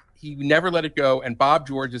he never let it go. And Bob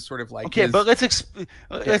George is sort of like, okay, but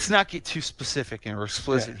let's not get too specific or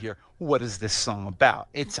explicit here. What is this song about?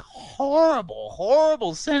 It's a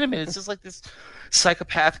horrible sentiment. It's just like this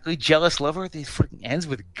psychopathically jealous lover that freaking ends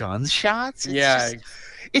with gunshots.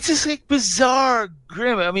 It's just bizarre,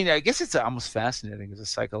 grim. I mean, I guess it's almost fascinating as a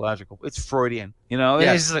psychological. It's Freudian,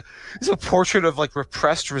 It's a portrait of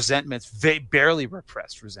repressed resentments, barely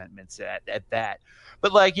repressed resentments at that.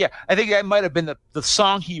 But I think that might have been the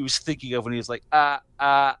song he was thinking of when he was like,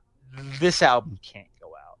 this album can't go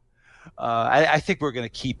out. I think we're gonna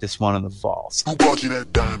keep this one in the vaults. Who bought you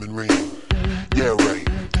that diamond ring? Yeah, right.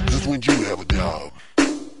 Just when you have a job.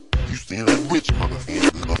 You seen that rich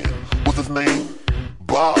motherfucker. What's his name?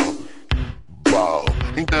 Bob.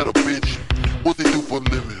 Ain't that a bitch? What they do for a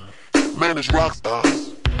living? Manage rock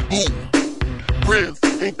stars. Who? Prince.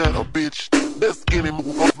 Ain't that a bitch? That skinny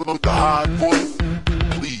motherfucker with the high voice.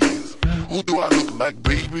 Please. Who do I look like,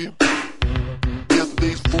 baby?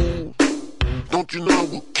 Yesterday's fool. Don't you know I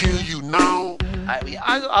will kill you now?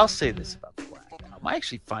 I'll say this about the Black Album. I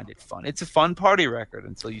actually find it fun. It's a fun party record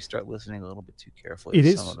until you start listening a little bit too carefully. It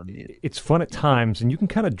is. It's fun at times, and you can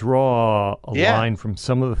kind of draw a line from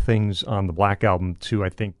some of the things on the Black Album to I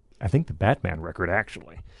think the Batman record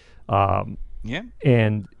actually. And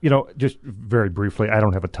just very briefly, I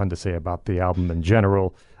don't have a ton to say about the album in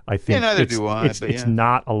general. I think neither it's, do I, it's, but it's yeah.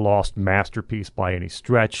 not a lost masterpiece by any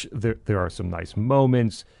stretch. There are some nice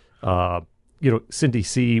moments. Cindy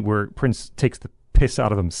C, where Prince takes the piss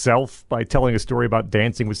out of himself by telling a story about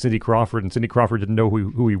dancing with Cindy Crawford, and Cindy Crawford didn't know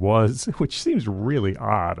who he was, which seems really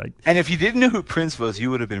odd. And if you didn't know who Prince was,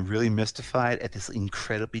 you would have been really mystified at this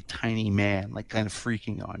incredibly tiny man, like kind of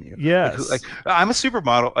freaking on you. Yes. Like I'm a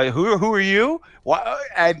supermodel. Who are you? Why?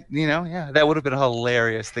 And that would have been a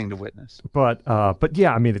hilarious thing to witness. But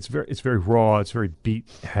yeah, I mean, it's very raw. It's very beat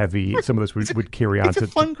heavy. Some of this would carry on to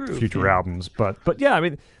future albums. But yeah, I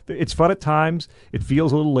mean, it's fun at times. It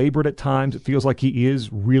feels a little labored at times. It feels like he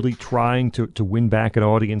is really trying to win back an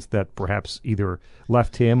audience that perhaps either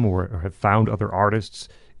left him or have found other artists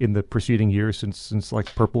in the preceding years since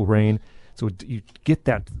like Purple Rain. So you get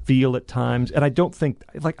that feel at times, and I don't think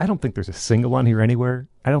there's a single on here anywhere.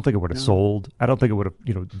 I don't think it would have sold. I don't think it would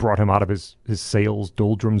have brought him out of his sales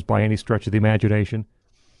doldrums by any stretch of the imagination.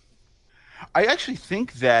 I actually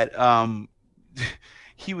think that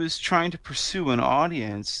he was trying to pursue an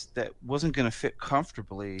audience that wasn't going to fit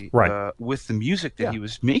comfortably with the music that he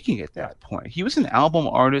was making at that point. He was an album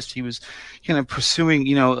artist. He was kind of pursuing,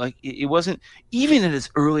 it wasn't even at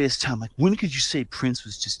his earliest time. Like, when could you say Prince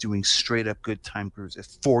was just doing straight up good time grooves?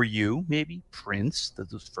 For You, maybe Prince,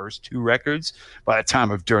 those first two records. By the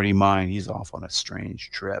time of Dirty Mind, he's off on a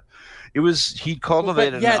strange trip. He'd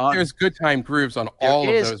cultivated. There's good time grooves on all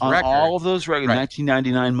of those records. All of those records,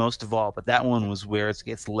 1999 most of all. But that one was where it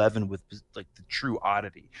gets leavened with like the true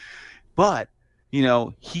oddity. But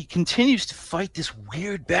he continues to fight this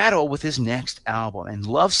weird battle with his next album, and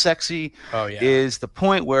Love Sexy is the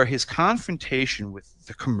point where his confrontation with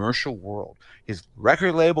the commercial world, his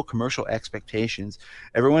record label commercial expectations,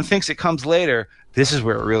 everyone thinks it comes later. This is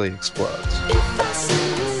where it really explodes.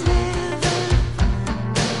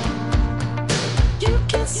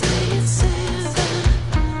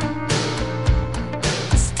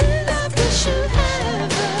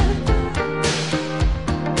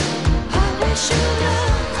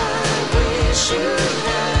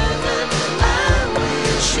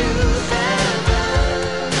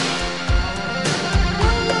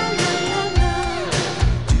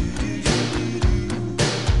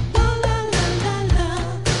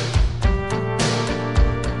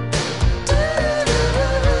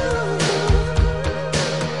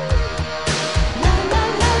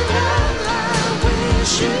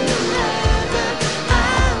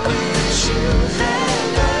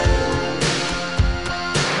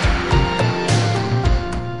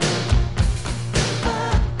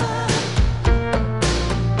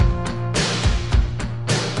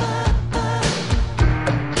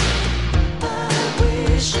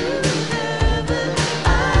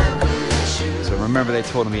 Remember, they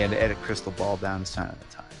told him he had to edit Crystal Ball down to time.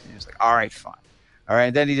 And he was like, all right, fine. All right,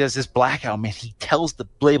 and then he does this Black Album, and he tells the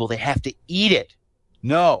label they have to eat it.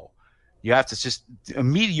 No. You have to just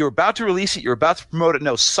immediately, you're about to release it, you're about to promote it.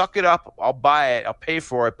 No, suck it up. I'll buy it. I'll pay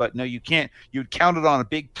for it. But no, you can't. You'd count it on a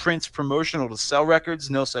big Prince promotional to sell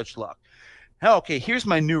records. No such luck. Hell, okay, here's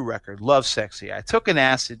my new record, Love Sexy. I took an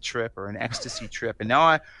acid trip or an ecstasy trip, and now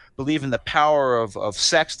I believe in the power of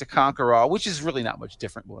sex to conquer all, which is really not much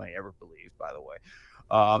different than I ever believed, by the way.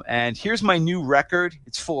 And here's my new record.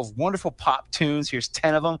 It's full of wonderful pop tunes. Here's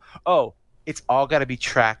 10 of them. Oh, it's all got to be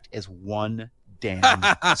tracked as one damn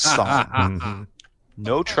song. Mm-hmm.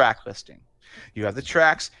 No track listing. You have the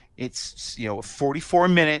tracks. It's a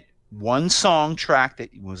 44-minute one song track that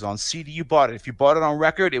was on CD. You bought it. If you bought it on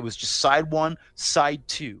record, it was just side one, side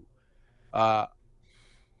two. A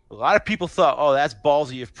lot of people thought, oh, that's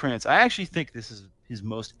ballsy of Prince. I actually think this is his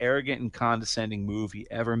most arrogant and condescending move he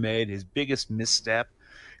ever made, his biggest misstep,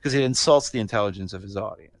 because it insults the intelligence of his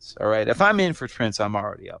audience. All right, if I'm in for Prince, I'm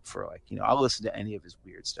already up for I'll listen to any of his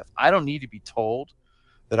weird stuff. I don't need to be told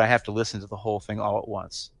that I have to listen to the whole thing all at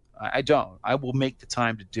once. I don't. I will make the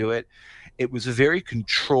time to do it. It was a very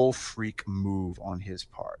control freak move on his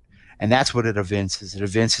part. And that's what it evinces. It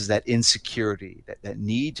evinces that insecurity, that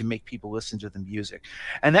need to make people listen to the music.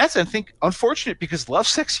 And that's, I think, unfortunate, because Love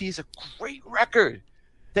Sexy is a great record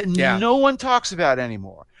that no one talks about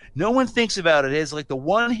anymore. No one thinks about it as like the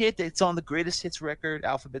one hit that's on the greatest hits record,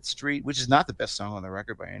 Alphabet Street, which is not the best song on the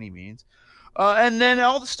record by any means. And then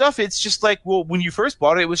all the stuff, it's just like, well, when you first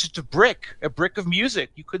bought it, it was just a brick of music.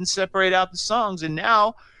 You couldn't separate out the songs. And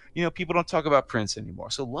now, people don't talk about Prince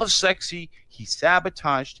anymore. So Love Sexy, he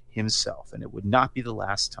sabotaged himself, and it would not be the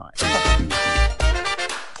last time.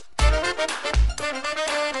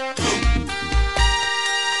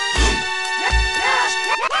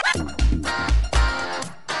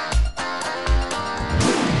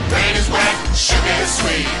 Rain is wet, sugar is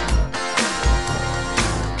sweet.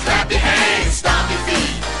 Clap your hands, stomp your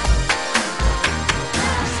feet.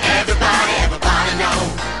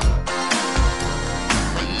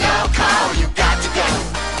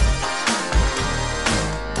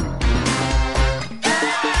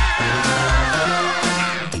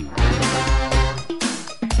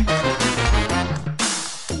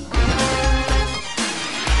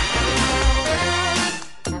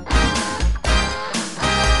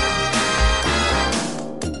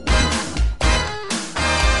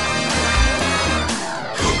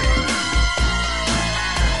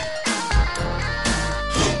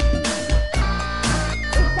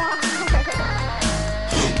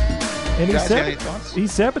 And You guys got any thoughts? he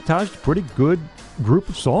sabotaged a pretty good group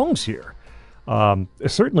of songs here.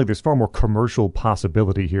 Certainly, there's far more commercial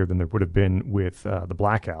possibility here than there would have been with the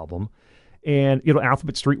Black Album. And,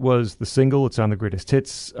 Alphabet Street was the single. It's on the Greatest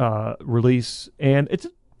Hits release. And it's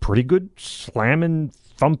a pretty good slamming,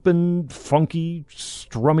 thumping, funky,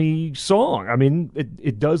 strummy song. I mean,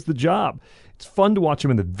 it does the job. It's fun to watch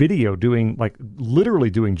him in the video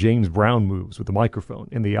literally doing James Brown moves with the microphone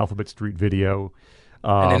in the Alphabet Street video.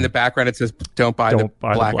 And in the background, it says, don't buy the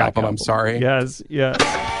Black Album, I'm sorry. Yes, yes.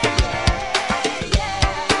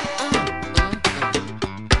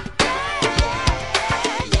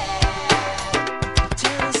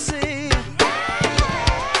 Tennessee,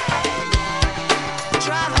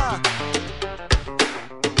 try her.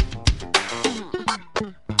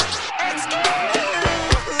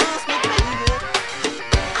 Excuse me, baby.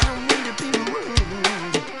 I don't mean to be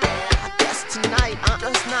rude. I guess tonight I'm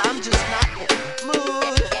just not in the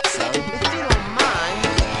mood. So if you don't mind,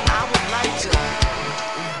 I would like to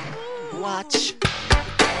watch.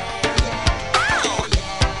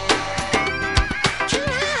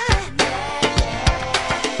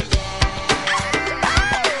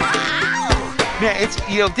 Man, it's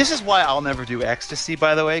this is why I'll never do ecstasy,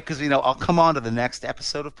 by the way, because I'll come on to the next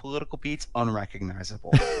episode of Political Beats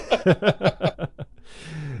unrecognizable.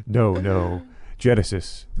 No.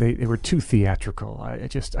 Genesis, they were too theatrical. I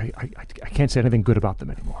can't say anything good about them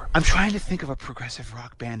anymore. I'm trying to think of a progressive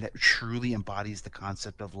rock band that truly embodies the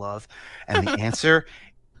concept of love, and the answer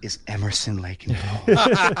is Emerson, Lake and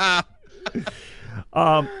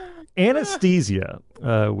Palmer. Anesthesia,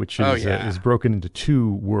 which is broken into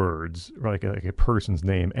two words, like a person's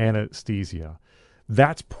name, anesthesia.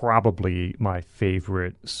 That's probably my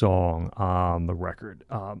favorite song on the record.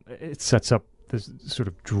 It sets up this sort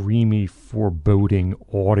of dreamy, foreboding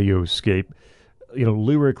audioscape.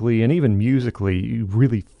 Lyrically and even musically, you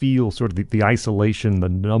really feel sort of the isolation, the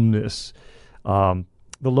numbness, the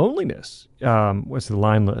loneliness. What's the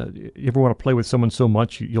line? You ever want to play with someone so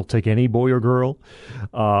much you'll take any boy or girl?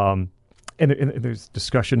 And there's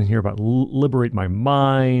discussion in here about liberate my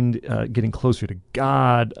mind, getting closer to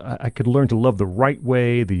God. I could learn to love the right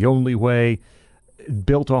way, the only way.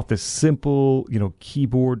 Built off this simple,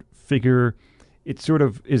 keyboard figure. It sort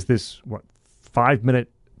of is this 5-minute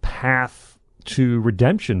path to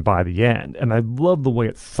redemption by the end, and I love the way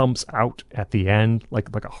it thumps out at the end, like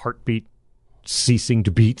a heartbeat ceasing to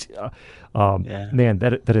beat. Man,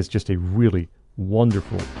 that is just a really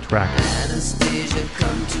wonderful track. Anesthesia,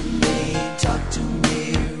 come to me, talk to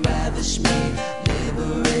me, ravish me,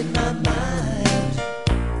 liberate my mind.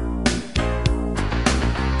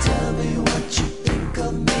 Tell me what you think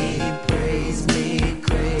of me, praise me,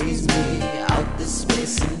 craze me, out the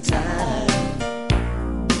space and time.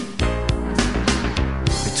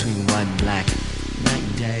 Between white and black, night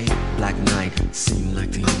and day, black and night seemed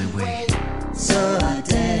like the only way. So I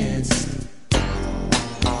danced.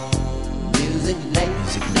 Music late,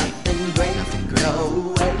 nothing great,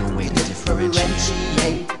 no way to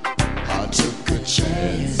differentiate. I took a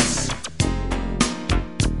chance.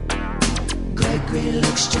 Gregory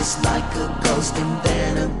looks just like a ghost, and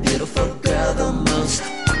then a beautiful girl the most.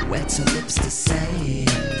 Wets her lips to say we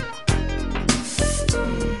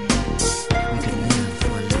could live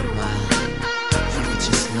for a little while. If you could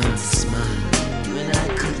just learn to smile, you and I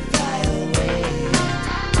could fly away.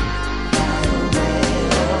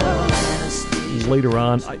 Later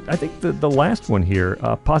on, I think the last one here,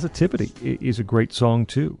 Positivity, is a great song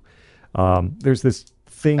too. There's this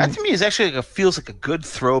thing. That to me is actually feels like a good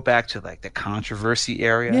throwback to the controversy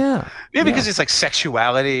area. Yeah. Maybe because it's like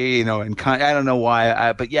sexuality, and I don't know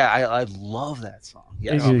why, but yeah, I love that song.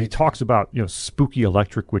 Yeah, he talks about spooky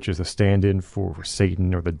electric, which is a stand-in for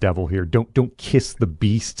Satan or the devil here. Don't kiss the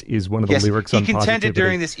beast is one of the lyrics on He contended Positivity.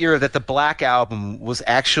 during this era that the Black Album was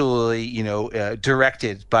actually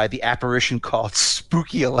directed by the apparition called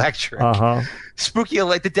Spooky Electric. Spooky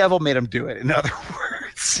the devil made him do it. In other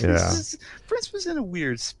words, Yeah. Prince was in a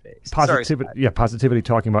weird space. Positivity, Positivity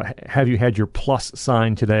talking about have you had your plus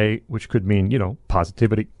sign today, which could mean,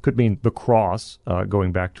 positivity, could mean the cross,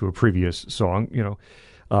 going back to a previous song,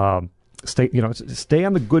 stay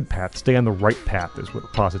on the good path, stay on the right path is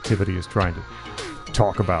what Positivity is trying to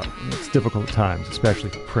talk about. It's difficult times, especially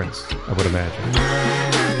for Prince, I would imagine.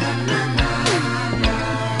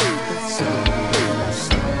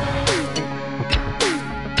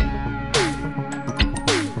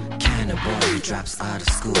 Drops out of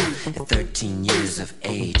school at 13 years of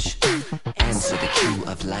age. Answer the cue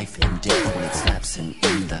of life and death when it slaps him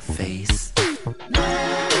in the face.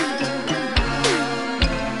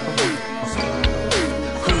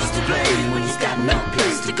 Who's to blame when he's got no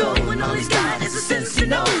place to go, when all he's got is a sense to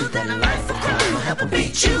know that a life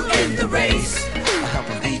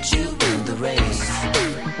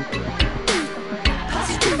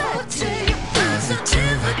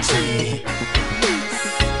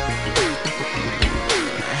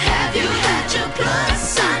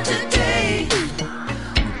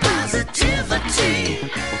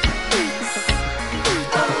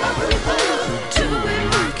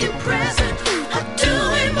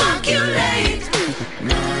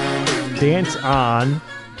Dance On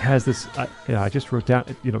has this, I just wrote down,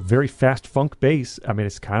 very fast funk bass. I mean,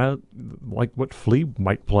 it's kind of like what Flea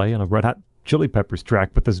might play on a Red Hot Chili Peppers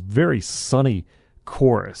track, but this very sunny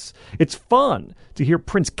chorus. It's fun to hear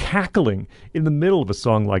Prince cackling in the middle of a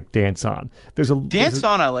song like Dance On. Dance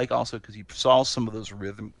On I like also because he solves some of those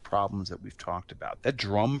rhythm problems that we've talked about. That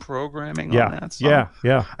drum programming on that song.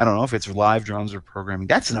 Yeah. I don't know if it's live drums or programming.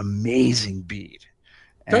 That's an amazing beat.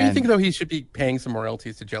 Don't you think, though, he should be paying some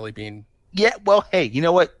royalties to Jelly Bean? Yeah, well, hey, you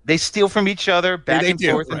know what? They steal from each other back and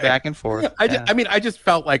forth right? and back and forth. I just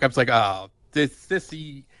felt like I was like, oh, this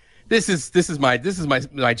is my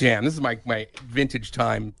jam. This is my vintage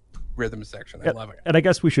time rhythm section. I love it. And I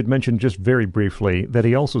guess we should mention just very briefly that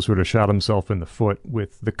he also sort of shot himself in the foot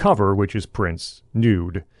with the cover, which is Prince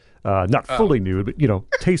nude, not fully nude, but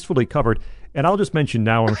tastefully covered. And I'll just mention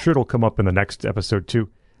now, I'm sure it'll come up in the next episode too.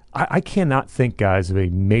 I cannot think, guys, of a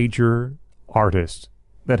major artist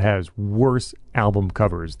that has worse album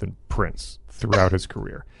covers than Prince throughout his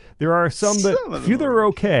career. There are few that are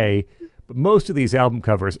okay, but most of these album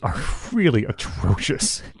covers are really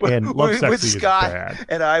atrocious. And Love Sexy with is Scott bad.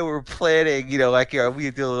 and I were planning, we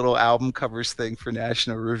did a little album covers thing for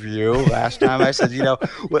National Review last time. I said,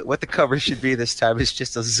 what the cover should be this time is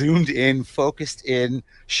just a zoomed in, focused in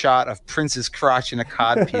shot of Prince's crotch in a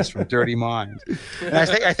codpiece from Dirty Mind. And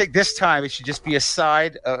I think this time it should just be a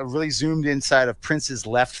really zoomed in side of Prince's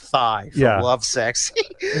left thigh from Love Sexy.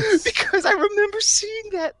 Because I remember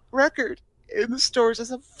seeing that record in the stores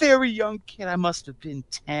as a very young kid. I must have been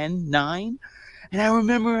 10, 9. And I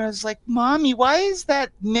remember I was like, Mommy, why is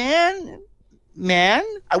that man? I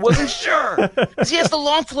wasn't sure. Because he has the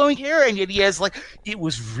long flowing hair and yet he has it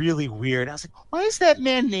was really weird. I was like, why is that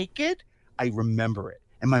man naked? I remember it.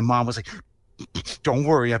 And my mom was like, don't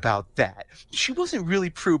worry about that. She wasn't really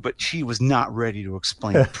prude, but she was not ready to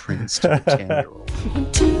explain Prince to a 10-year-old.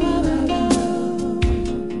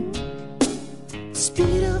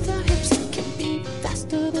 Speed of the hips can be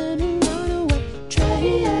faster than a runaway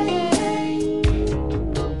train.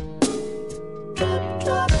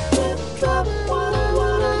 Drop,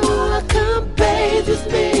 wanna come bathe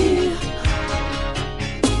with me.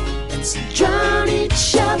 Let's drown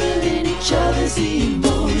each other in each other's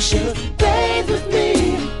emotion. Bathe with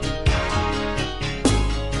me.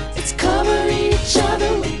 Let's cover each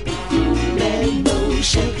other with perfume and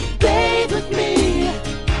lotion. Bathe with me.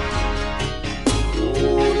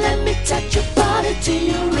 Let me touch your body to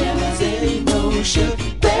your rivers in emotion.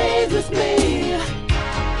 Bathe with me.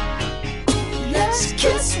 Let's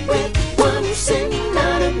kiss with one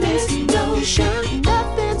synonymous notion.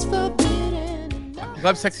 Nothing's forbidden.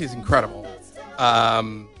 Love Sexy is incredible.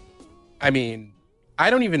 I mean, I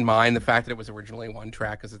don't even mind the fact that it was originally one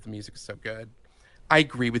track because the music is so good. I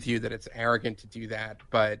agree with you that it's arrogant to do that,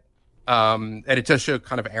 but and it does show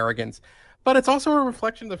kind of arrogance. But it's also a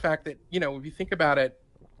reflection of the fact that, if you think about it,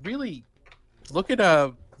 really look at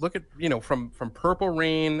from Purple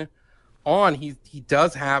Rain on, he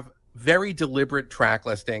does have very deliberate track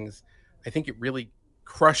listings. I think it really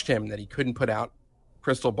crushed him that he couldn't put out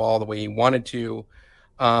Crystal Ball the way he wanted to.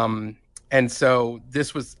 And so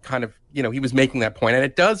this was kind of, he was making that point, and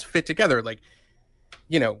it does fit together.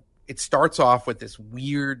 It starts off with this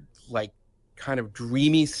weird, kind of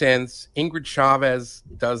dreamy synths. Ingrid Chavez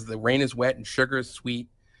does The Rain is Wet and Sugar is Sweet.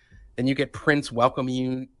 Then you get Prince welcomes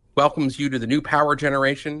you to the new power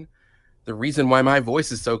generation. The reason why my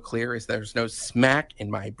voice is so clear is there's no smack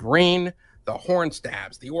in my brain. The horn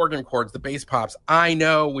stabs, the organ chords, the bass pops. I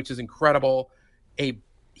know, which is incredible.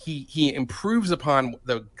 He improves upon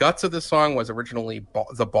the guts of the song. Was originally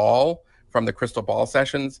The Ball from the Crystal Ball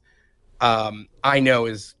sessions. I know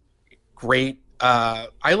is great.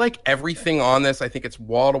 I like everything on this. I think it's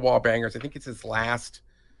wall-to-wall bangers. I think it's his last,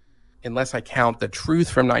 unless I count The Truth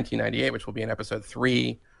from 1998, which will be in episode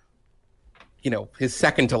 3, his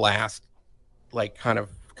second to last, kind of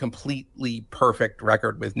completely perfect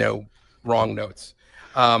record with no wrong notes.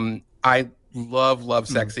 I love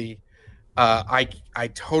Sexy. I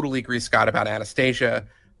totally agree, Scott, about Anastasia.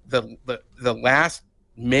 The last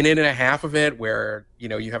minute and a half of it where,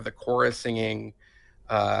 you have the chorus singing,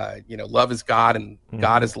 love is God and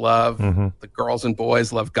God is love. Mm-hmm. The girls and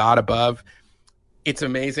boys love God above. It's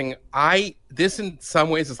amazing. This in some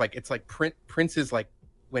ways is Prince is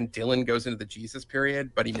when Dylan goes into the Jesus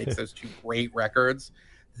period, but he makes those two great records.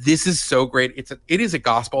 This is so great. It is a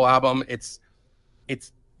gospel album. It's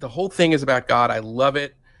the whole thing is about God. I love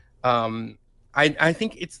it. I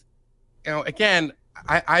think it's, again,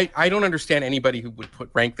 I don't understand anybody who would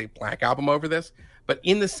rank the Black Album over this, but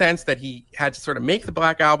in the sense that he had to sort of make the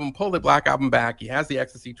Black Album, pull the Black Album back. He has the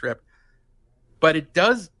Ecstasy Trip, but it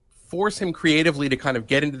does force him creatively to kind of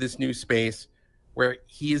get into this new space where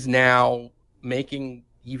he is now making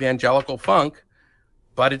evangelical funk,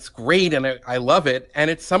 but it's great and I love it. And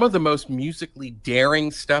it's some of the most musically daring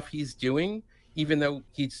stuff he's doing, even though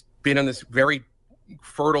he's been in this very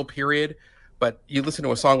fertile period. But you listen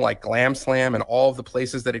to a song like Glam Slam and all of the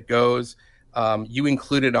places that it goes. You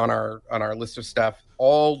included on our list of stuff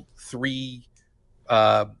all three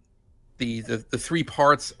the 3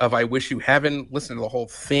 parts of I Wish You Heaven. Listen to the whole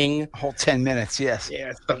thing. Whole 10 minutes, yes.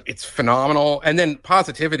 Yeah, it's phenomenal. And then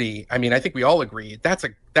Positivity, I mean, I think we all agree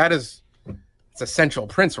it's essential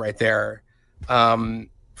Prince right there. The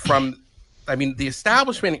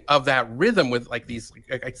establishment of that rhythm with like these,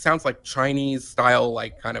 it sounds like Chinese style,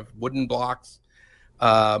 like kind of wooden blocks,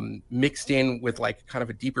 mixed in with like kind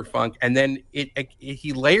of a deeper funk. And then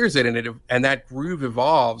he layers it and that groove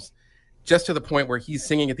evolves just to the point where he's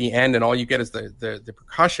singing at the end and all you get is the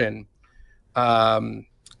percussion.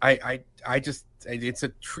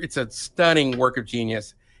 It's a stunning work of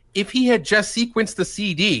genius. If he had just sequenced the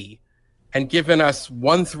CD and given us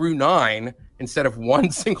 1 through 9 instead of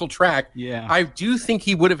one single track, I do think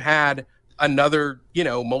he would have had another,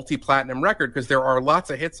 multi-platinum record, because there are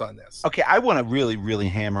lots of hits on this. Okay, I want to really, really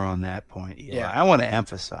hammer on that point, Eli. Yeah. I want to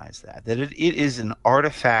emphasize that it is an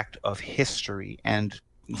artifact of history and,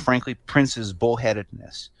 frankly, Prince's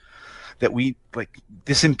bullheadedness, that we like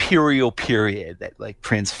this imperial period that like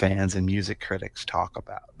Prince fans and music critics talk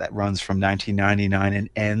about, that runs from 1999 and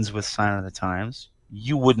ends with Sign of the Times.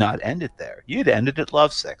 You would not end it there. You'd ended at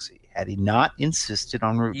Lovesexy had he not insisted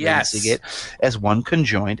on releasing it as one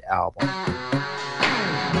conjoined album.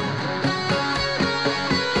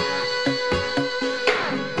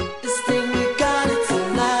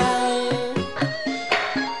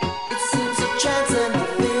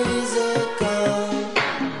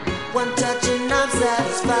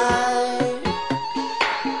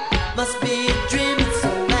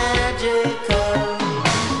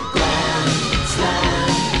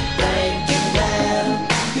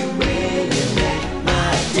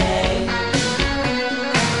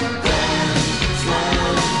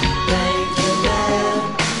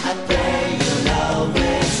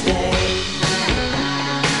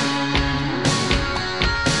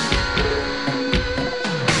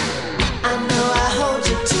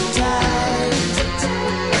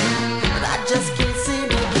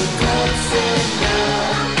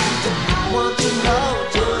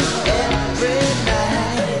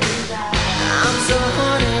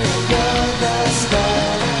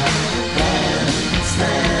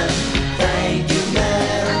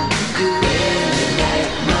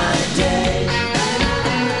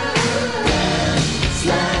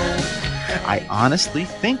 I honestly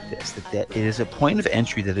think that it is a point of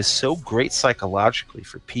entry that is so great psychologically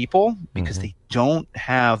for people, because they don't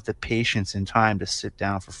have the patience and time to sit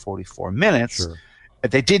down for 44 minutes. Sure.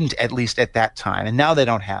 They didn't, at least at that time, and now they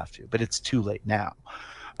don't have to, but it's too late now.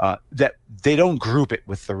 That they don't group it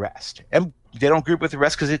with the rest. And they don't group with the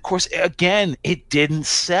rest because, of course, again, it didn't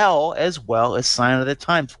sell as well as Sign of the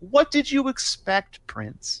Times. What did you expect,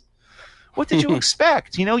 Prince? What did you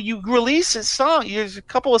expect? You release a song, there's a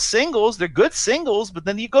couple of singles, they're good singles, but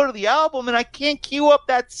then you go to the album and I can't cue up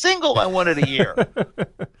that single I wanted to hear.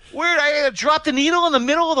 Weird, I gotta drop the needle in the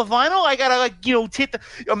middle of the vinyl. I gotta hit the.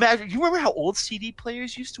 Imagine, you remember how old CD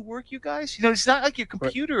players used to work, you guys? It's not like your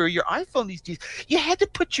computer or your iPhone these days. You had to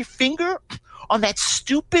put your finger on that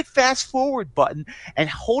stupid fast forward button and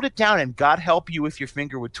hold it down, and God help you if your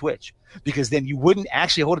finger would twitch, because then you wouldn't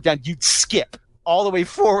actually hold it down, you'd skip all the way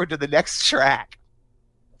forward to the next track.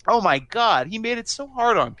 Oh my God, he made it so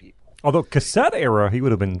hard on people. Although cassette era, he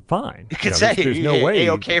would have been fine. Cassette, there's no way.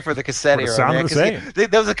 Okay for the cassette era. Sound the same.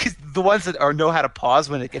 Those are the ones that know how to pause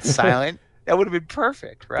when it gets silent. That would have been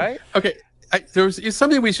perfect, right? Okay, there's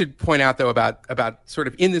something we should point out though about sort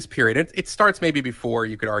of in this period. It starts maybe before,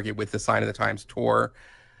 you could argue, with the Sign of the Times tour,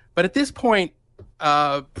 but at this point,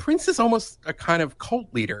 Prince is almost a kind of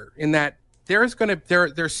cult leader in that there's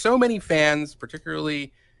so many fans,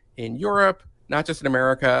 particularly in Europe, not just in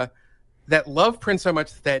America, that love Prince so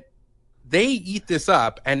much that they eat this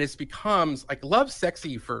up, and it becomes like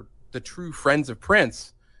Lovesexy for the true friends of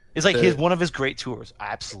Prince. It's like one of his great tours.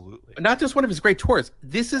 Absolutely, not just one of his great tours.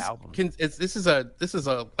 This is a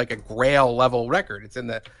like a Grail level record. It's in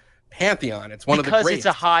the pantheon. It's one of the greats. Because it's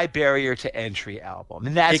a high barrier to entry album,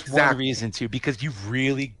 and that's one reason too. Because you've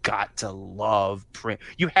really got to love Prince.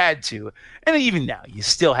 You had to, and even now, you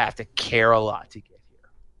still have to care a lot to get here.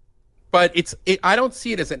 But I don't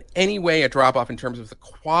see it as in any way a drop off in terms of the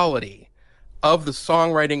quality of the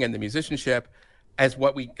songwriting and the musicianship as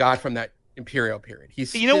what we got from that Imperial period.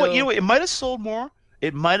 What? It might have sold more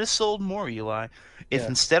It might have sold more, Eli, if Yeah.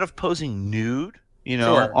 instead of posing nude,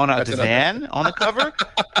 Sure, on a that's another- divan on the cover,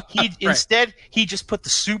 he just put the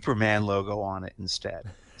Superman logo on it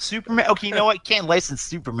instead. Superman. Okay, you know what? You can't license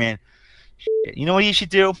Superman. Shit. You know what you should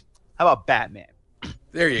do? How about Batman?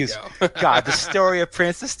 There you go. God, the story of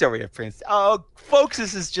Prince. Oh, folks,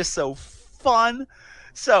 this is just so fun.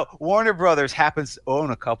 So Warner Brothers happens to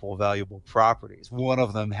own a couple of valuable properties. One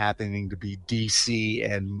of them happening to be DC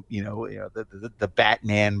and the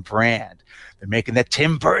Batman brand. They're making that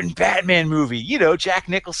Tim Burton Batman movie. Jack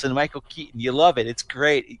Nicholson, Michael Keaton. You love it. It's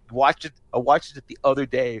great. I watched it the other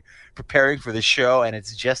day preparing for the show, and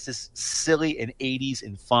it's just as silly and 80s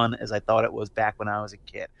and fun as I thought it was back when I was a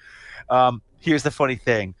kid. Here's the funny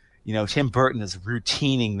thing. Tim Burton is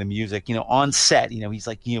routining the music, on set. He's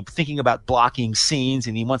like, thinking about blocking scenes,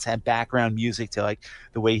 and he wants to have background music to like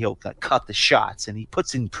the way he'll cut the shots. And he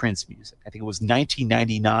puts in Prince music. I think it was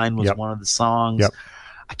 1999 was one of the songs. Yep.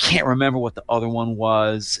 I can't remember what the other one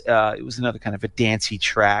was. It was another kind of a dancey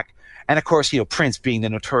track. And of course, Prince being the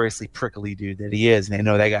notoriously prickly dude that he is, and they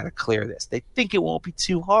know they got to clear this. They think it won't be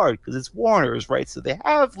too hard because it's Warner's, right? So they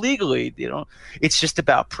have legally, it's just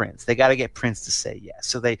about Prince. They got to get Prince to say yes.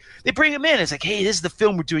 So they bring him in. It's like, hey, this is the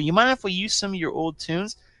film we're doing. You mind if we use some of your old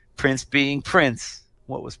tunes? Prince being Prince.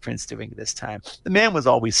 What was Prince doing this time? The man was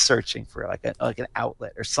always searching for like an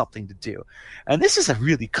outlet or something to do. And this is a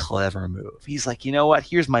really clever move. He's like, you know what?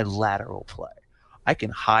 Here's my lateral play. I can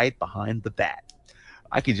hide behind the bat.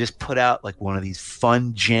 I could just put out like one of these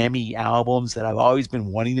fun, jammy albums that I've always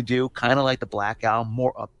been wanting to do, kind of like the Black Album,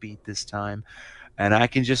 more upbeat this time. And I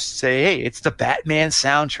can just say, hey, it's the Batman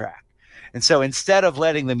soundtrack. And so instead of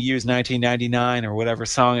letting them use 1999 or whatever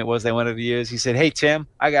song it was they wanted to use, he said, hey, Tim,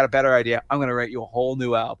 I got a better idea. I'm going to write you a whole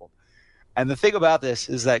new album. And the thing about this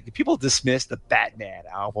is that people dismiss the Batman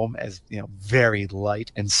album as, very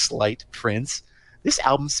light and slight Prince. This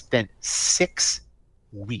album spent 6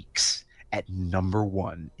 weeks at number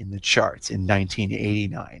 1 in the charts in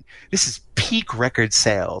 1989. This is peak record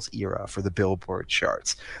sales era for the Billboard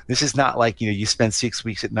charts. This is not like, you spend 6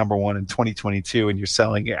 weeks at number 1 in 2022 and you're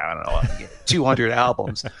selling, 200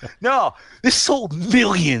 albums. No, this sold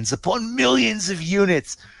millions upon millions of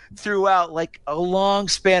units throughout like a long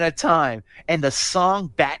span of time. And the song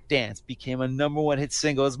Bat Dance became a number 1 hit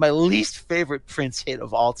single. It's my least favorite Prince hit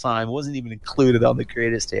of all time. It wasn't even included on the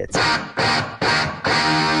greatest hits.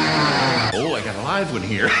 Oh, I got a live one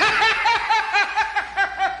here.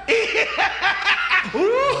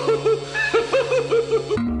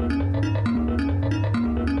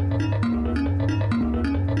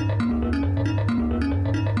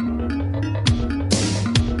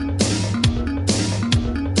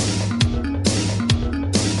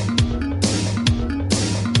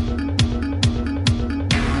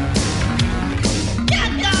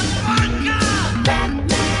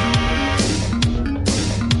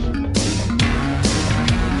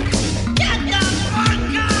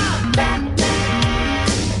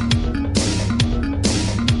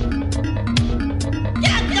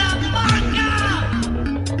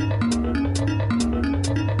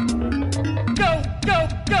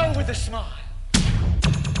 Go with a smile.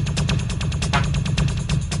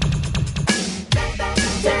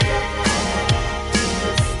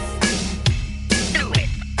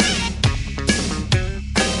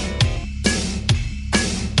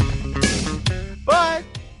 But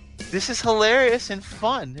this is hilarious and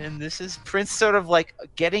fun, and this is Prince sort of like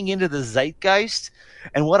getting into the zeitgeist,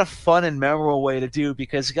 and what a fun and memorable way to do,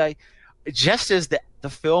 because just as the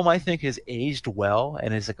film I think has aged well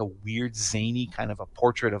and is like a weird zany kind of a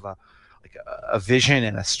portrait of a vision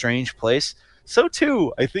in a strange place, so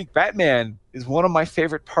too I think Batman is one of my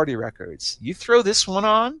favorite party records. You throw this one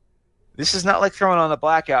on, this is not like throwing on the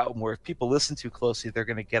Black Album where if people listen too closely they're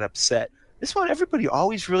going to get upset. This one everybody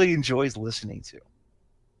always really enjoys listening to.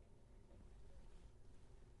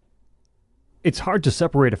 It's hard to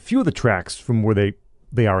separate a few of the tracks from where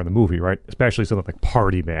they are in the movie, right? Especially something like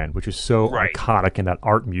Party Man, which is so iconic in that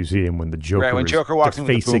art museum when the Joker, when Joker walks in with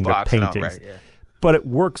the defacing the boombox paintings. and all, right, yeah. But it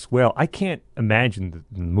works well. I can't imagine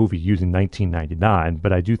the movie using 1999,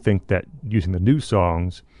 but I do think that using the new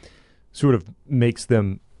songs sort of makes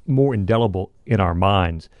them more indelible in our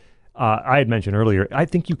minds. I had mentioned earlier, I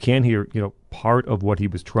think you can hear, part of what he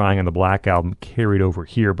was trying on the Black Album carried over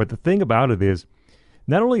here. But the thing about it is,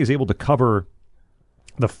 not only is he able to cover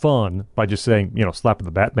the fun by just saying, slapping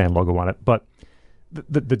the Batman logo on it, but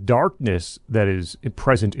the darkness that is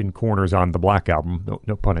present in corners on the Black Album,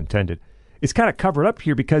 no pun intended, is kind of covered up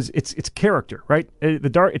here because it's character, right?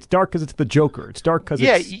 It's dark because it's the Joker. It's dark because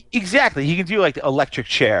exactly. He can do like the electric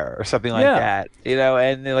chair or something like that,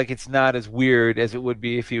 and like it's not as weird as it would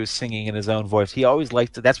be if he was singing in his own voice. He always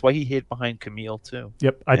liked to. That's why he hid behind Camille too.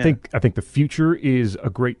 Yep, I think The Future is a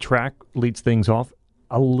great track. Leads things off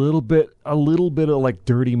a little bit of like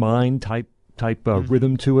Dirty Mind type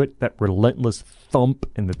rhythm to it. That relentless thump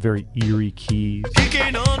and the very eerie keys. You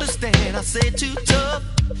can't understand, I say too tough.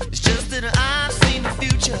 It's just that I've seen the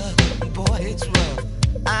future. Boy, it's rough.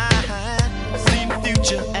 I've seen the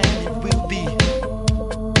future and it will be.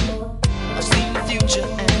 I've seen the future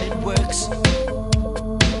and it works.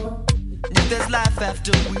 If there's life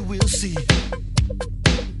after, we will see.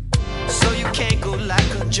 So you can't go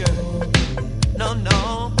like a jerk. No, no.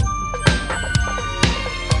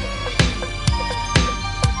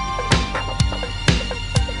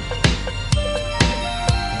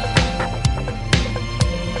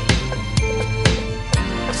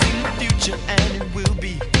 And it will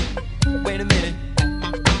be. Wait a minute.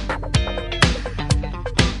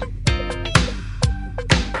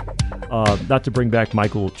 Not to bring back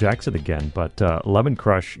Michael Jackson again, but Lemon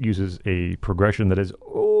Crush uses a progression that is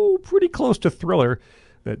pretty close to Thriller.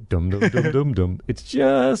 That dum dum dum dum dum. It's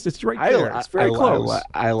right there. It's very close.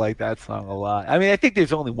 I like that song a lot. I mean, I think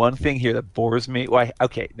there's only one thing here that bores me. I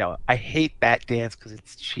hate Bat Dance because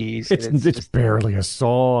it's cheese. It's barely a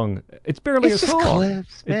song. It's barely a song. Just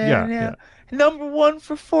clips, man. Yeah. Number 1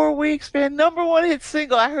 for 4 weeks, man. Number 1 hit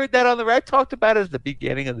single. I heard that on the radio. I talked about it at the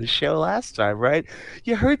beginning of the show last time, right?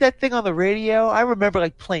 You heard that thing on the radio? I remember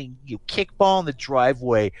like playing kickball in the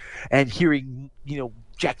driveway and hearing,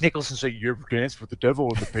 Jack Nicholson say, "You ever dance with the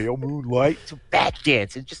devil in the pale moonlight?" So Bat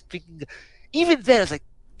Dance, and just thinking, even then, I was like,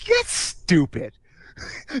 "That's stupid.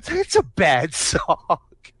 That's a bad song."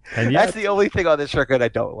 And that's the only thing on this record I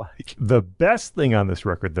don't like. The best thing on this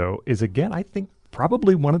record, though, is again, I think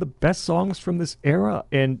probably one of the best songs from this era,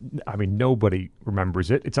 and I mean, nobody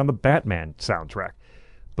remembers it. It's on the Batman soundtrack,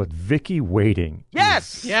 but Vicky Waiting.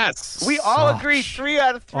 Yes, we all agree. 3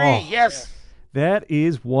 out of 3. Yes. That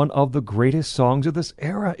is one of the greatest songs of this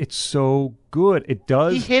era. It's so good. It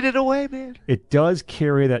does. He hid it away, man. It does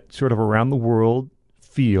carry that sort of around the world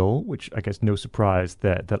feel, which I guess no surprise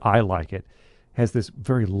that I like it. Has this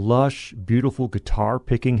very lush, beautiful guitar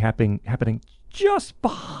picking happening just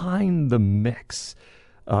behind the mix.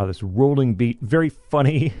 This rolling beat, very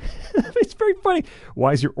funny. It's very funny.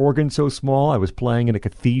 Why is your organ so small? I was playing in a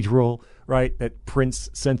cathedral, right? That Prince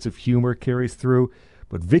sense of humor carries through.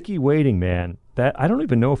 But Vicky Waiting, man, that I don't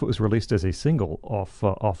even know if it was released as a single off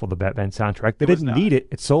of the Batman soundtrack. They didn't need it.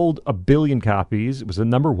 It sold 1 billion copies. It was a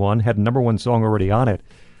number 1, had a number 1 song already on it.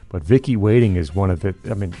 But Vicky Waiting is one of the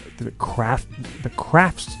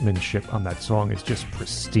craftsmanship on that song is just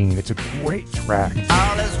pristine. It's a great track.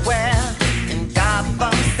 All is well in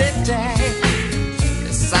Gotham City.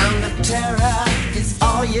 The sound of terror is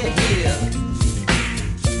all you hear.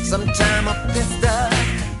 Sometime a pistol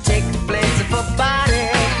take the place of a body.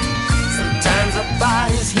 Sometimes a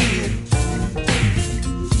body's here.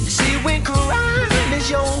 See, when crime is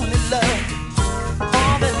your only love,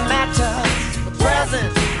 all that matters, the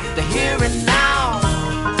present, the here and now.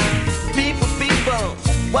 People,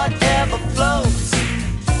 whatever flows.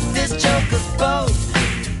 This Joker's boat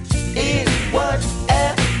is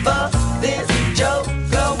whatever this Joker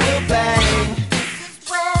will bang.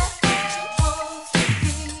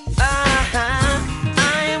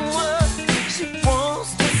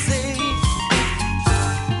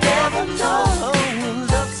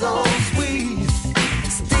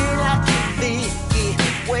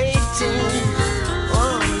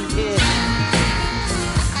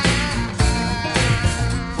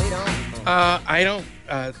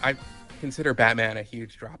 I consider Batman a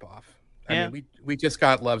huge drop off. I mean, we just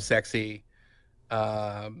got Love Sexy.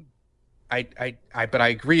 But I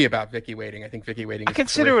agree about Vicky Waiting. I think Vicky Waiting. I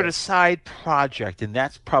consider it a side project, and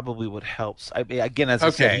that's probably what helps. I mean, again, as I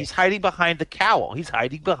said, he's hiding behind the cowl. He's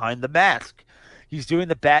hiding behind the mask. He's doing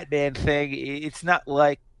the Batman thing. It's not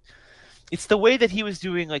like it's the way that he was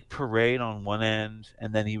doing like Parade on one end,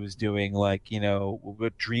 and then he was doing like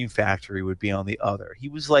what Dream Factory would be on the other. He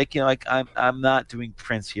was like I'm not doing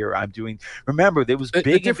Prince here. I'm doing. Remember, there was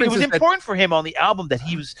big. It was important for him on the album that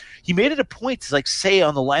he made it a point to like say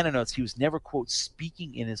on the liner notes he was never quote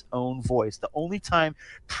speaking in his own voice. The only time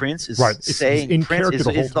Prince is saying Prince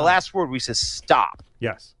is the last word where he says stop.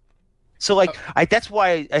 Yes. So that's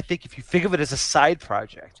why I think if you think of it as a side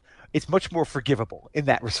project, it's much more forgivable in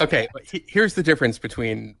that respect. Okay, but here's the difference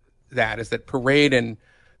between that is that Parade and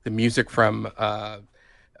the music from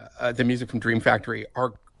Dream Factory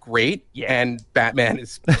are great, and Batman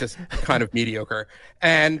is just kind of mediocre.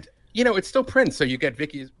 And it's still Prince. So you get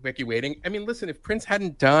Vicky Waiting. I mean, listen, if Prince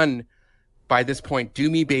hadn't done by this point Do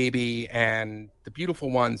Me Baby and The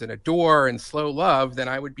Beautiful Ones and Adore and Slow Love, then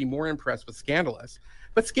I would be more impressed with Scandalous.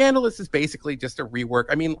 But Scandalous is basically just a rework.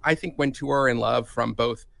 I mean, I think When Two Are in Love from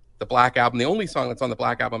both the Black Album, the only song that's on the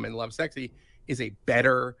Black Album, and Love Sexy, is a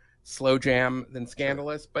better slow jam than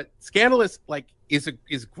Scandalous. But Scandalous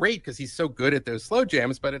is great because he's so good at those slow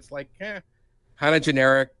jams, but it's kind of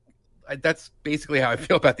generic. That's basically how I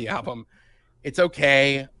feel about the album. It's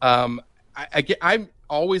okay. I'm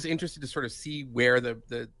always interested to sort of see where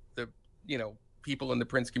the people in the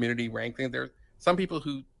Prince community rank things. There are some people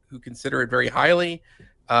who consider it very highly.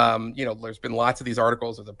 There's been lots of these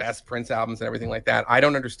articles of the best Prince albums and everything like that. I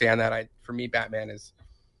don't understand that. For me, Batman is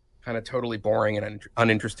kind of totally boring and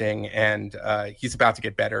uninteresting, and he's about to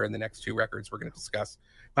get better in the next two records we're going to discuss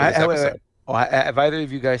for this episode. Have either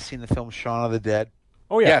of you guys seen the film Shaun of the Dead?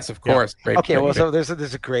 Oh yeah. Yes, of course. Yeah. Okay, well, so there's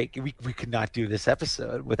a great. We could not do this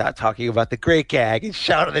episode without talking about the great gag in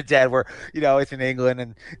Shaun of the Dead, where it's in England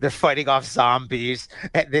and they're fighting off zombies,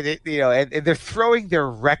 and then and they're throwing their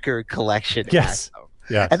record collection at them.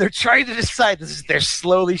 Yeah. And they're trying to decide. They're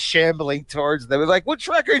slowly shambling towards them. They're like, which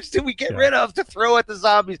records do we get rid of to throw at the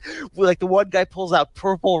zombies? Well, the one guy pulls out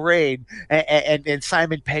Purple Rain, and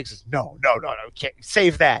Simon Pegg says, no, can't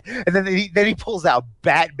save that. And then he pulls out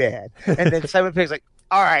Batman, and then Simon Pegg's like,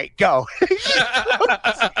 all right, go.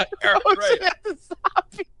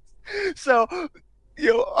 So,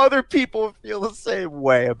 other people feel the same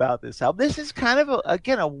way about this album. This is kind of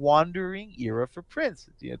a wandering era for Prince.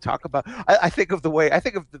 Talk about. I think of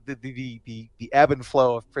the ebb and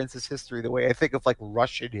flow of Prince's history the way I think of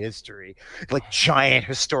Russian history, giant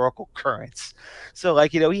historical currents. So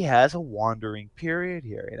he has a wandering period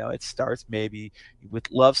here. It starts maybe with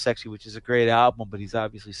Love Sexy, which is a great album, but he's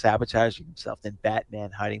obviously sabotaging himself. Then Batman,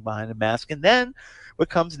 Hiding Behind a Mask, and then what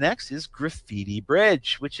comes next is Graffiti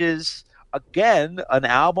Bridge, which is, again, an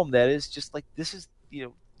album that is just this is,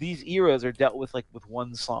 these eras are dealt with with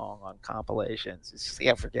one song on compilations. It's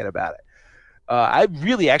just, forget about it. I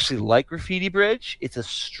really actually like Graffiti Bridge. It's a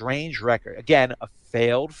strange record. Again, a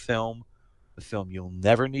failed film, a film you'll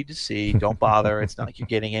never need to see. Don't bother. It's not like you're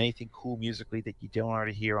getting anything cool musically that you don't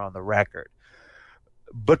already hear on the record.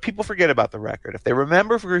 But people forget about the record. If they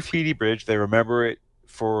remember for Graffiti Bridge, they remember it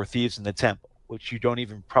for Thieves in the Temple, which you don't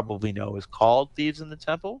even probably know is called Thieves in the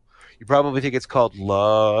Temple. You probably think it's called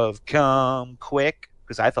Love Come Quick,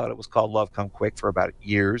 because I thought it was called Love Come Quick for about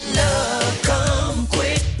years. Love come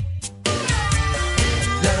quick.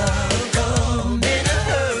 Love come in a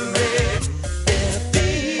hurry. They're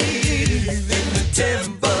thieves in the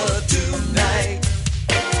temple tonight.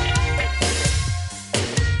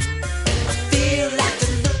 I feel like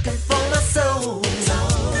they're looking for my soul.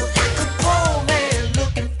 Like a poor man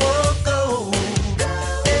looking for gold.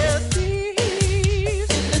 They're thieves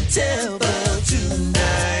in the temple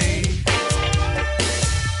tonight.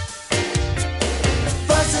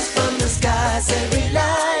 Buses from the sky say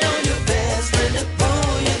rely on your best friend to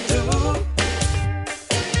pull you through.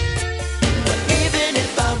 But even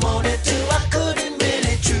if I wanted to, I couldn't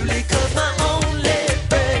really truly, 'cause my only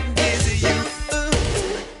friend is you.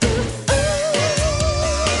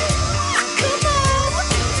 Come on.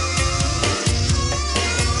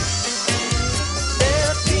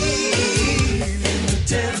 They're thieves in the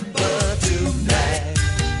temple tonight.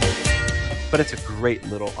 But it's a great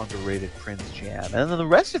little underrated Prince jam. And then the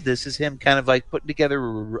rest of this is him kind of putting together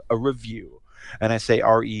a review. And I say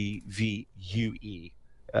REVUE,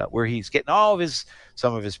 where he's getting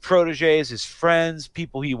some of his proteges, his friends,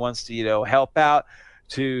 people he wants to, help out,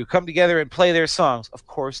 to come together and play their songs. Of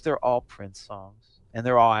course, they're all Prince songs, and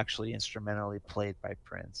they're all actually instrumentally played by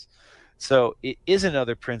Prince. So it is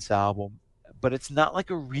another Prince album, but it's not like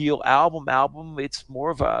a real album. It's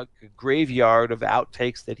more of a graveyard of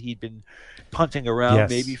outtakes that he'd been punting around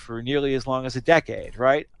maybe for nearly as long as a decade,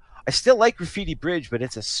 right? I still like Graffiti Bridge, but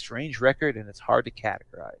it's a strange record and it's hard to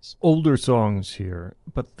categorize. Older songs here,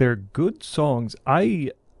 but they're good songs.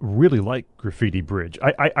 I really like Graffiti Bridge.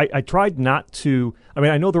 I tried not to,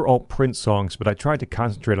 I know they're all Prince songs, but I tried to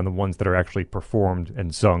concentrate on the ones that are actually performed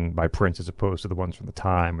and sung by Prince as opposed to the ones from the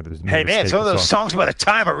time. Or hey man, some of those songs by the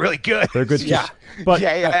time are really good. They're good. Yeah. But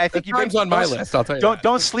I think the time's on my list, I'll tell you.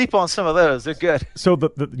 Don't sleep on some of those. They're good. So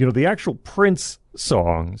the actual Prince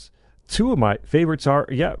songs, two of my favorites are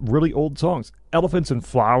really old songs. Elephants and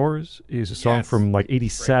Flowers is a song from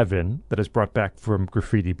 87 that is brought back from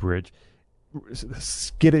Graffiti Bridge.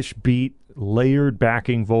 Skittish beat, layered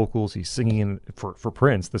backing vocals. He's singing for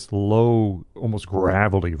Prince, this low, almost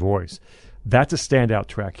gravelly voice. That's a standout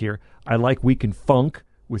track here. I like Weekend Funk,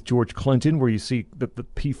 with George Clinton, where you see the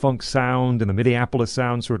P-Funk sound and the Minneapolis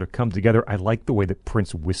sound sort of come together. I like the way that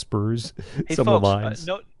Prince whispers Hey, some of the lines.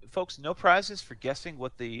 no prizes for guessing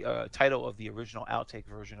what the title of the original outtake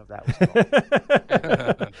version of that was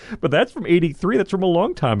called. But that's from 83. That's from a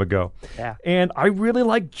long time ago. Yeah. And I really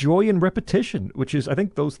like Joy and Repetition, which is, I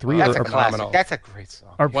think those three That's are a classic. phenomenal. That's a great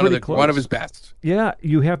song. are One of pretty close. one of his best. Yeah,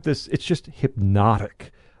 you have this. It's just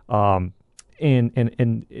hypnotic.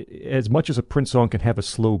 And as much as a Prince song can have a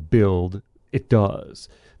slow build, it does.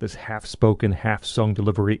 This half-spoken, half-sung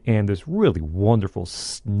delivery, and this really wonderful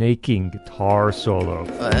snaking guitar solo.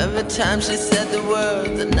 For every time she said the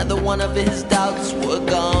words, another one of his doubts were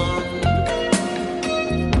gone.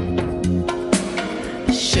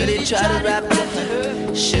 Should he try to rap to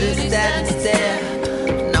her? Should he stand and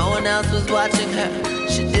stare? No one else was watching her.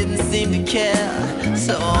 She didn't seem to care.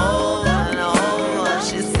 So over and over,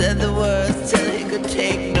 she said the words till he could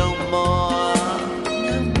take no more.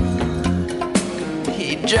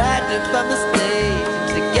 He dragged her from the stage.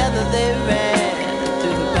 Together they ran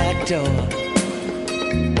through the back door.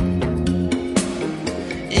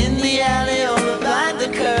 In the alley over by the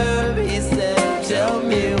curb, he said, "Tell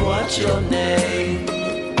me what's your name."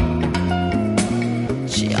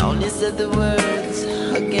 She only said the words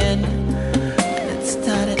again, and it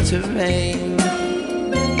started to rain.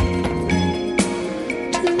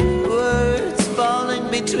 Two words falling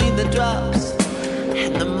between the drops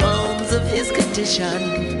and the moans of his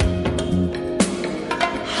condition.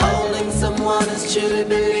 Holding someone is truly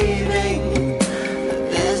believing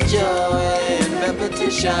that there's joy in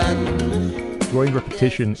repetition. Joy and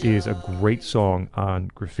Repetition is a great song on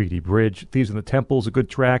Graffiti Bridge. Thieves in the Temple is a good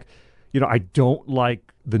track. You know, I don't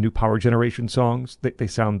like the new Power Generation songs. They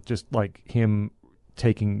sound just like him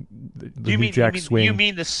taking the New Jack Swing. You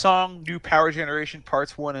mean the song "New Power Generation"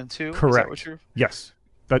 Parts 1 and 2? Correct. Is that what you're... Yes.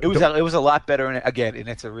 It was a lot better in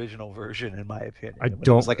its original version, in my opinion. It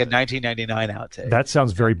was like a 1999 outtake. That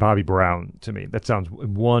sounds very Bobby Brown to me. That sounds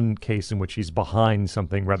one case in which he's behind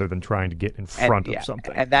something rather than trying to get in front of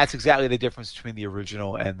something. And that's exactly the difference between the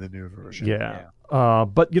original and the new version. Yeah.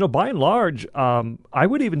 But, you know, by and large, I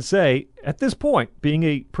would even say, at this point, being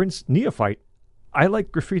a Prince neophyte, I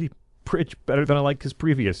like Graffiti Bridge better than I like his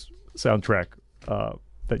previous soundtrack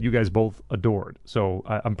that you guys both adored. So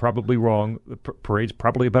I'm probably wrong. Parade's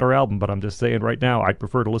probably a better album, but I'm just saying right now, I'd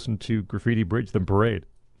prefer to listen to Graffiti Bridge than Parade.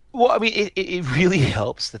 Well, I mean, it really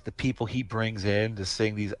helps that the people he brings in to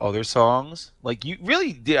sing these other songs, like you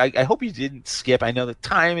really did. I hope you didn't skip. I know the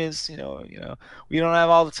time is, you know, we don't have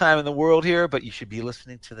all the time in the world here, but you should be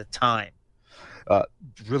listening to The Time.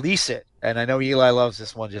 Release It, and I know Eli loves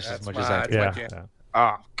this one just as much as I do. Yeah.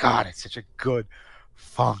 Oh God, it's such a good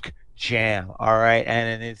funk jam. All right,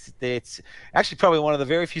 and it's actually probably one of the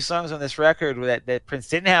very few songs on this record that Prince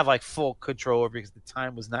didn't have like full control over because the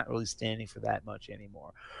time was not really standing for that much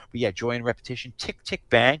anymore. But yeah, Joy and Repetition, Tick Tick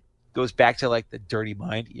Bang goes back to like the Dirty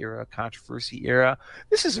Mind era, Controversy era.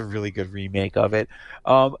 This is a really good remake of it.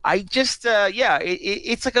 I just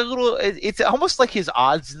it's like a little. It's almost like his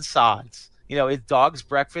odds and sods. You know, it's Dog's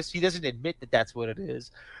Breakfast. He doesn't admit that that's what it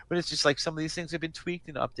is, but it's just like some of these things have been tweaked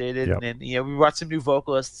and updated. Yep. And then, we brought some new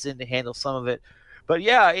vocalists in to handle some of it. But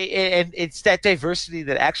yeah, and it's that diversity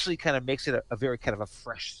that actually kind of makes it a very kind of a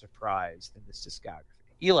fresh surprise in this discography.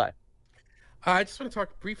 Eli. I just want to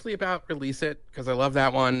talk briefly about Release It because I love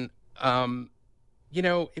that one.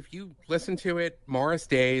 If you listen to it, Morris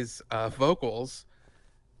Day's vocals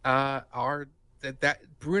are that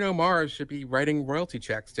Bruno Mars should be writing royalty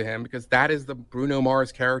checks to him because that is the Bruno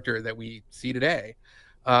Mars character that we see today.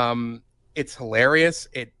 It's hilarious.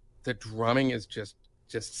 The drumming is just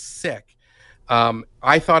sick.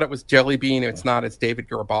 I thought it was Jelly Bean. It's not. It's David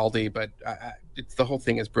Garibaldi, but it's the whole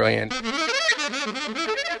thing is brilliant.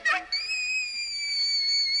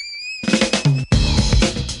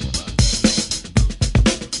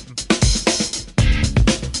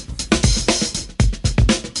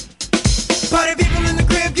 Party people in the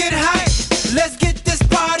crib get hype. Let's get this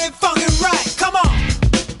party funky right. Come on.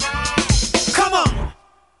 Come on.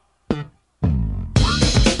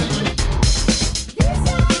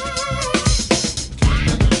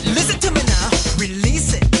 Listen to me now.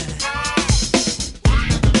 Release it.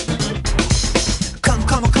 Come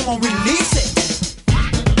on, release it.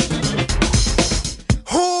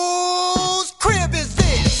 Whose crib is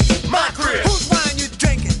this? My crib. Whose wine you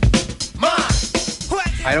drinking? Mine.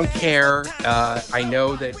 I don't care. I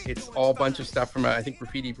know that it's all a bunch of stuff from, I think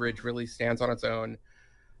Graffiti Bridge really stands on its own.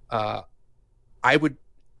 I would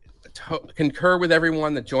concur with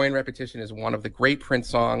everyone that Joy and Repetition is one of the great Prince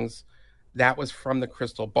songs. That was from the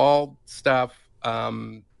Crystal Ball stuff.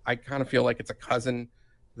 I kind of feel like it's a cousin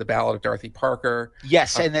the Ballad of Dorothy Parker.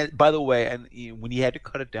 Yes, and then, by the way, and when he had to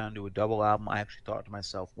cut it down to a double album, I actually thought to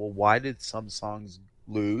myself, well, why did some songs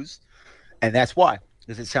lose? And that's why,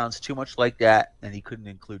 because it sounds too much like that, and he couldn't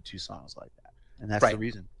include 2 songs like that, and that's the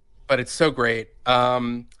reason. But it's so great.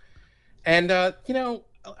 You know,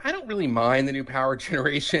 I don't really mind the new Power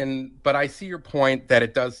generation, but I see your point that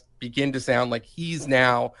it does begin to sound like he's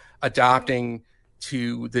now adopting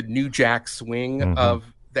to the new Jack swing of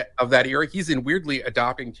that era. He's weirdly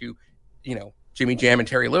adopting to, you know, Jimmy Jam and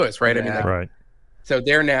Terry Lewis, right? Yeah. I mean, Right. so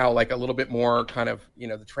they're now like a little bit more kind of, you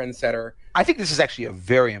know, the trendsetter. I think this is actually a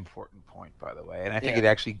very important point, by the way, and I think it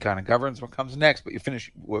actually kind of governs what comes next. But you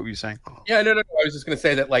finish. What were you saying? Yeah, no. I was just going to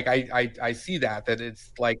say that, like, I see that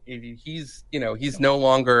it's like he's, you know, he's no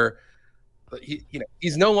longer,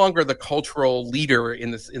 he's no longer the cultural leader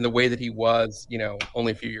in the way that he was, you know,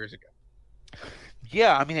 only a few years ago.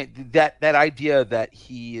 Yeah, I mean that idea that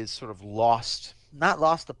he is sort of not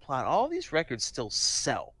lost the plot. All these records still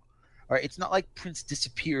sell. All right, it's not like Prince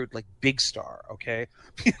disappeared like Big Star. Okay,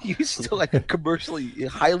 he's still like a commercially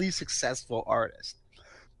highly successful artist.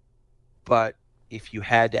 But if you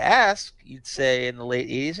had to ask, you'd say in the late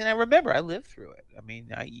 '80s, and I remember I lived through it. I mean,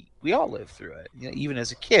 we all lived through it. You know, even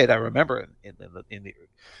as a kid, I remember in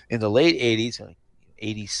the late '80s. Like,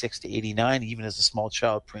 86 to 89, even as a small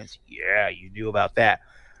child, Prince, you knew about that.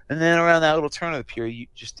 And then around that little turn of the period, you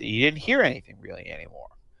didn't hear anything really anymore.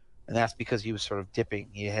 And that's because he was sort of dipping.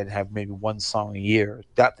 He had to have maybe 1 song a year,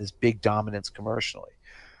 got this big dominance commercially.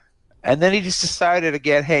 And then he just decided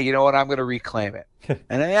again, hey, you know what, I'm going to reclaim it.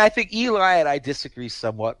 And I think Eli and I disagree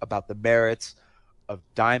somewhat about the merits of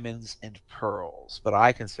Diamonds and Pearls, but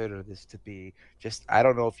I consider this to be just, I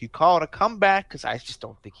don't know if you call it a comeback, because I just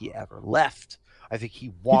don't think he ever left. I think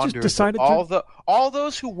he wandered. All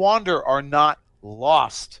those who wander are not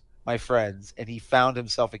lost, my friends, and he found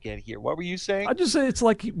himself again here. What were you saying? I just say it's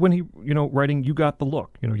like when he, you know, writing "You Got the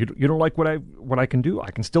Look." You know, you don't like what I can do.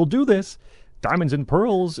 I can still do this. Diamonds and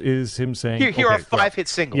Pearls is him saying, here are 5 hit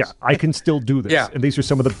singles. Yeah, I can still do this. Yeah. And these are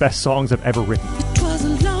some of the best songs I've ever written. It was a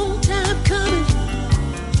long time coming,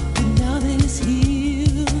 but now that it's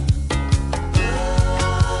here.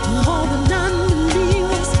 All the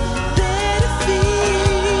non-believers better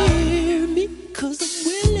fear me, 'cause I'm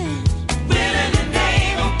willing and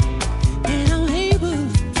I'm able.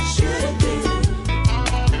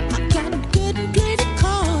 I got good and plenty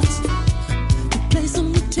cards to place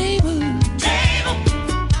on the table.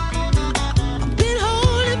 I've been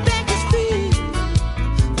holding back this feeling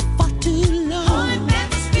for far too long.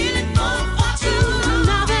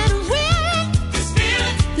 Now that I'm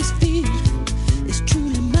with this feeling is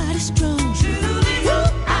truly mighty strong.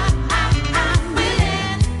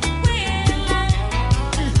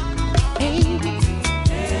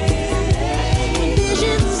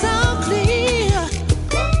 Visions are clear.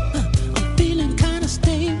 I'm feeling kind of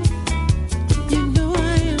stable. You know I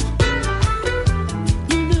am.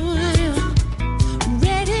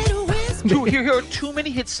 Ready to whisper. Here are too many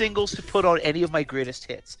hit singles to put on any of my greatest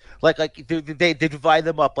hits. Like they divide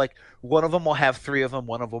them up. Like one of them will have 3 of them,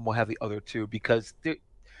 one of them will have the other 2, because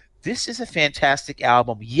this is a fantastic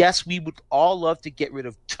album. Yes, we would all love to get rid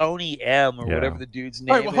of Tony M or whatever the dude's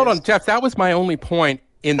name All right, well, hold is. on, Jeff. That was my only point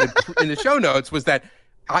in the show notes, was that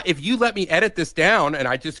if you let me edit this down and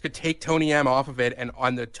I just could take Tony M off of it and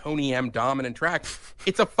on the Tony M dominant track,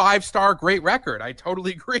 it's a 5-star great record. I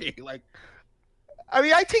totally agree. Like, I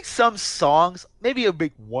mean, I take some songs, maybe I'll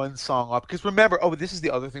make 1 song up, because remember, this is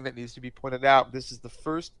the other thing that needs to be pointed out. This is the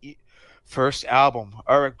first album,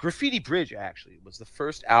 or Graffiti Bridge actually was the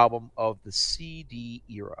first album of the CD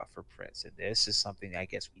era for Prince, and this is something I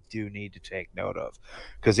guess we do need to take note of,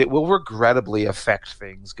 because it will regrettably affect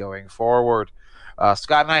things going forward.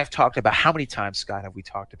 Scott and I have talked about, how many times, Scott, have we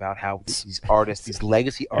talked about how these artists, these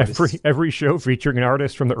legacy artists, Every show featuring an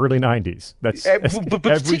artist from the early '90s. That's but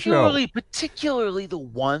every show. particularly the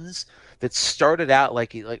ones that started out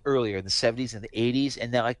like earlier in the 70s and the 80s,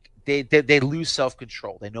 and they're like they lose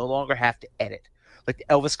self-control. They no longer have to edit. Like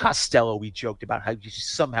Elvis Costello, we joked about how he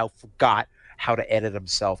somehow forgot how to edit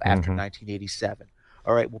himself after 1987.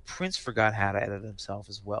 All right, well, Prince forgot how to edit himself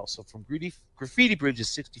as well. So from Graffiti Bridge is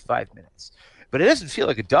 65 minutes. But it doesn't feel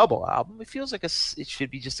like a double album. It feels like it should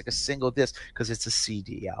be just like a single disc, because it's a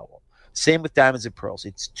CD album. Same with Diamonds and Pearls.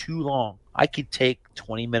 It's too long. I could take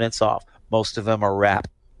 20 minutes off. Most of them are rap,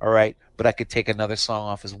 all right? But I could take another song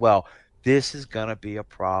off as well. This is going to be a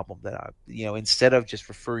problem that instead of just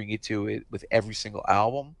referring you to it with every single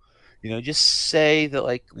album, just say that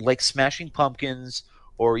like Smashing Pumpkins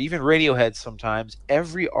or even Radiohead sometimes,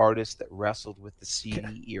 every artist that wrestled with the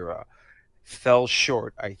CD era fell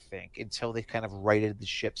short, I think, until they kind of righted the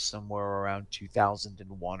ship somewhere around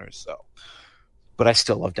 2001 or so. But I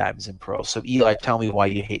still love Diamonds and Pearls. So Eli, tell me why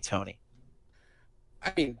you hate Tony.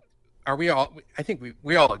 I mean, are we all? I think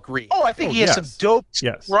we all agree. Oh, I think he has some dope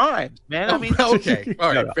rhymes, man. I mean, okay,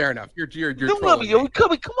 all right, fair enough. You're no, trolling me.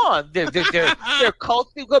 come on. They're kind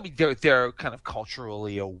of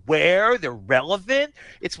culturally aware. They're relevant.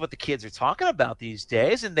 It's what the kids are talking about these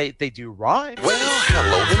days, and they do rhyme. Well,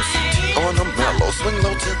 hello, MC on a mellow. Swing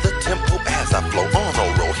low to the tempo as I flow on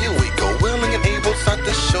a roll. Here we go, willing and able, start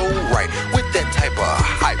the show right with that type of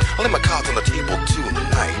hype. I lay my cards on the table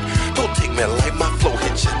tonight. Don't take me like my flow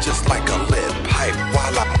hits you just like a lead pipe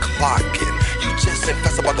while I'm clocking. You just ain't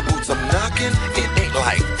fast about the boots I'm knocking. It ain't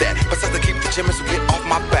like that. Besides, I keep the gym, so get off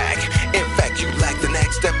my back. In fact, you lack the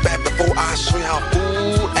next step back before I show you how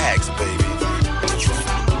fool acts, baby.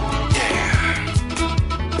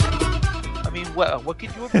 I mean, what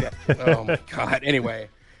could you object? Oh my God. Anyway,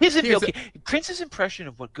 Prince's impression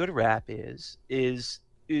of what good rap is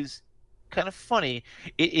kind of funny.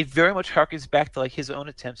 It very much harkens back to like his own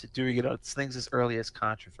attempts at doing it on things as early as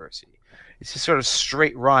Controversy. It's just sort of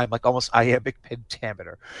straight rhyme, like almost iambic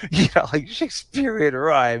pentameter, like Shakespearean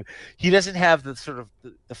rhyme. He doesn't have the sort of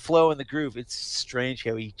the flow and the groove. It's strange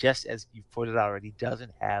how he just, as you pointed out already,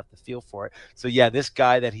 doesn't have the feel for it. So yeah, this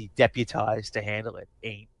guy that he deputized to handle it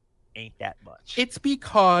ain't that much. It's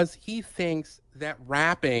because he thinks that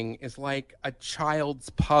rapping is like a child's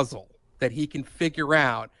puzzle that he can figure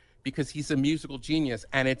out because he's a musical genius,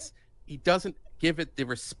 and he doesn't give it the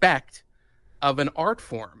respect of an art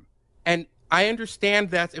form. And I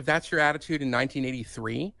understand that if that's your attitude in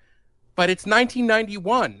 1983, but it's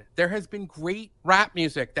 1991. There has been great rap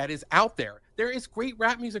music that is out there. There is great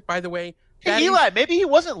rap music, by the way. Hey, Eli, maybe he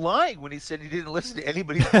wasn't lying when he said he didn't listen to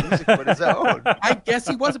anybody's music but his own. I guess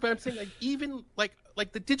he wasn't, but I'm saying even like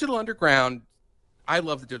the Digital Underground. I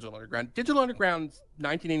love the Digital Underground. Digital Underground's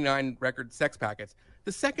 1989 record, Sex Packets.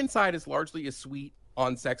 The second side is largely a suite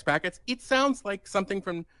on Sex Packets. It sounds like something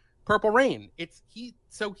from Purple Rain.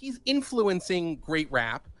 So he's influencing great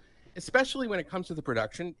rap, especially when it comes to the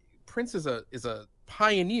production. Prince is a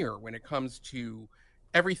pioneer when it comes to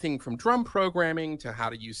everything from drum programming to how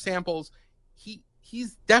to use samples.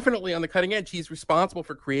 He's definitely on the cutting edge. He's responsible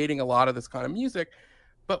for creating a lot of this kind of music.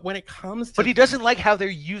 But when it comes to... But he doesn't like how they're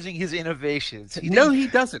using his innovations. He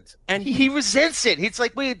doesn't. And he resents it. It's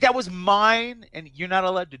like, wait, that was mine, and you're not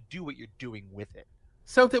allowed to do what you're doing with it.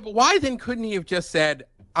 So why then couldn't he have just said,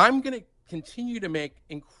 I'm going to continue to make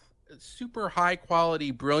super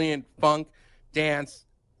high-quality, brilliant funk, dance,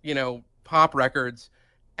 pop records,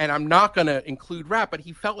 and I'm not going to include rap? But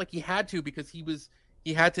he felt like he had to because he was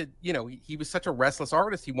such a restless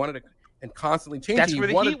artist. He wanted to... and constantly changing. That's where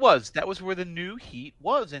the heat was. That was where the new heat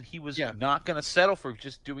was, and he was not going to settle for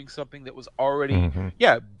just doing something that was already,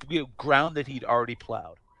 ground that he'd already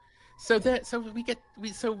plowed. So this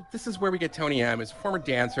is where we get Tony M. as a former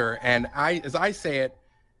dancer, and as I say it,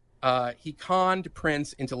 he conned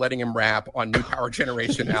Prince into letting him rap on New Power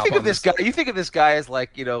Generation albums. You think of this guy as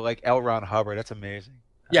like L. Ron Hubbard. That's amazing.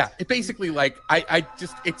 Yeah, it basically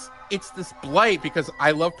it's this blight because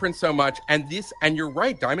I love Prince so much, and you're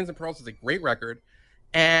right, Diamonds and Pearls is a great record,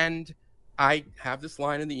 and I have this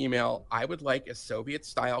line in the email: I would like a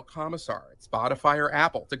Soviet-style commissar at Spotify or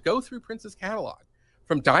Apple to go through Prince's catalog,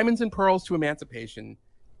 from Diamonds and Pearls to Emancipation,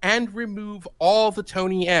 and remove all the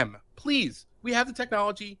Tony M. Please, we have the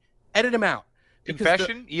technology, edit him out.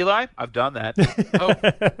 Confession, Eli, I've done that. Oh,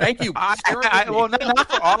 thank you. Well, not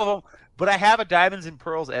for all of them. But I have a Diamonds and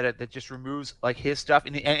Pearls edit that just removes like his stuff,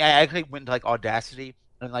 and I actually went to like Audacity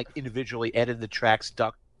and like individually edited the tracks,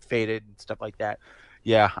 duck faded and stuff like that.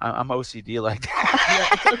 Yeah, I'm OCD like that. Yeah,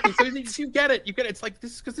 it's okay. So you get it. It's like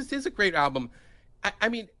this because this is a great album. I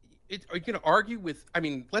mean, are you going to argue with? I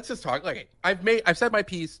mean, let's just talk. Like I've said my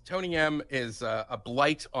piece. Tony M is a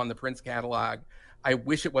blight on the Prince catalog. I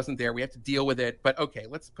wish it wasn't there. We have to deal with it. But okay,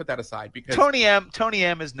 let's put that aside because Tony M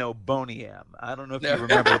is no Boney M. I don't know if you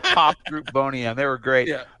remember the pop group Boney M. They were great.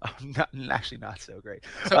 Yeah. Actually not so great.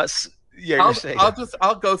 So,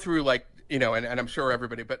 I'll go through and I'm sure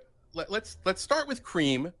everybody, but let's start with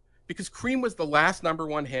Cream, because Cream was the last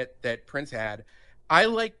 #1 hit that Prince had. I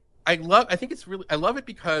love it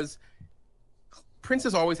because Prince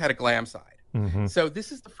has always had a glam side. Mm-hmm. So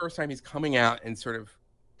this is the first time he's coming out and sort of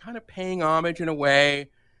kind of paying homage in a way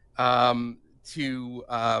to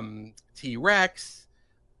T-Rex.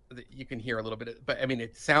 You can hear a little bit, but I mean,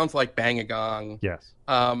 it sounds like Bang a Gong. Yes.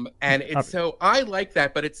 And so I like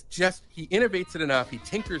that, but it's just, he innovates it enough, he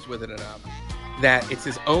tinkers with it enough that it's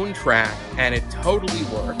his own track and it totally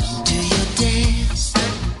works. Do you dance?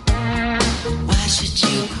 Why should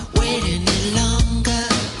you wait in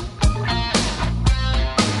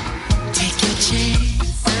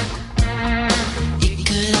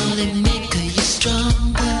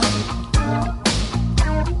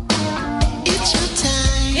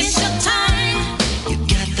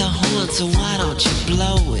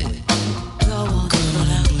blow it. Go on,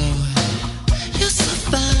 blow it. You're so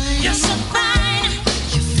fine. You're so fine.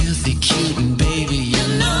 You're filthy cute and baby, you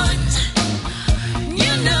know it.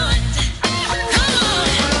 You know it. Come on.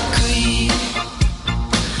 Cream.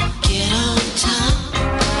 Get on top.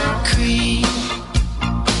 Cream.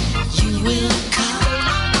 You will come.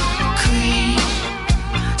 Cream.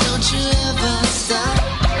 Don't you ever stop.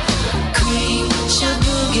 Cream.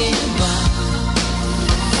 Shabu get by.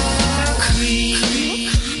 Cream.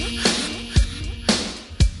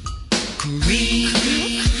 Cream.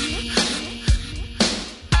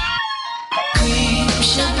 Cream.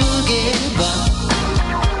 Shabu get by.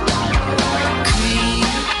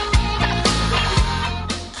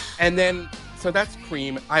 And then, so that's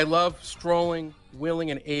Cream. I love Strolling,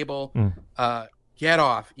 Willing, and Able. Get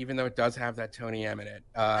Off, even though it does have that Tony M in it.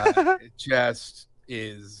 It just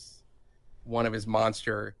is one of his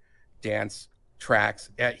monster dance tracks.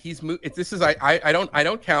 I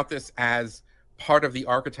don't count this as part of the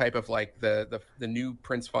archetype of like the new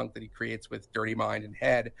Prince funk that he creates with Dirty Mind and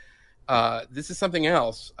Head. This is something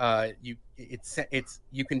else. You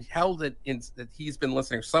can tell that he's been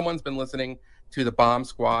listening. Someone's been listening to the Bomb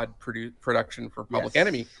Squad production for Public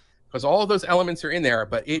Enemy, because all of those elements are in there.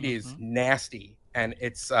 But it is nasty, and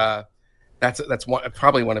it's that's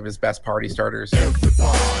probably one of his best party starters.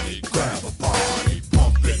 Everybody grab a body,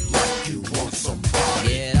 pump it like you want somebody.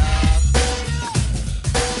 Get up.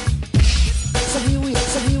 So here we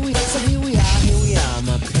are,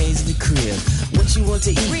 my paisley crib. What you want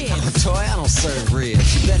to eat? Toy, I don't serve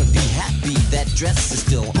ribs. You better be happy that dress is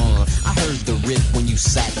still on. I heard the rip when you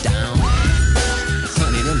sat down.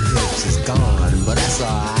 Honey, them hips is gone, but that's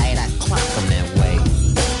alright. I clock them that way.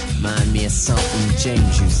 Mind me of something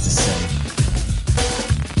James used to say.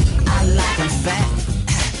 I like 'em fat.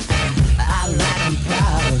 I like 'em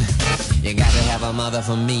proud. You gotta have a mother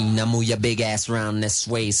for me. Now move your big ass round this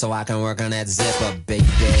way so I can work on that zipper, baby.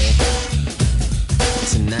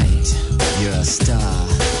 Tonight, you're a star.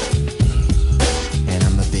 And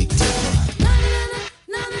I'm a big dipper.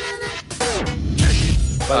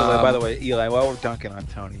 By the way, Eli, while we're dunking on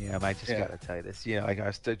Tony M, I just got to tell you this. You know, I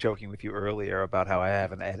was joking with you earlier about how I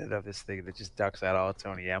have an edit of this thing that just ducks out all of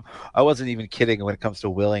Tony M. I wasn't even kidding when it comes to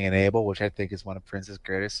Willing and Able, which I think is one of Prince's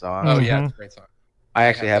greatest songs. Oh yeah, it's a great song. I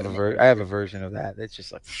actually have a version of that. It's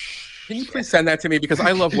just like. Can you please send that to me, because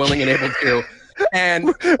I love Willing and Able too.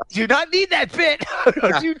 And do not need that bit.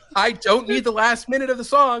 I don't need the last minute of the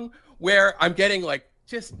song where I'm getting like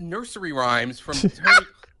just nursery rhymes from Tony.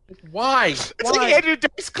 Why? It's like Andrew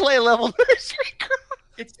Dice Clay level nursery crimes.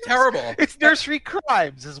 It's terrible. It's nursery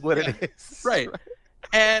crimes is what it is. Right.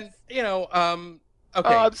 And, you know, okay.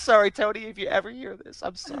 Oh, I'm sorry, Tony, if you ever hear this.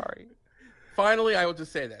 I'm sorry. Finally, I will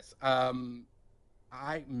just say this.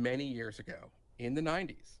 Many years ago, in the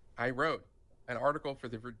 90s, I wrote an article for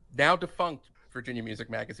the now defunct Virginia Music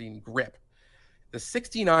Magazine, Grip. The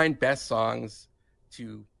 69 best songs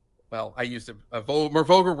to, well, I used a more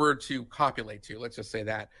vulgar word to copulate to, let's just say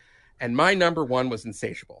that. And my number one was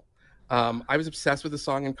Insatiable. I was obsessed with the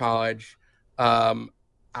song in college.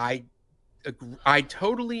 I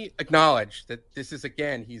totally acknowledge that this is,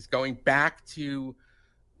 again, he's going back to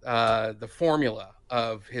the formula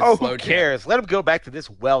of his slow who cares? jam. Let him go back to this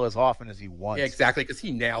well as often as he wants. Yeah, exactly, because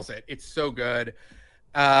he nails it. It's so good.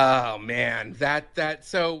 Oh man, that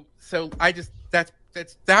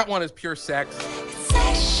one is pure sex.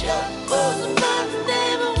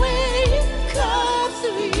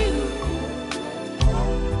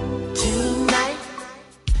 Tonight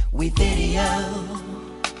we video.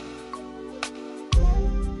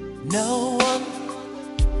 No one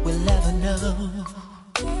will ever know.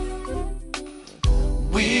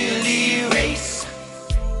 We'll erase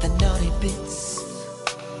the naughty bits.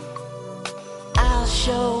 I'll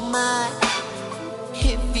show mine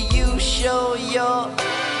if you show your.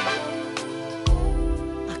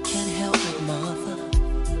 I can't help it, Martha.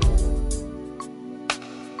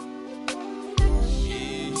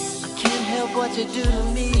 I can't help what you do to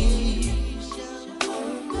me.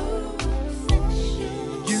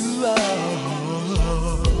 You are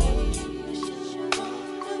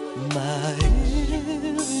my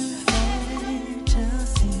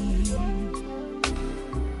fantasy.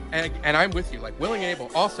 And I'm with you, like Willing and Able.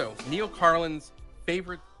 Also, Neil Carlin's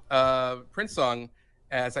favorite Prince song,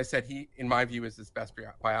 as I said, he, in my view, is his best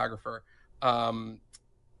biographer.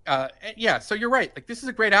 Yeah, so you're right. Like, this is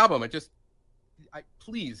a great album.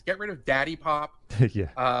 Please get rid of Daddy Pop. Yeah.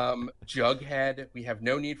 Jughead. We have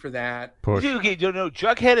no need for that. Push. Okay, no,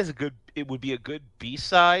 Jughead is it would be a good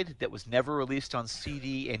B-side that was never released on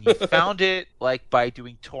CD, and you found it like by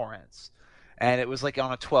doing torrents. and it was like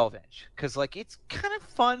on a 12-inch because like it's kind of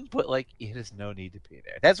fun, but like it has no need to be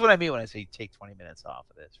there. That's what I mean when I say take 20 minutes off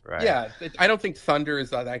of this, right? Yeah, I don't think Thunder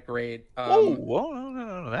is that great. Oh,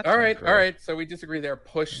 no, that's all not right, great. all right. So we disagree there.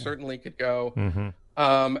 Push certainly could go.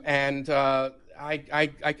 And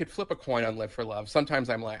I could flip a coin on Live for Love. Sometimes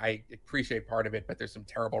I'm like, I appreciate part of it, but there's some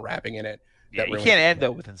terrible rapping in it. Yeah, you can't end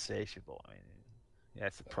though with Insatiable. I mean,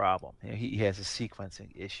 that's the problem. He has a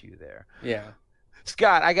sequencing issue there. Yeah.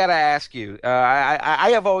 Scott, I gotta ask you.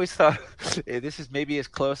 I have always thought this is maybe as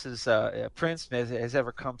close as Prince has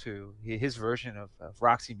ever come to his version of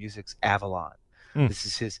Roxy Music's Avalon. This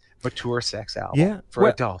is his mature sex album for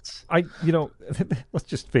adults. Let's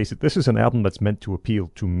just face it. This is an album that's meant to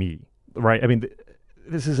appeal to me, right? I mean,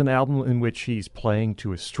 this is an album in which he's playing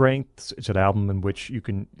to his strengths. It's an album in which you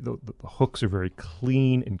can the hooks are very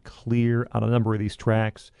clean and clear on a number of these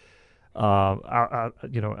tracks.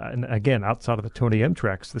 And again, outside of the Tony M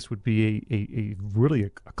tracks, this would be a really a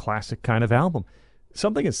classic kind of album.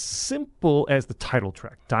 Something as simple as the title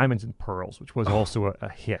track, Diamonds and Pearls, which was also a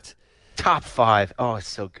hit. Top 5. Oh, it's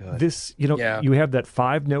so good. This, you have that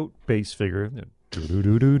 5-note bass figure,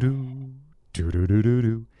 do-do-do-do-do,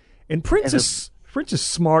 do-do-do-do-do. And Prince is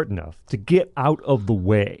smart enough to get out of the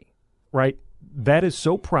way, right? That is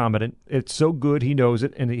so prominent. It's so good. He knows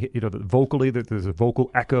it, and vocally, there's a vocal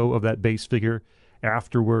echo of that bass figure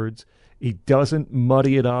afterwards. He doesn't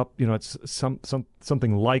muddy it up. It's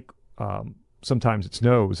something like sometimes it's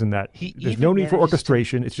nose, and that there's no need for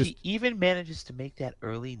orchestration. It's just he even manages to make that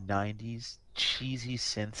early '90s cheesy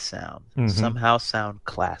synth sound somehow sound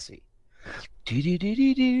classy. Do.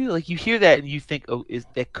 Like you hear that and you think,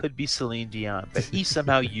 that could be Celine Dion, but he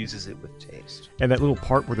somehow uses it with taste. And that little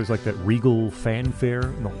part where there's like that regal fanfare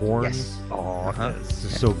and the horns. Yes. Oh, this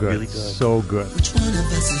is so good. Really good. So good. Which one of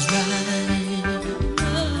us is right?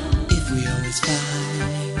 If we always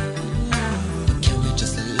fight, or can we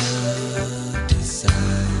just let love decide?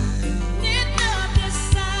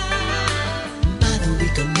 By the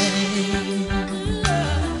week of May,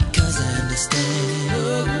 'cause I understand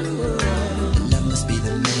love must be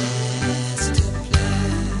the master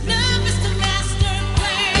plan. Love is the master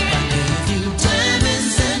plan. If I gave you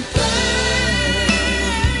diamonds and pearls,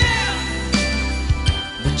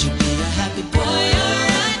 would you be a happy boy or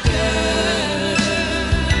a girl?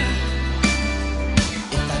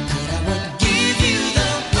 If I could, I would give you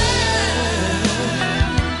the world.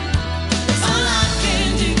 All I can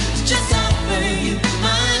do is just offer you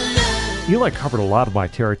my love. Eli covered a lot of my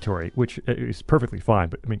territory, which is perfectly fine.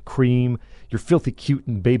 But I mean, Cream, You're Filthy Cute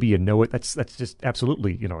and Baby You Know It. That's just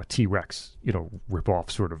absolutely a T-Rex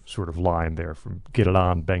rip-off sort of line there from Get It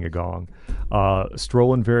On, Bang a Gong.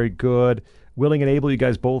 Strollin', very good. Willing and Able, you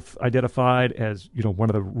guys both identified as one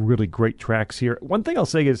of the really great tracks here. One thing I'll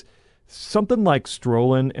say is something like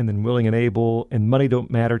Strollin' and then Willing and Able and Money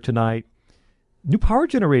Don't Matter Tonight. New Power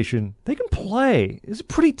Generation, they can play. It's a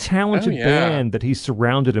pretty talented band that he's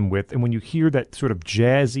surrounded him with. And when you hear that sort of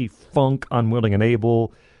jazzy funk on Willing and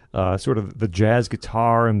Able, sort of the jazz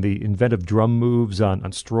guitar and the inventive drum moves on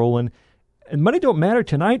Strollin', and Money Don't Matter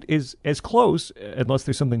Tonight is as close, unless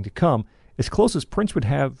there's something to come, as close as Prince would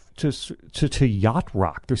have to yacht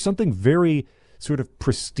rock. There's something very sort of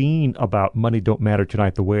pristine about Money Don't Matter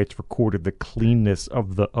Tonight, the way it's recorded, the cleanness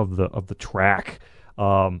of the track.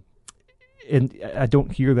 And I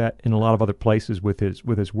don't hear that in a lot of other places with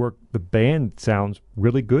his work. The band sounds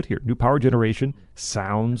really good here. New Power Generation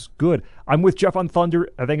sounds good. I'm with Jeff on Thunder.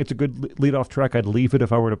 I think it's a good lead-off track. I'd leave it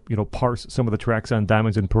if I were to parse some of the tracks on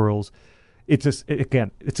Diamonds and Pearls. It's just, again,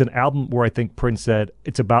 it's an album where I think Prince said,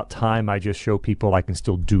 it's about time I just show people I can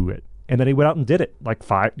still do it. And then he went out and did it like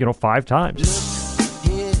five times.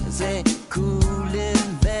 Here's a cool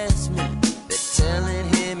investment. They're telling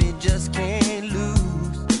him he just can't lose.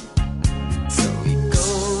 So he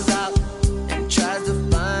goes out and tries to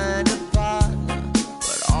find a partner,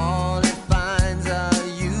 but all he finds are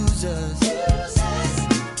users.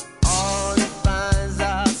 All he finds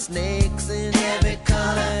are snakes in every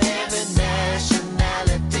color, every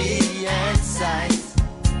nationality and size.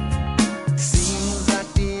 Seems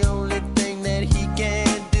like the only thing that he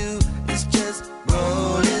can do is just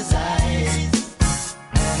roll his eyes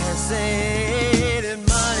and say that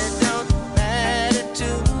money don't matter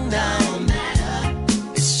tonight.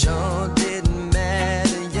 It sure didn't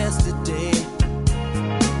matter yesterday.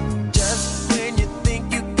 Just when you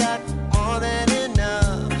think you got more than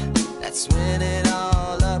enough, that's when it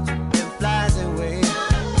all up and flies away.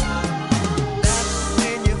 That's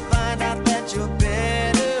when you find out that you're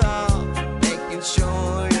better off making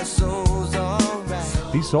sure your soul's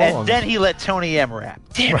alright. These songs. And then he let Tony M rap.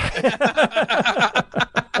 Damn it.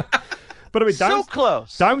 But I mean, so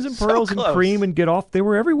close. Diamonds and So Pearls and close. Cream and Get Off, they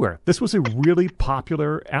were everywhere. This was a really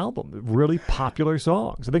popular album, really popular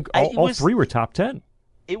songs. I think all three were top 10.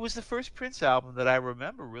 It was the first Prince album that I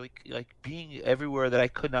remember really like being everywhere that I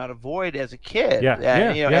could not avoid as a kid.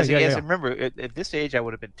 I remember at this age I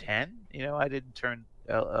would have been 10. I didn't turn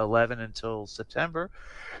 11 until September,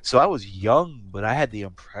 so I was young. But I had the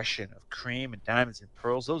impression of Cream and Diamonds and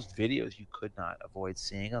Pearls. Those videos you could not avoid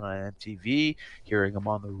seeing on MTV, hearing them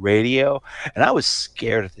on the radio, and I was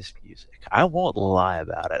scared of this music. I won't lie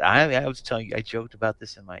about it. I was telling you, I joked about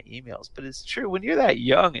this in my emails, but it's true. When you're that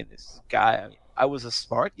young and this guy, I was a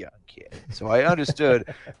smart young kid, so I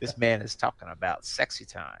understood this man is talking about sexy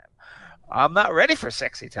time. I'm not ready for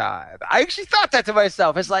sexy time. I actually thought that to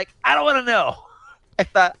myself. It's like, I don't want to know. I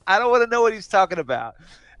thought, I don't want to know what he's talking about.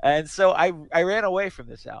 And so I ran away from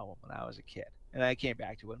this album when I was a kid. And I came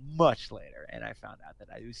back to it much later, and I found out that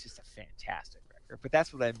it was just a fantastic record. But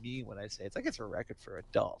that's what I mean when I say it's like it's a record for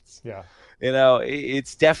adults. Yeah.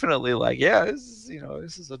 It's definitely like, this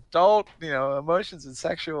is adult, emotions and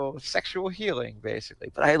sexual healing, basically.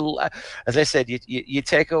 But as I said, you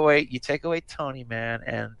take away Tony, man,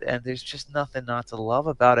 and there's just nothing not to love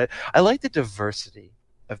about it. I like the diversity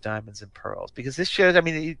of Diamonds and Pearls, because this shows,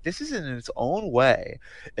 this is in its own way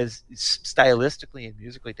as stylistically and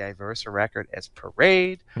musically diverse a record as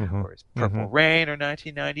Parade or as Purple Rain or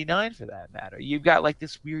 1999 for that matter. You've got like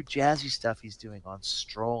this weird jazzy stuff he's doing on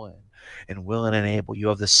Strollin' and Willin' and Able. You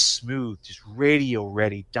have this smooth, just radio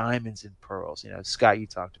ready Diamonds and Pearls. Scott, you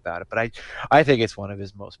talked about it, but I think it's one of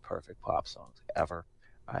his most perfect pop songs ever.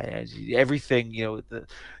 Everything,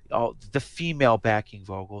 the female backing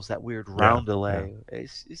vocals, that weird roundelay.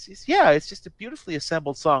 Yeah. It's just a beautifully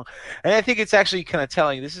assembled song. And I think it's actually kind of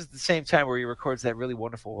telling. This is the same time where he records that really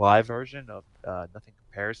wonderful live version of Nothing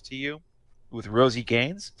Compares to You with Rosie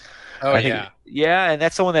Gaines. And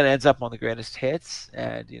that's the one that ends up on the greatest hits.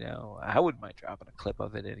 And I wouldn't mind dropping a clip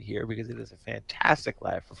of it in here because it is a fantastic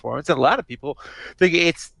live performance, and a lot of people think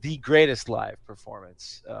it's the greatest live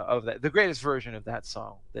performance of that, the greatest version of that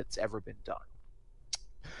song that's ever been done.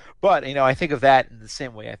 But I think of that in the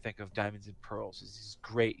same way I think of Diamonds and Pearls as these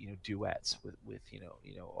great duets with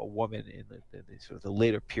a woman in the sort of the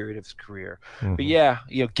later period of his career. But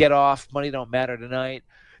Get Off, Money Don't Matter Tonight.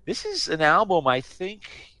 This is an album, I think,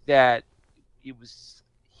 that it was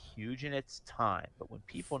huge in its time. But when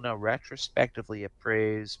people now retrospectively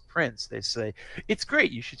appraise Prince, they say, it's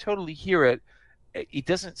great, you should totally hear it. It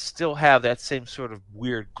doesn't still have that same sort of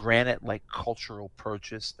weird granite-like cultural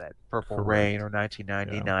purchase that Purple Rain or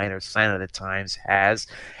 1999 or Sign of the Times has.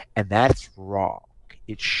 And that's wrong.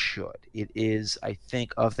 It should. It is, I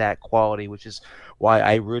think, of that quality, which is why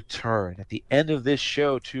I return at the end of this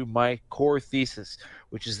show to my core thesis,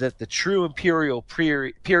 which is that the true imperial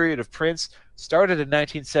period of Prince started in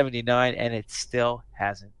 1979, and it still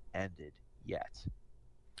hasn't ended yet.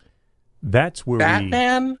 That's where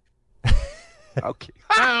Batman? Okay.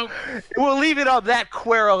 We'll leave it on that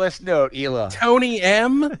querulous note, Ela. Tony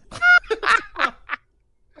M?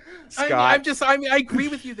 Scott. I agree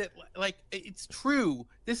with you that, like, it's true.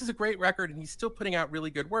 This is a great record, and he's still putting out really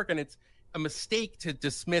good work, and it's a mistake to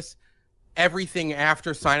dismiss everything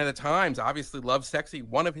after Sign of the Times. Obviously, Love Sexy,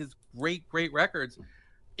 one of his great records.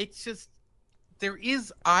 It's just,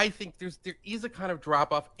 I think there is a kind of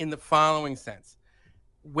drop-off in the following sense.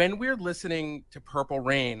 When we're listening to Purple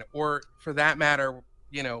Rain, or for that matter,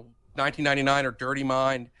 1999 or Dirty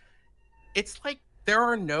Mind, it's like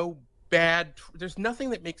there's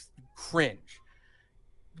nothing that makes you cringe.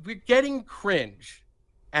 We're getting cringe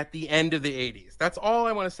at the end of the 80s. That's all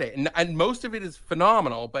I want to say. And most of it is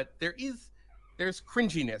phenomenal, but there's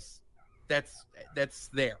cringiness that's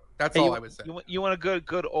there. That's all I would say. You want a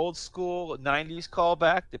good old school 90s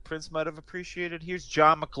callback that Prince might have appreciated? Here's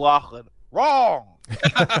John McLaughlin. Wrong.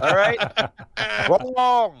 All right?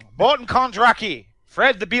 Wrong. Morton Kondracki.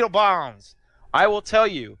 Fred the Beetle Bonds. I will tell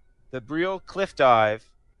you, the real cliff dive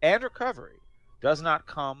and recovery does not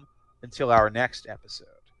come until our next episode.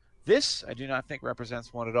 This, I do not think,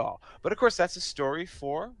 represents one at all. But, of course, that's a story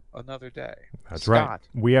for another day. That's Scott. right.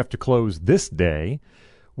 We have to close this day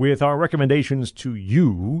with our recommendations to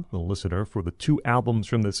you, the listener, for the 2 albums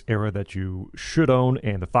from this era that you should own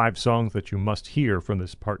and the 5 songs that you must hear from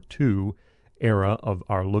this Part 2 era of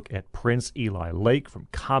our look at Prince. Eli Lake from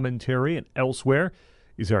Commentary and Elsewhere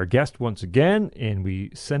is our guest once again, and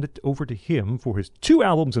we send it over to him for his 2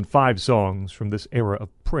 albums and 5 songs from this era of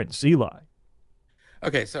Prince. Eli.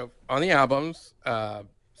 Okay, so on the albums,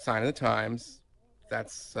 Sign of the Times,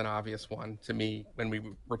 that's an obvious one to me. When we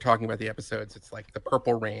were talking about the episodes, it's like the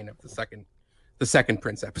Purple Rain of the second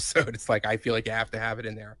Prince episode. It's like I feel like you have to have it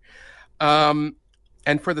in there.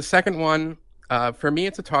 And for the second one, for me,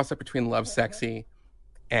 it's a toss-up between Love Sexy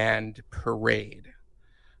and Parade.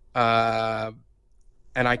 And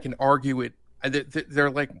I can argue it. They're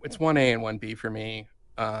like, it's 1A and 1B for me.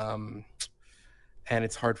 And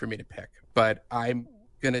it's hard for me to pick. But I'm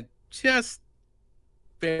going to just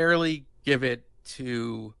barely give it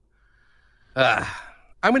to... I'm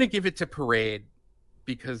going to give it to Parade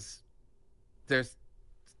because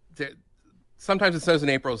sometimes It Snows in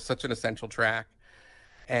April is such an essential track.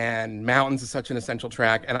 And Mountains is such an essential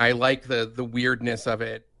track, and I like the weirdness of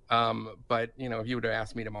it. But if you would have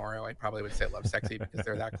asked me tomorrow, I probably would say Love Sexy because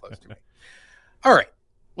they're that close to me. All right,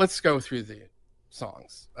 let's go through the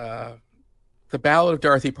songs. The Ballad of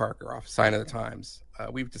Dorothy Parker off Sign of the Times.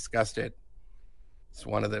 We've discussed it. It's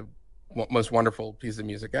one of the most wonderful pieces of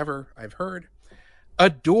music ever I've heard.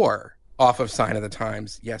 Adore off of Sign of the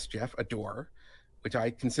Times. Yes, Jeff, Adore, which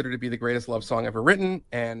I consider to be the greatest love song ever written,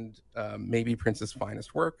 and maybe Prince's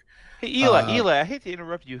finest work. Hey, Eli, I hate to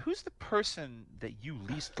interrupt you. Who's the person that you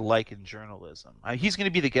least like in journalism? He's going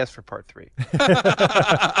to be the guest for part 3.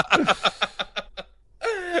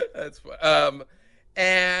 That's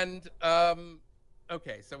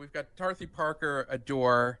okay, so we've got Dorothy Parker,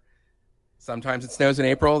 Adore. Sometimes It Snows in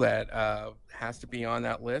April. That has to be on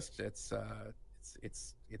that list. It's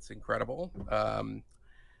incredible.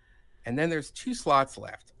 And then there's 2 slots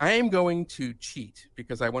left. I am going to cheat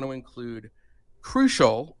because I want to include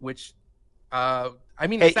Crucial, which, Hey,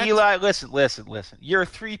 Eli, listen. You're a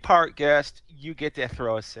 3-part guest. You get to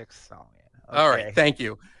throw a 6th song in. Okay? All right, thank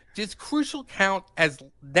you. Does Crucial count as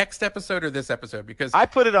next episode or this episode? Because I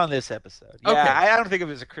put it on this episode. Yeah, Okay. I don't think of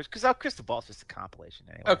it as a because Crystal Ball's just a compilation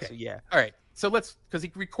anyway. Okay. So yeah. All right. So because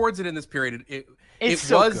he records it in this period. It's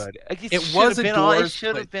so good. It was Adore's. It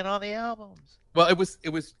should have been on the albums. Well, it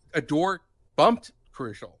was Adore bumped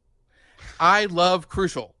Crucial. I love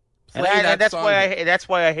Crucial. That's why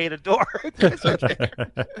I hate Adore.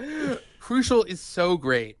 Crucial is so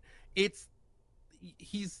great.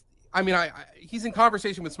 He's in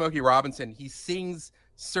conversation with Smokey Robinson. He sings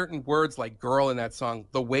certain words like girl in that song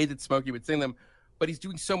the way that Smokey would sing them, but he's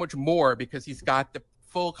doing so much more because he's got the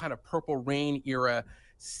full kind of Purple Rain era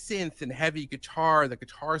synth and heavy guitar. The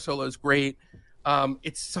guitar solo is great.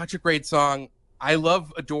 It's such a great song. I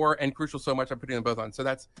love Adore and Crucial so much I'm putting them both on. So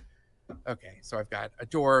that's okay. So I've got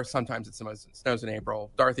Adore, Sometimes It Snows in April,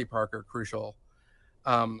 Dorothy Parker, Crucial.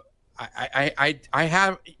 I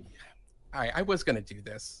was going to do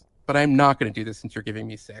this, but I'm not going to do this since you're giving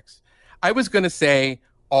me 6. I was going to say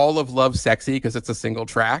all of Love Sexy because it's a single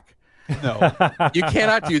track. No, you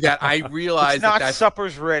cannot do that. I realize it's not that's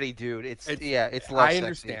Supper's Ready, dude. It's Love I Sexy.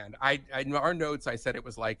 understand. In our notes, I said it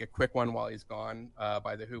was like a quick one while he's gone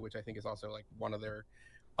by The Who, which I think is also like one of their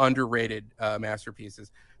underrated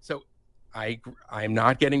masterpieces. So I'm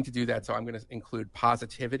not getting to do that. So I'm going to include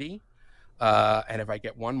Positivity. And if I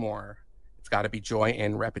get one more, it's got to be Joy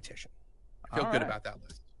in Repetition. I feel good about that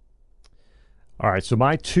list. All right, so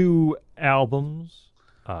my 2 albums,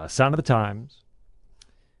 Sign of the Times,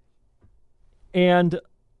 and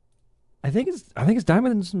I think it's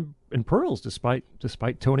Diamonds and Pearls, despite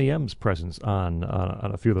Tony M's presence on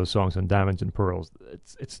a few of those songs on Diamonds and Pearls.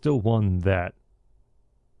 It's still one that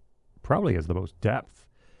probably has the most depth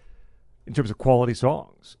in terms of quality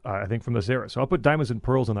songs, I think, from this era. So I'll put Diamonds and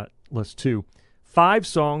Pearls on that list too. 5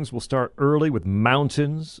 songs. We'll start early with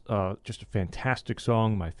Mountains, just a fantastic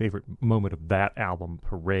song. My favorite moment of that album,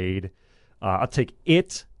 Parade. I'll take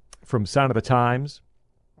It from Sign of the Times.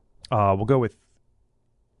 We'll go with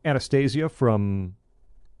Anastasia from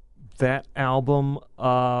that album.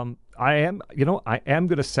 I am going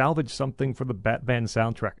to salvage something from the Batman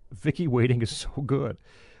soundtrack. Vicky Waiting is so good.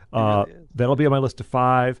 Really is. That'll be on my list of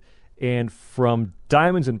 5. And from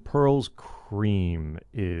Diamonds and Pearls, Cream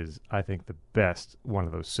is, I think, the best one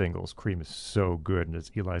of those singles. Cream is so good. And as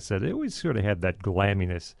Eli said, it always sort of had that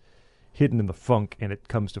glamminess hidden in the funk, and it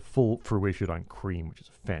comes to full fruition on Cream, which is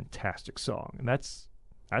a fantastic song. And that's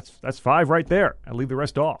 5 right there. I leave the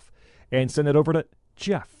rest off and send it over to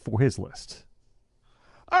Jeff for his list.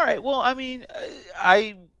 All right. Well, I mean,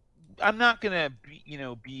 I'm not gonna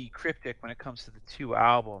be cryptic when it comes to the 2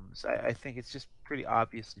 albums. I think it's just pretty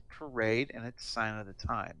obviously Parade and it's Sign of the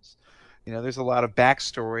Times. There's a lot of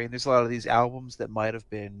backstory, and there's a lot of these albums that might have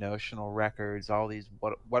been Notional Records, all these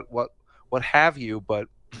what have you, but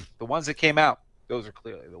the ones that came out, those are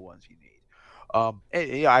clearly the ones you need.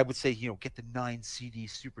 I would say, get the 9 CD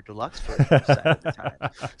Super Deluxe version of Sign of the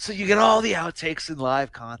Times. So you get all the outtakes and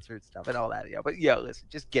live concert stuff and all that. Yeah, but listen,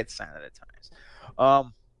 just get Sign of the Times.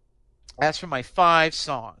 As for my 5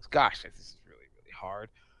 songs, gosh, this is really, really hard.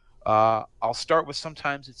 I'll start with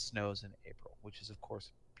Sometimes It Snows in April, which is, of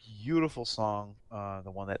course, a beautiful song,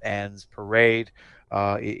 the one that ends, Parade.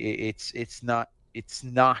 It's not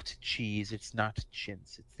cheese, it's not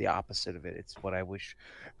chintz, it's the opposite of it. It's what I wish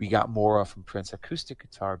we got more of from Prince, acoustic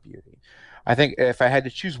guitar beauty. I think if I had to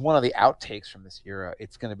choose one of the outtakes from this era,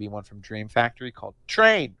 it's going to be one from Dream Factory called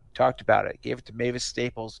Train. Talked about it, gave it to Mavis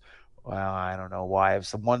Staples. Well, I don't know why. It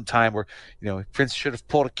was the one time where, Prince should have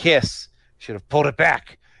pulled a Kiss, should have pulled it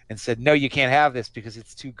back and said, no, you can't have this because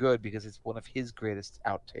it's too good, because it's one of his greatest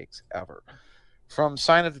outtakes ever. From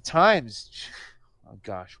Sign of the Times, oh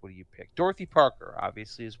gosh, what do you pick? Dorothy Parker,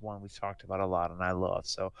 obviously, is one we've talked about a lot and I love.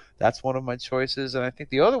 So that's one of my choices. And I think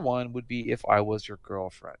the other one would be If I Was Your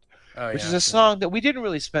Girlfriend, which is a song that we didn't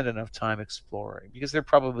really spend enough time exploring because there are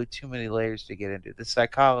probably too many layers to get into. The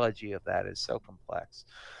psychology of that is so complex.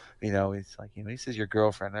 It's like, he says your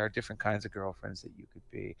girlfriend. There are different kinds of girlfriends that you could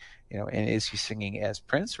be, and is he singing as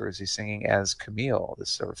Prince or is he singing as Camille,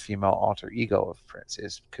 this sort of female alter ego of Prince?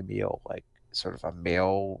 Is Camille like sort of a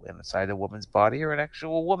male inside a woman's body or an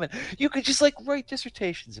actual woman? You could just write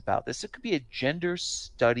dissertations about this. It could be a gender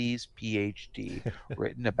studies PhD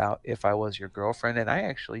written about If I Was Your Girlfriend. And I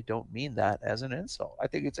actually don't mean that as an insult. I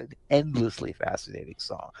think it's an endlessly fascinating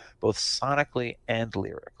song, both sonically and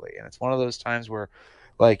lyrically. And it's one of those times where,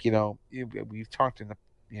 we've talked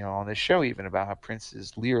on this show even about how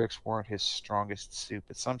Prince's lyrics weren't his strongest suit,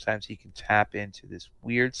 but sometimes he can tap into this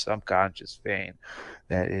weird subconscious vein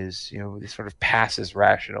that is, sort of passes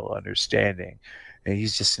rational understanding, and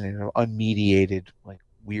he's just an unmediated,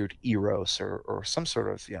 weird eros or some sort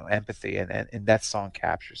of empathy, and that song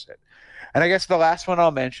captures it. And I guess the last one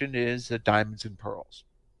I'll mention is Diamonds and Pearls.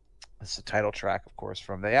 It's the title track, of course,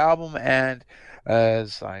 from the album, and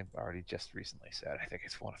as I already just recently said, I think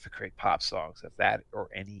it's one of the great pop songs of that or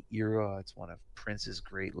any era. It's one of Prince's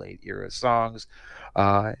great late era songs,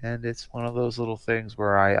 and it's one of those little things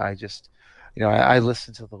where I just, I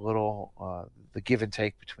listen to the little, the give and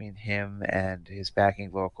take between him and his backing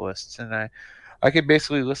vocalists, and I could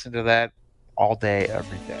basically listen to that all day,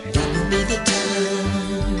 every day.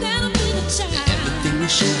 Everything will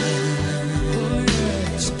shine.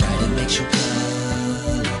 So bright it makes you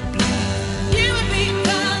colorblind. You would be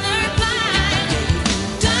colorblind.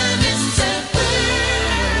 Diamonds and pearls.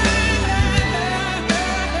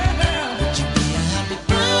 Would you be a happy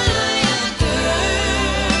boy or a girl?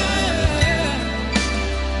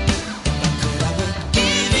 If I could, I would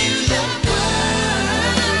give you the world.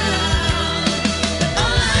 But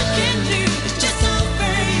all I can do is just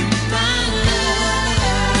offer you my love.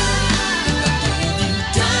 If I gave you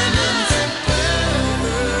diamonds and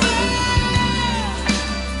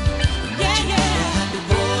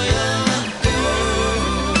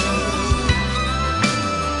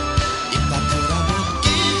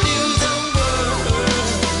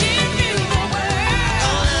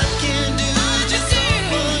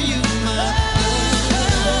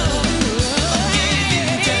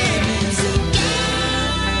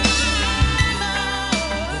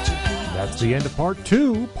That's the end of part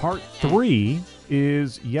 2. Part 3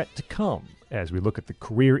 is yet to come as we look at the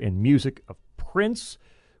career and music of Prince.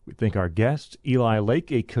 We thank our guest, Eli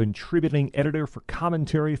Lake, a contributing editor for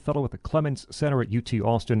Commentary, fellow at the Clements Center at UT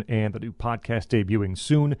Austin, and the new podcast debuting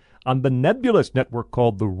soon on the Nebulous Network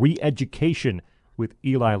called The Re-Education with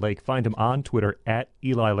Eli Lake. Find him on Twitter at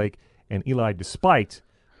Eli Lake. And Eli, despite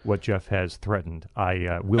what Jeff has threatened,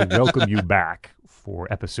 I will welcome you back for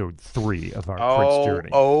episode 3 of our Prince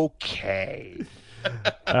journey. Okay.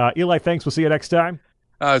 Eli, thanks. We'll see you next time.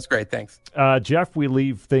 It's great. Thanks. Jeff, we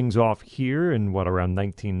leave things off here in around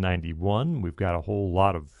 1991. We've got a whole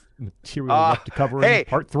lot of material left to cover in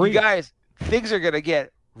part 3. You guys, things are going to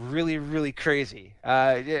get really, really crazy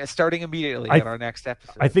starting immediately in our next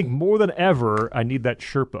episode. I think more than ever, I need that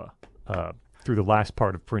Sherpa through the last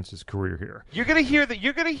part of Prince's career here. You're gonna hear the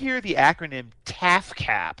acronym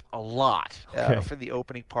TAFCAP a lot for the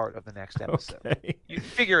opening part of the next episode. Okay. You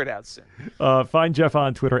figure it out soon. Find Jeff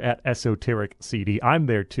on Twitter at EsotericCD. I'm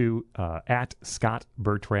there too, at Scott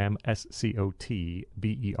Bertram,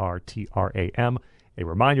 ScotBertram. A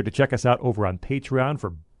reminder to check us out over on Patreon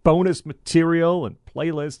for bonus material and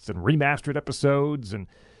playlists and remastered episodes and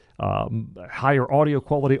higher audio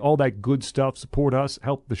quality, all that good stuff. Support us,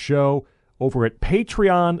 help the show over at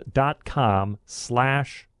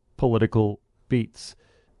patreon.com/politicalbeats.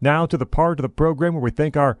 Now to the part of the program where we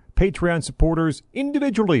thank our Patreon supporters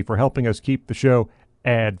individually for helping us keep the show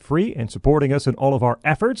ad-free and supporting us in all of our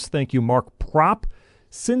efforts. Thank you, Mark Propp,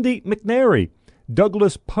 Cindy McNary,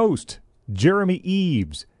 Douglas Post, Jeremy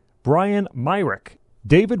Eves, Brian Myrick,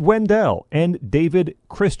 David Wendell, and David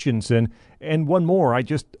Christensen. And one more,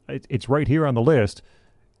 it's right here on the list,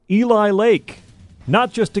 Eli Lake,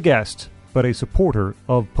 not just a guest, but a supporter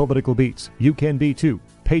of Political Beats. You can be too.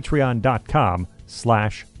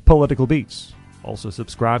 Patreon.com/Political Beats. Also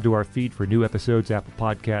subscribe to our feed for new episodes, Apple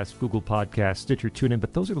Podcasts, Google Podcasts, Stitcher, TuneIn,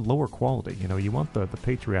 but those are the lower quality. You know, you want the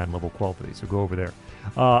Patreon level quality, so go over there.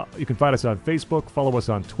 You can find us on Facebook, follow us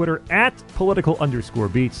on Twitter at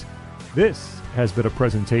 @political_beats. This has been a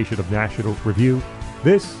presentation of National Review.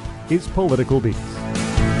 This is Political Beats.